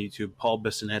on YouTube Paul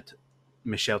Bissonnette,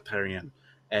 Michel Therrien,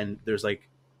 and there's like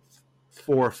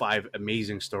 4 or 5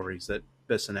 amazing stories that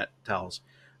Bissonnette tells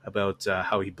about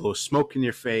how he blows smoke in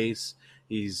your face.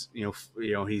 He's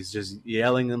he's just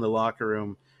yelling in the locker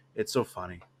room. It's so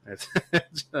funny.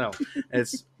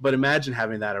 But imagine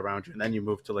having that around you, and then you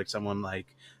move to like someone like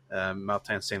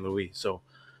Martin St. Louis. So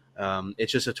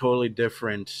it's just a totally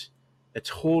different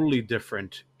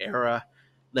era.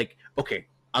 Like, okay,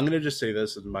 I'm gonna just say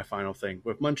this as my final thing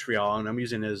with Montreal, and I'm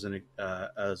using it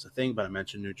as a thing, but I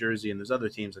mentioned New Jersey, and there's other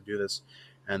teams that do this,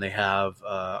 and they have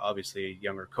obviously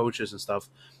younger coaches and stuff.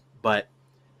 But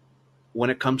when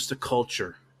it comes to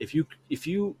culture, if you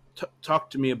talk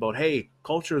to me about, hey,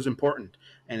 culture is important,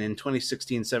 and in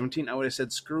 2016-17, I would have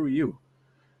said, screw you.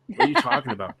 What are you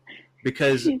talking about?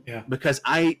 Because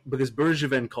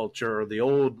Bergevin culture, or the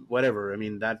old whatever, I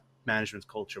mean, that management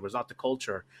culture was not the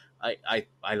culture I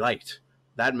liked.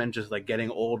 That meant just like getting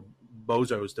old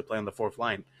bozos to play on the fourth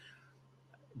line.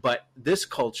 But this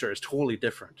culture is totally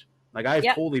different. Like, I've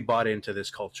totally bought into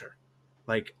this culture.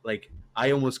 Like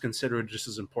I almost consider it just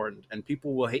as important. And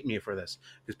people will hate me for this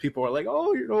because people are like,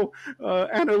 oh,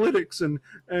 analytics and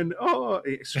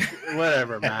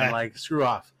whatever, man. Like, screw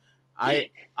off. I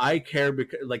care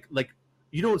because like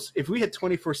you don't. If we had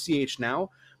 24 CH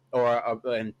now,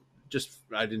 and just,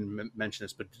 I didn't mention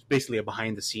this, but basically a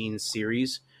behind the scenes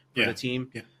series for the team.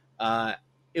 Yeah.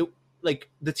 It like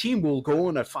the team will go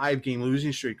on a 5-game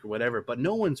losing streak or whatever, but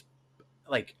no one's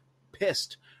like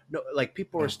pissed. No, like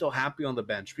people are still happy on the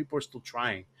bench. People are still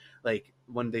trying. Like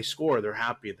when they score, they're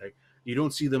happy. Like you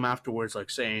don't see them afterwards like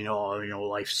saying, "Oh,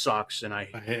 life sucks," and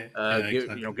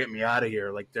get me out of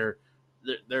here. Like they're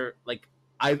like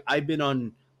I've been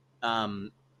on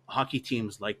hockey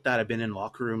teams like that. I've been in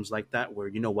locker rooms like that where,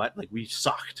 you know what, like we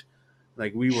sucked,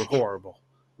 like we were horrible.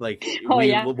 Like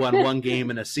we won 1 game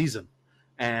in a season,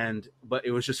 but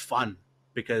it was just fun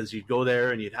because you'd go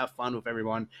there and you'd have fun with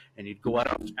everyone and you'd go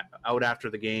out after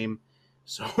the game.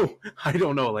 So I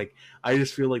don't know, like I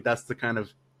just feel like that's the kind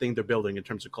of thing they're building in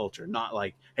terms of culture, not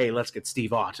like, hey, let's get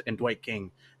Steve Ott and Dwight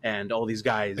King and all these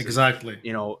guys. Exactly.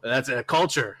 And, that's a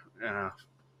culture.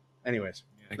 Anyways,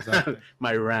 exactly.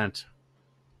 My rant.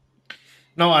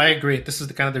 No, I agree. This is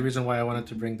the reason why I wanted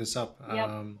to bring this up.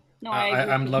 Yep. No,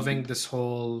 I'm loving this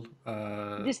whole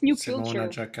this new Simona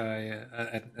culture.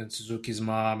 Jakai and Suzuki's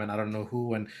mom and I don't know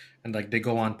who and like they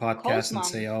go on podcasts and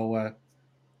say,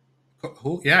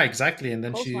 who? Yeah, exactly. And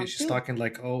then she's talking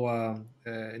like,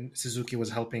 Suzuki was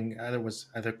helping,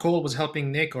 either Cole was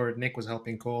helping Nick or Nick was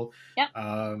helping Cole,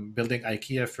 building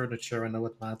IKEA furniture and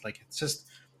whatnot. Like it's just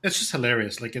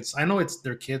hilarious. Like I know it's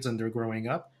their kids and they're growing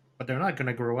up, but they're not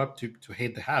gonna grow up to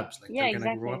hate the Habs. Like they're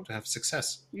gonna grow up to have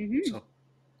success. Mm-hmm. So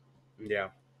yeah.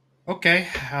 Okay.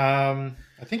 I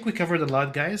think we covered a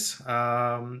lot, guys.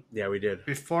 Yeah, we did.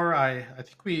 Before I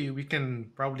think we can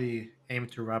probably aim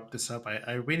to wrap this up.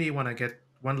 I really want to get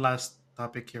one last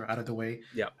topic here out of the way.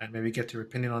 Yeah. And maybe get your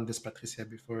opinion on this, Patricia,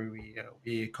 before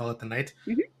we call it a night.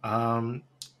 Mm-hmm.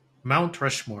 Mount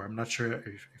Rushmore. I'm not sure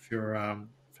if you're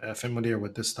familiar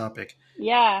with this topic.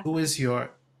 Yeah. Who is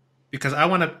because I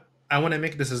want to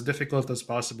make this as difficult as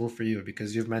possible for you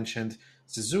because you've mentioned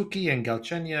Suzuki and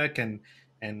Galchenyuk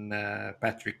and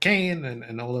Patrick Kane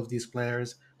and all of these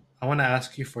players. I want to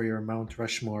ask you for your Mount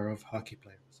Rushmore of hockey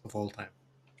players of all time.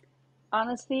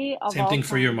 Honestly, same thing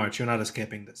for you, March. You're not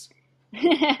escaping this.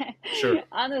 Sure.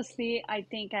 Honestly, I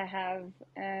think I have.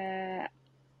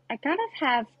 I kind of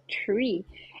have 3,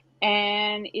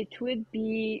 and it would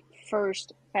be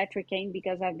first Patrick Kane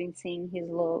because I've been seeing his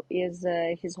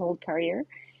whole career.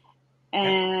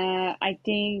 Okay. I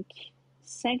think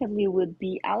secondly would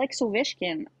be Alex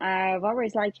Ovechkin. I've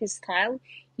always liked his style.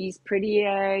 He's pretty.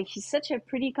 He's such a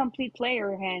pretty complete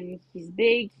player, and he's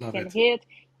big. He Love can it. hit.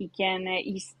 He can.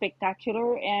 He's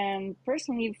spectacular. And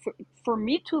personally, for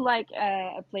me to like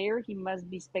a player, he must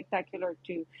be spectacular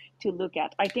to look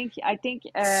at. Same thing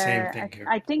here.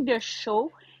 I think the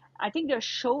show. I think the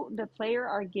show the player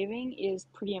are giving is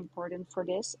pretty important for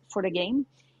the game.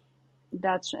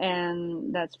 That's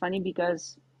funny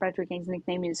because Patrick Kane's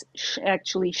nickname is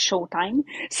actually Showtime.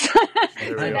 So,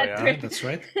 There we so go, that's yeah. pretty. That's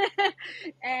right.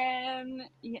 And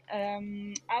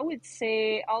I would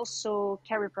say also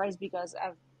Carey Price because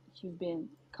he's been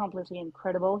completely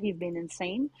incredible. He's been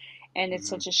insane, and it's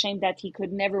such a shame that he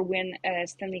could never win a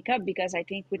Stanley Cup because I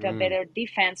think with a better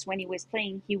defense when he was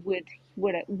playing, we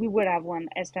would have won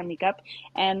a Stanley Cup,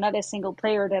 and not a single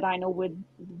player that I know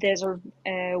deserve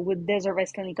a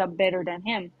Stanley Cup better than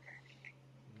him.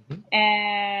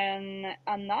 And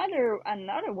another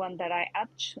one that I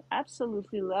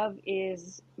absolutely love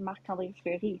is Marc-André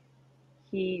Fleury.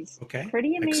 He's Okay.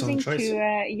 pretty amazing Excellent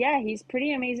choice. he's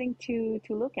pretty amazing to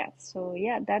look at. So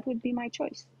yeah, that would be my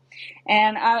choice.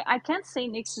 And I can't say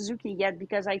Nick Suzuki yet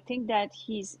because I think that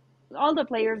all the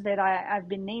players that I've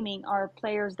been naming are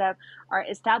players that are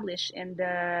established in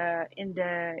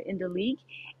the league,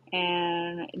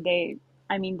 and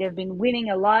they've been winning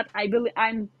a lot.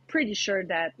 I'm pretty sure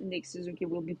that Nick Suzuki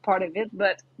will be part of it,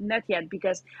 but not yet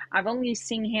because I've only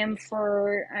seen him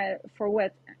for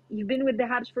what? You've been with the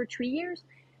Habs for 3 years,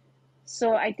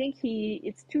 so I think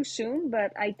it's too soon,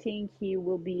 but I think he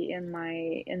will be in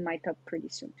my top pretty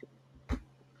soon too.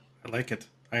 I like it.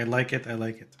 I like it.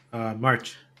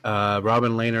 March.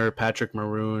 Robin Lehner, Patrick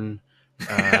Maroon,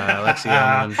 Alexei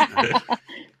Edelman,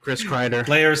 Chris Kreider.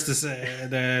 Players to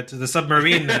the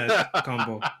submarine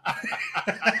combo.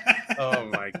 Oh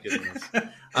my goodness.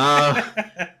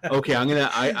 Okay,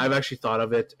 I've actually thought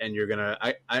of it, and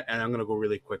I'm gonna go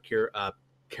really quick here.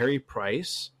 Carey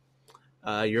Price,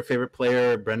 your favorite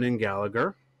player, Brendan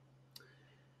Gallagher,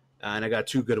 and I got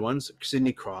two good ones: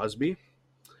 Sidney Crosby,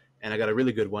 and I got a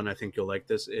really good one. I think you'll like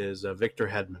this. Is Victor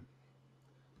Hedman.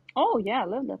 Oh yeah, I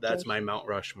love that. That's my Mount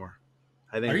Rushmore.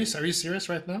 I think. Are you serious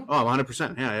right now? Oh,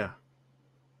 100%. Yeah.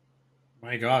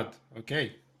 My God.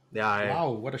 Okay. Yeah.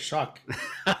 Wow, what a shock.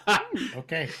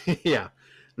 Okay. Yeah.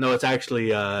 No, it's actually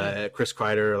Chris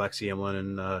Kreider, Alexei Edelman,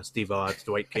 and Steve Ott,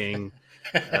 Dwight King,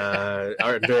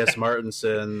 Andreas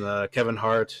Martinson, Kevin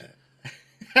Hart.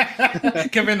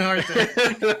 Kevin Hart.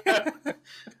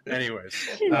 Anyways,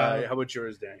 how about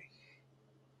yours, Danny?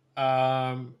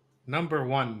 Number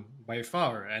one by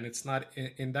far, and it's not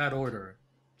in that order.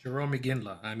 Jerome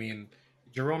Iginla. I mean,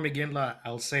 Jerome Iginla.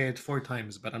 I'll say it 4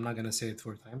 times, but I'm not gonna say it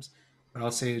 4 times. But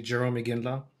I'll say Jerome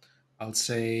Iginla. I'll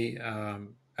say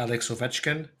Alex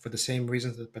Ovechkin for the same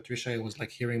reasons that Patricia was like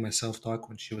hearing myself talk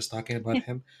when she was talking about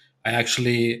him. I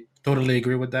actually totally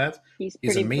agree with that. He's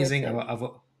amazing.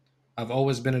 I've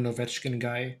always been an Ovechkin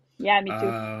guy. Yeah, me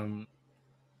too.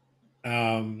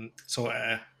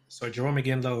 So Jerome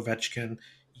Iginla, Ovechkin,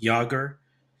 Yager.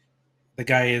 The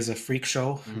guy is a freak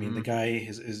show. I mean, the guy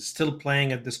is still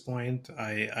playing at this point.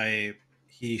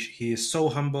 He is so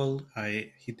humble.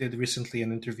 He did recently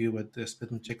an interview with the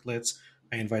Spit and Chicklets.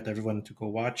 I invite everyone to go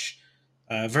watch.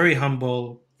 Very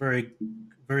humble, very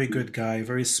very good guy,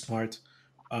 very smart.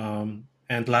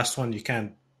 And last one, you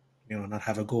can't not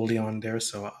have a goalie on there,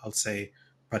 so I'll say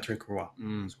Patrick Roy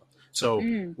as well. So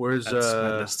where's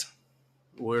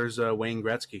Where's Wayne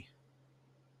Gretzky?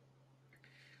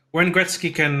 Wayne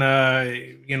Gretzky can,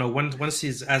 once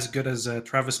he's as good as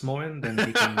Travis Moen, then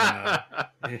he can,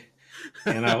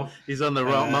 He's on the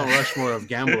Mount Rushmore of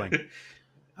gambling.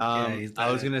 I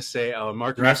was going to say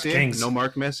Mark Messier. Kings. No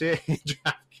Mark Messier.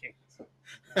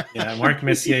 Yeah, Mark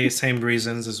Messier, same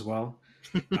reasons as well.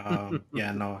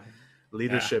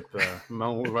 Leadership,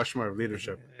 Mount Rushmore of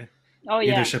leadership. Oh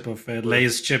yeah. Leadership of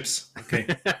Lay's chips. Okay.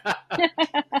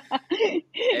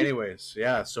 Anyways,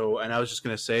 yeah. So, and I was just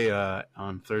gonna say,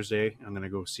 on Thursday, I'm gonna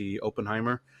go see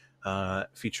Oppenheimer,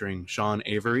 featuring Sean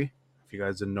Avery. If you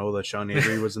guys didn't know that Sean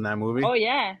Avery was in that movie. Oh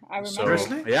yeah, I remember.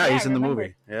 So, yeah, he's in the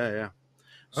movie. Yeah.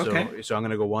 So, Okay. So I'm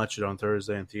gonna go watch it on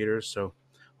Thursday in theaters. So,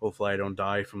 hopefully, I don't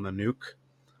die from the nuke.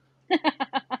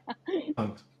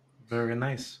 Very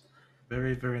nice.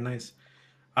 Very, very nice.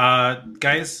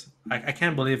 Guys, I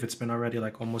can't believe it's been already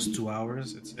like almost 2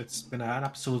 hours. It's been an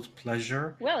absolute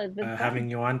pleasure it's been having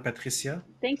you on, Patricia.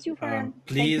 Thank you for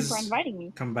inviting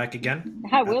me. Come back again.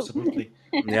 I will. Absolutely.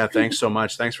 Yeah, thanks so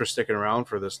much. Thanks for sticking around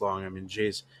for this long. I mean,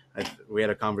 geez, we had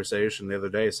a conversation the other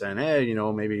day saying, hey,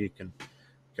 maybe you can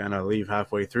kind of leave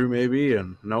halfway through maybe,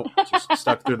 and nope, just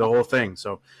stuck through the whole thing.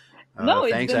 So No,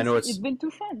 thanks. I know it's been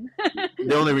too fun.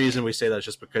 the only reason we say that is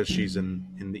just because she's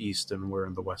in the east and we're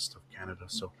in the west of Canada,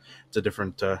 so it's a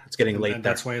different. It's getting late. And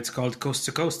that's why it's called Coast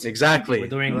to Coast. Exactly. We're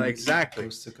doing exactly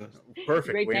Coast to Coast.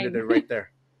 Perfect. Great We name. ended it right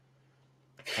there.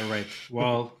 All right.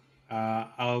 Well,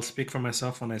 I'll speak for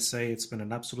myself when I say it's been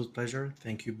an absolute pleasure.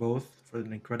 Thank you both for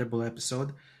an incredible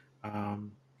episode.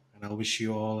 And I'll wish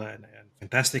you all a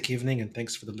fantastic evening, and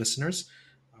thanks for the listeners.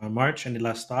 March, any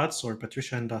last thoughts, or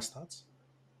Patricia, any last thoughts?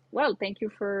 Well, thank you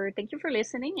for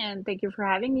listening, and thank you for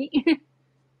having me.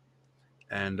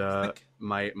 And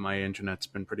my internet's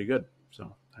been pretty good, so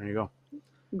there you go.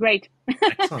 Great.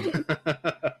 Excellent.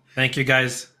 Thank you,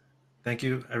 guys. Thank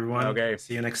you, everyone. Okay.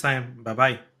 See you next time.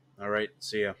 Bye-bye. All right.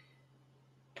 See ya.